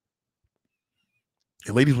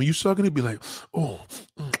 And ladies, when you sucking it, be like, oh,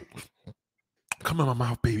 come in my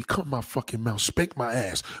mouth, baby. Come in my fucking mouth. Spank my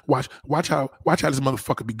ass. Watch how this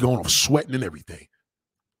motherfucker be going off, sweating and everything.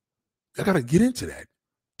 I gotta get into that.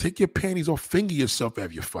 Take your panties off. Finger yourself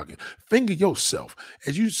as you fucking. Finger yourself.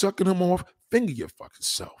 As you sucking them off, finger your fucking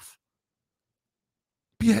self.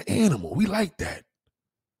 Be an animal. We like that.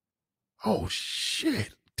 Oh,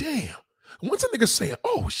 shit. Damn. Once a nigga saying,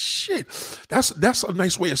 oh, shit, that's a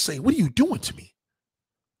nice way of saying, what are you doing to me?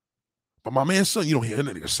 But my man, son, you don't hear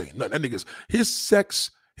that nigga saying nothing. That nigga's, his sex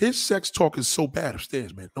talk is so bad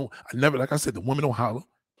upstairs, man. No, I never, like I said, the woman don't holler.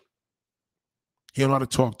 He don't know how to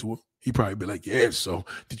talk to her. He probably be like, yeah, so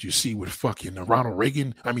did you see what fucking Ronald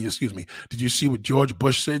Reagan, did you see what George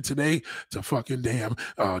Bush said today to fucking damn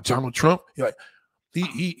Donald Trump? Like,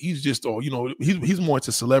 he's just, he's more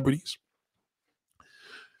into celebrities.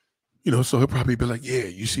 So he'll probably be like, yeah,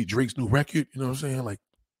 you see Drake's new record? You know what I'm saying? Like,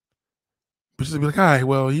 but just be like, all right,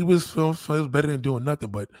 well, he was better than doing nothing.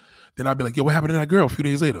 But then I'd be like, yo, what happened to that girl a few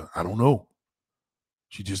days later? I don't know.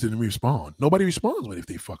 She just didn't respond. Nobody responds when if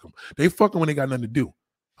they fuck them. They fuck them when they got nothing to do.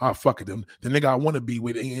 Ah, fuck it. The nigga I want to be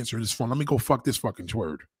with ain't answering his phone. Let me go fuck this fucking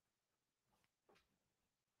twerd.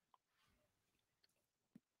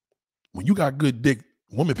 When you got good dick,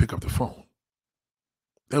 women pick up the phone.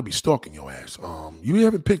 They'll be stalking your ass. You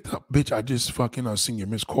haven't picked up, bitch. I just fucking seen your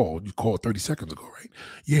missed call. You called 30 seconds ago, right?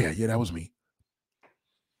 Yeah, that was me.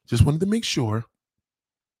 Just wanted to make sure.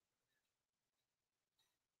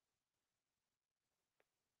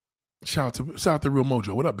 Shout out to Real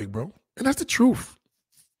Mojo. What up, big bro? And that's the truth.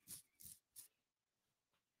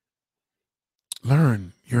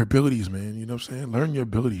 Learn your abilities, man. You know what I'm saying? Learn your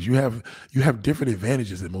abilities. You have different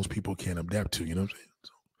advantages that most people can't adapt to. You know what I'm saying?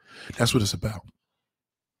 So that's what it's about.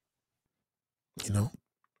 You know,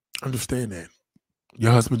 understand that.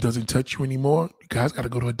 Your husband doesn't touch you anymore. You guys got to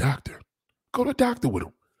go to a doctor. Go to a doctor with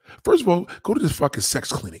him. First of all, go to this fucking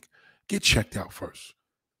sex clinic. Get checked out first.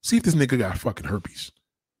 See if this nigga got fucking herpes.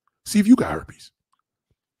 See if you got herpes.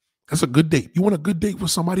 That's a good date. You want a good date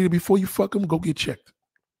with somebody before you fuck them? Go get checked.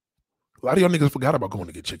 A lot of y'all niggas forgot about going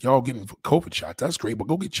to get checked. Y'all getting COVID shots. That's great, but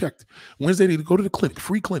go get checked. Wednesday, go to the clinic.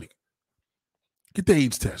 Free clinic. Get the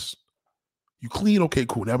AIDS test. You clean? Okay,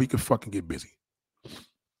 cool. Now we can fucking get busy.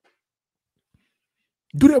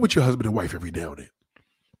 Do that with your husband and wife every now and then.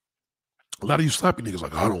 A lot of you sloppy niggas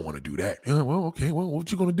like, I don't want to do that. Yeah, well, okay. Well,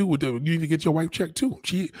 what you going to do with that? You need to get your wife checked too.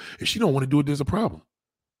 If she don't want to do it, there's a problem.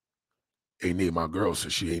 Hey, Nate, my girl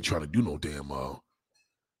says she ain't trying to do no damn,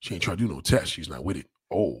 she ain't trying to do no test. She's not with it.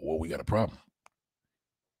 Oh, well, we got a problem.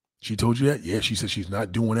 She told you that? Yeah, she said she's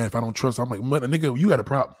not doing that. If I don't trust her, I'm like, nigga, you got a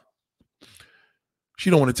problem. She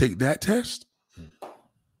don't want to take that test?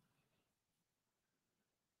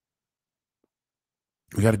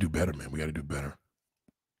 We got to do better, man. We got to do better.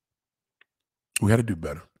 We got to do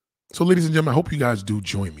better. So, ladies and gentlemen, I hope you guys do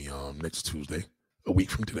join me next Tuesday, a week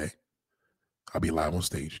from today. I'll be live on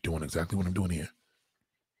stage doing exactly what I'm doing here.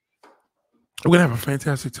 We're going to have a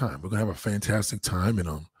fantastic time. We're going to have a fantastic time. And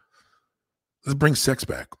let's bring sex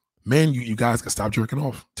back. Man, you guys can stop jerking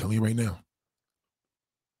off. I'm telling you right now.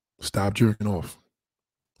 Stop jerking off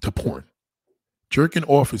to porn. Jerking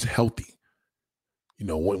off is healthy. You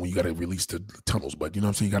know, when you got to release the tunnels, but you know what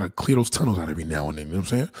I'm saying? You got to clear those tunnels out every now and then, you know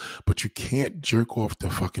what I'm saying? But you can't jerk off the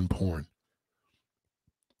fucking porn.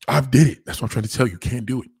 I've did it. That's what I'm trying to tell you. You can't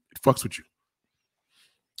do it. It fucks with you.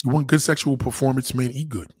 You want good sexual performance, man, eat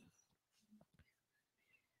good.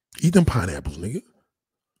 Eat them pineapples, nigga.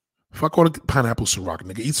 If I call it pineapple Ciroc,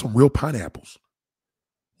 nigga, eat some real pineapples.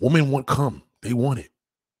 Women want cum. They want it.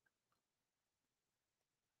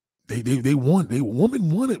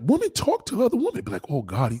 Women want it. Women talk to other women. Be like, oh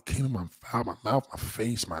God, he came in my mouth, my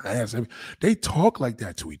face, my ass. They talk like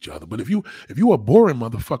that to each other. But if you a boring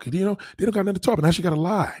motherfucker, you know, they don't got nothing to talk about. Now she gotta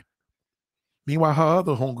lie. Meanwhile, her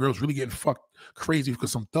other homegirl's really getting fucked crazy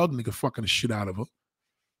because some thug nigga fucking the shit out of her.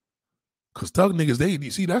 Cause thug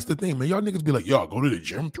niggas, see, that's the thing, man. Y'all niggas be like, yo, go to the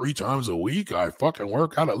gym 3 times a week. I fucking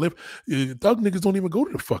work out, I live. Thug niggas don't even go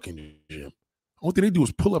to the fucking gym. Only thing they do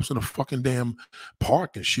is pull-ups in a fucking damn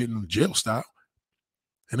park and shit in jail style.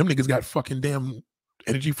 And them niggas got fucking damn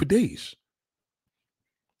energy for days.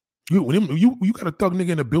 You got a thug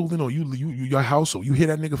nigga in a building or you your house or you hear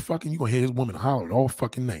that nigga fucking, you gonna hear his woman hollering all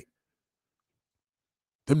fucking night.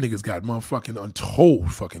 Them niggas got motherfucking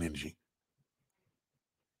untold fucking energy.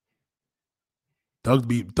 Thugs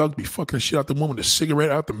be fucking the shit out the woman, the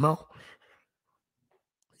cigarette out the mouth.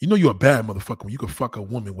 You know you're a bad motherfucker when you can fuck a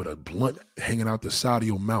woman with a blunt hanging out the side of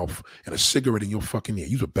your mouth and a cigarette in your fucking ear.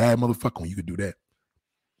 You're a bad motherfucker when you could do that.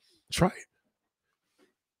 Try it.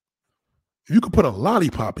 If you could put a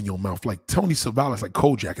lollipop in your mouth like Tony Savalas, like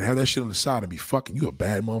Kojak, and have that shit on the side and be fucking, you a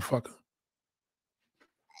bad motherfucker.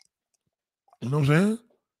 You know what I'm saying?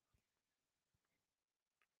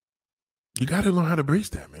 You got to learn how to embrace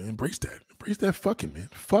that, man. Embrace that. Embrace that fucking, man.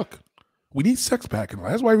 Fuck. We need sex back in life.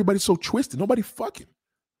 That's why everybody's so twisted. Nobody fucking.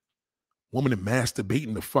 Women are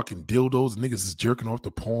masturbating the fucking dildos. Niggas is jerking off the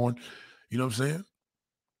porn. You know what I'm saying?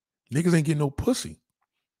 Niggas ain't getting no pussy.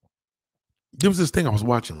 There was this thing I was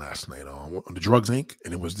watching last night on the Drugs Inc.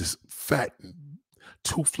 And it was this fat,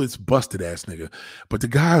 toothless, busted ass nigga. But the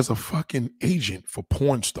guy is a fucking agent for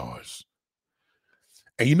porn stars.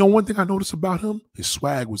 And you know one thing I noticed about him? His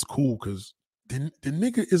swag was cool because the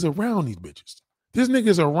nigga is around these bitches. This nigga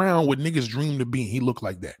is around what niggas dream to be. And he looked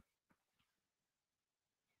like that.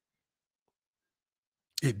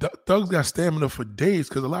 Thugs got stamina for days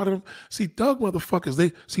because a lot of them, see, thug motherfuckers,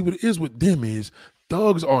 they see what it is with them is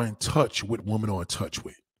thugs are in touch with women are in touch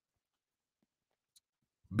with.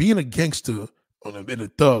 Being a gangster and a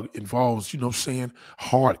thug involves, you know what I'm saying,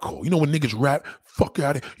 hardcore. You know when niggas rap, fuck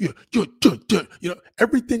out of here, you know,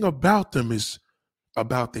 everything about them is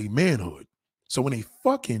about their manhood. So when they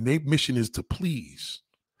fucking, their mission is to please.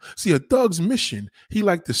 See, a thug's mission, he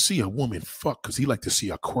like to see a woman fuck because he like to see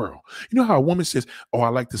her twirl. You know how a woman says, oh, I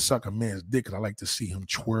like to suck a man's dick because I like to see him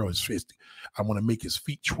twirl his fist. I want to make his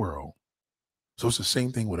feet twirl. So it's the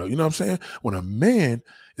same thing with her. You know what I'm saying? When a man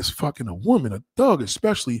is fucking a woman, a thug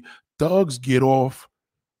especially, thugs get off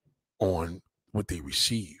on what they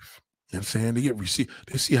receive. You know what I'm saying?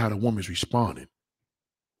 They see how the woman's responding.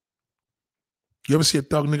 You ever see a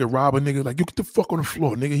thug nigga rob a nigga? Like, you get the fuck on the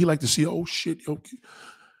floor, nigga. He like to see, oh shit, yo.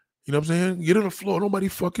 You know what I'm saying? Get on the floor. Nobody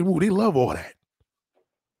fucking move. They love all that.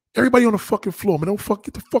 Everybody on the fucking floor, man.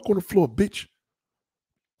 Get the fuck on the floor, bitch.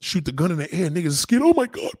 Shoot the gun in the air. Niggas are scared. Oh my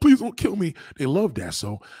God, please don't kill me. They love that.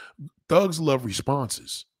 So thugs love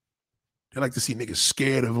responses. They like to see niggas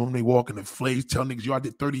scared of them. They walk in the flames, tell niggas, yo, I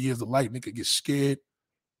did 30 years of life. Nigga get scared.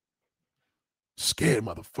 Scared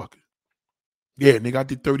motherfucker. Yeah, nigga, I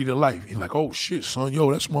did 30 to life. He's like, oh shit, son,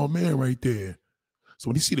 yo, that's my man right there. So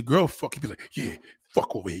when he see the girl fuck, he be like, yeah,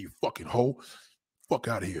 fuck over here, you fucking hoe. Fuck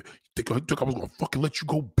out of here. You think I was gonna fucking let you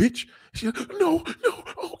go, bitch? She like, no,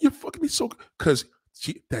 oh, you're fucking me so good. Cause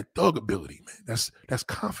that thug ability, man, that's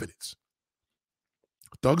confidence.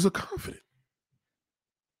 Thugs are confident.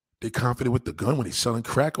 They confident with the gun when they selling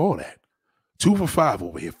crack, all that. 2 for 5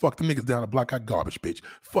 over here. Fuck them niggas down the block, I garbage, bitch.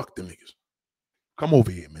 Fuck them niggas. Come over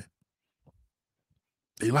here, man.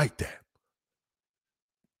 They like that.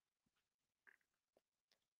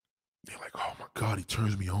 They're like, oh my God, he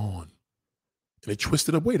turns me on. And they twist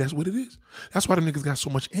it away. That's what it is. That's why them niggas got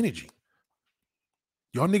so much energy.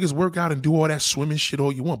 Y'all niggas work out and do all that swimming shit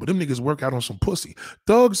all you want, but them niggas work out on some pussy.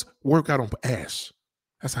 Thugs work out on ass.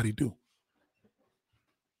 That's how they do.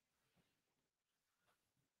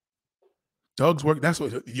 Thugs work. That's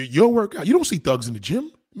what your workout. You don't see thugs in the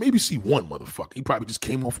gym. Maybe see one motherfucker. He probably just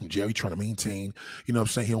came home from jail. He trying to maintain, you know what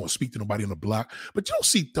I'm saying? He don't want to speak to nobody on the block. But you don't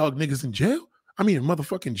see thug niggas in jail. I mean, in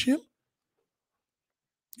motherfucking gym.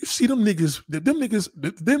 You see them niggas, them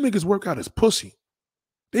niggas work out as pussy.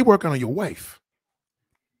 They work out on your wife.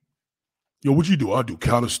 Yo, what you do? I do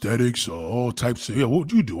calisthenics, all types of,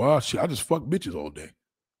 what you do? I just fuck bitches all day.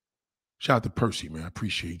 Shout out to Percy, man. I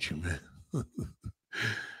appreciate you, man.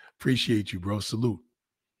 Appreciate you, bro. Salute.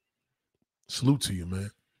 Salute to you, man.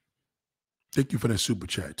 Thank you for that super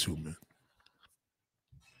chat, too, man.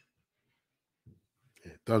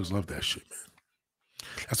 Yeah, thugs love that shit, man.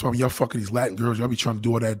 That's why when y'all fucking these Latin girls, y'all be trying to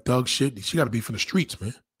do all that thug shit. She got to be from the streets,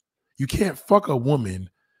 man. You can't fuck a woman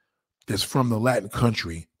that's from the Latin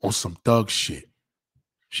country on some thug shit.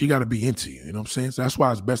 She got to be into you, you know what I'm saying? So that's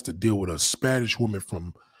why it's best to deal with a Spanish woman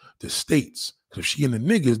from the States. Because if she in the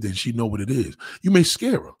niggas, then she know what it is. You may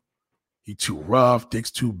scare her. He too rough,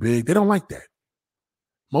 dick's too big. They don't like that.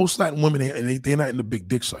 Most Latin women, they're not into big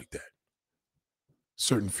dicks like that.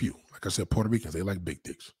 Certain few. Like I said, Puerto Ricans, they like big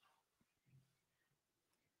dicks.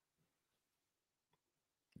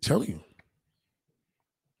 I'm telling you.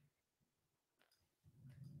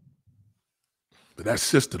 But that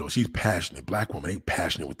sister, though, she's passionate. Black woman ain't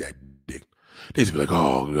passionate with that dick. They just be like,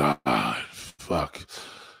 oh, God, fuck.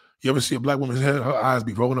 You ever see a black woman's head, her eyes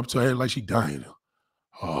be rolling up to her head like she dying?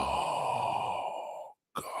 Oh,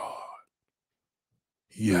 God.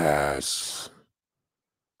 Yes.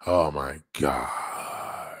 Oh, my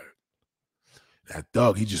God. That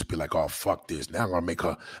thug, he just be like, oh, fuck this. Now I'm going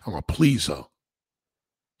to please her.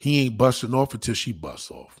 He ain't busting off until she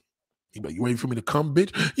busts off. He be like, you ready for me to come,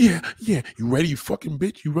 bitch? Yeah. You ready, you fucking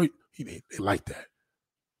bitch? You ready? They like that.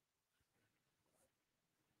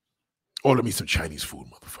 Order me some Chinese food,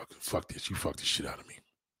 motherfucker. Fuck this. You fuck this shit out of me.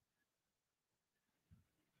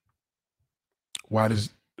 Why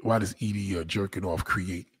does ED jerking off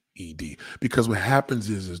create ED? Because what happens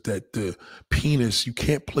is that the penis, you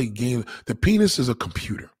can't play games. The penis is a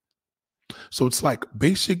computer. So it's like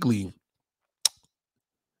basically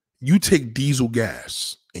you take diesel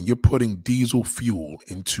gas and you're putting diesel fuel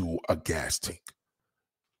into a gas tank.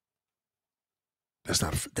 That's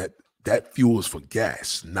not that fuel is for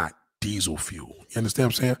gas, not diesel fuel. You understand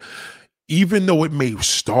what I'm saying? Even though it may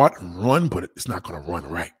start and run, but it's not going to run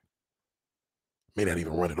right. May not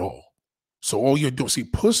even run at all. So all you're doing, see,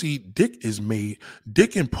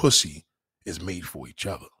 dick and pussy is made for each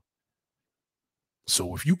other.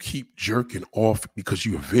 So if you keep jerking off because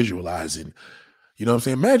you're visualizing, you know what I'm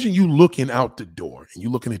saying? Imagine you looking out the door and you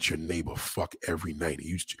looking at your neighbor fuck every night.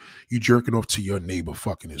 And you jerking off to your neighbor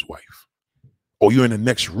fucking his wife. Or you're in the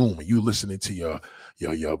next room and you listening to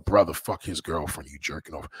your brother fuck his girlfriend, you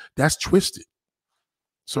jerking off. That's twisted.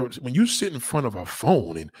 So when you sit in front of a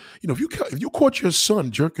phone and, you know, if you caught your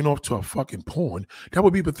son jerking off to a fucking porn, that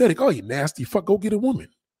would be pathetic. Oh, you nasty fuck, go get a woman.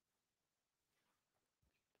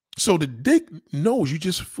 So the dick knows you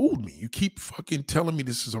just fooled me. You keep fucking telling me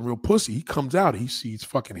this is a real pussy. He comes out, he sees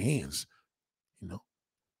fucking hands, you know.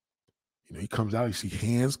 He comes out, he see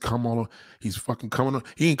hands come on. He's fucking coming on.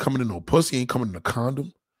 He ain't coming in no pussy, he ain't coming in a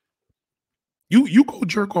condom. You go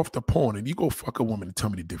jerk off the porn and you go fuck a woman and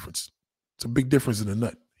tell me the difference. It's a big difference in the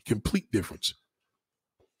nut. Complete difference.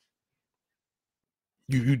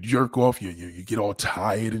 You jerk off, you get all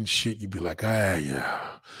tired and shit. You be like, ah, yeah.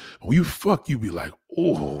 When you fuck, you be like,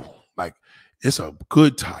 oh, like it's a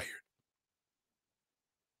good tired.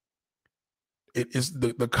 It is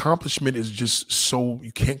the accomplishment is just so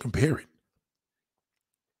you can't compare it.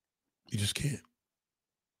 You just can't.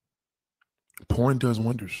 Porn does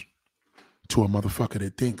wonders to a motherfucker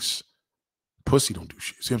that thinks pussy don't do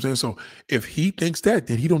shit. See what I'm saying? So if he thinks that,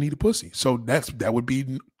 then he don't need a pussy. So that would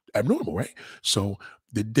be abnormal, right? So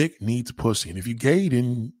the dick needs pussy. And if you gay,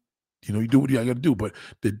 then you do what you gotta do. But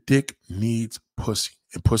the dick needs pussy.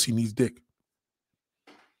 And pussy needs dick.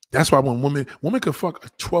 That's why when woman could fuck a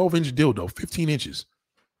 12-inch dildo, 15 inches,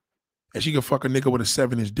 and she could fuck a nigga with a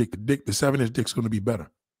 7-inch dick. The 7-inch dick's gonna be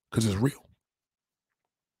better because it's real.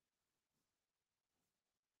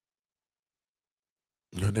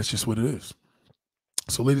 That's just what it is.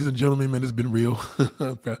 So, ladies and gentlemen, man, it's been real.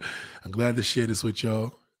 I'm glad to share this with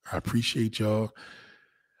y'all. I appreciate y'all.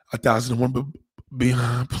 1001,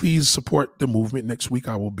 but please support the movement. Next week,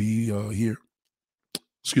 I will be here.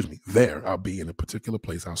 Excuse me, there. I'll be in a particular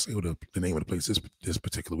place. I'll say the name of the place this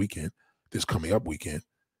particular weekend, this coming up weekend.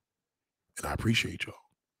 And I appreciate y'all.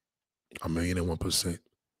 1,001%.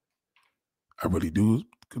 I really do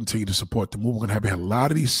continue to support the movement. We're going to have a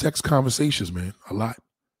lot of these sex conversations, man. A lot.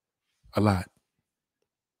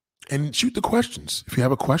 And shoot the questions. If you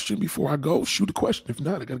have a question before I go, shoot a question. If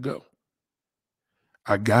not, I got to go.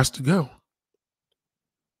 I got to go.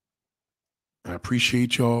 I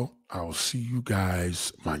appreciate y'all. I'll see you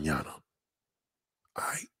guys mañana. All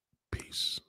right. Peace.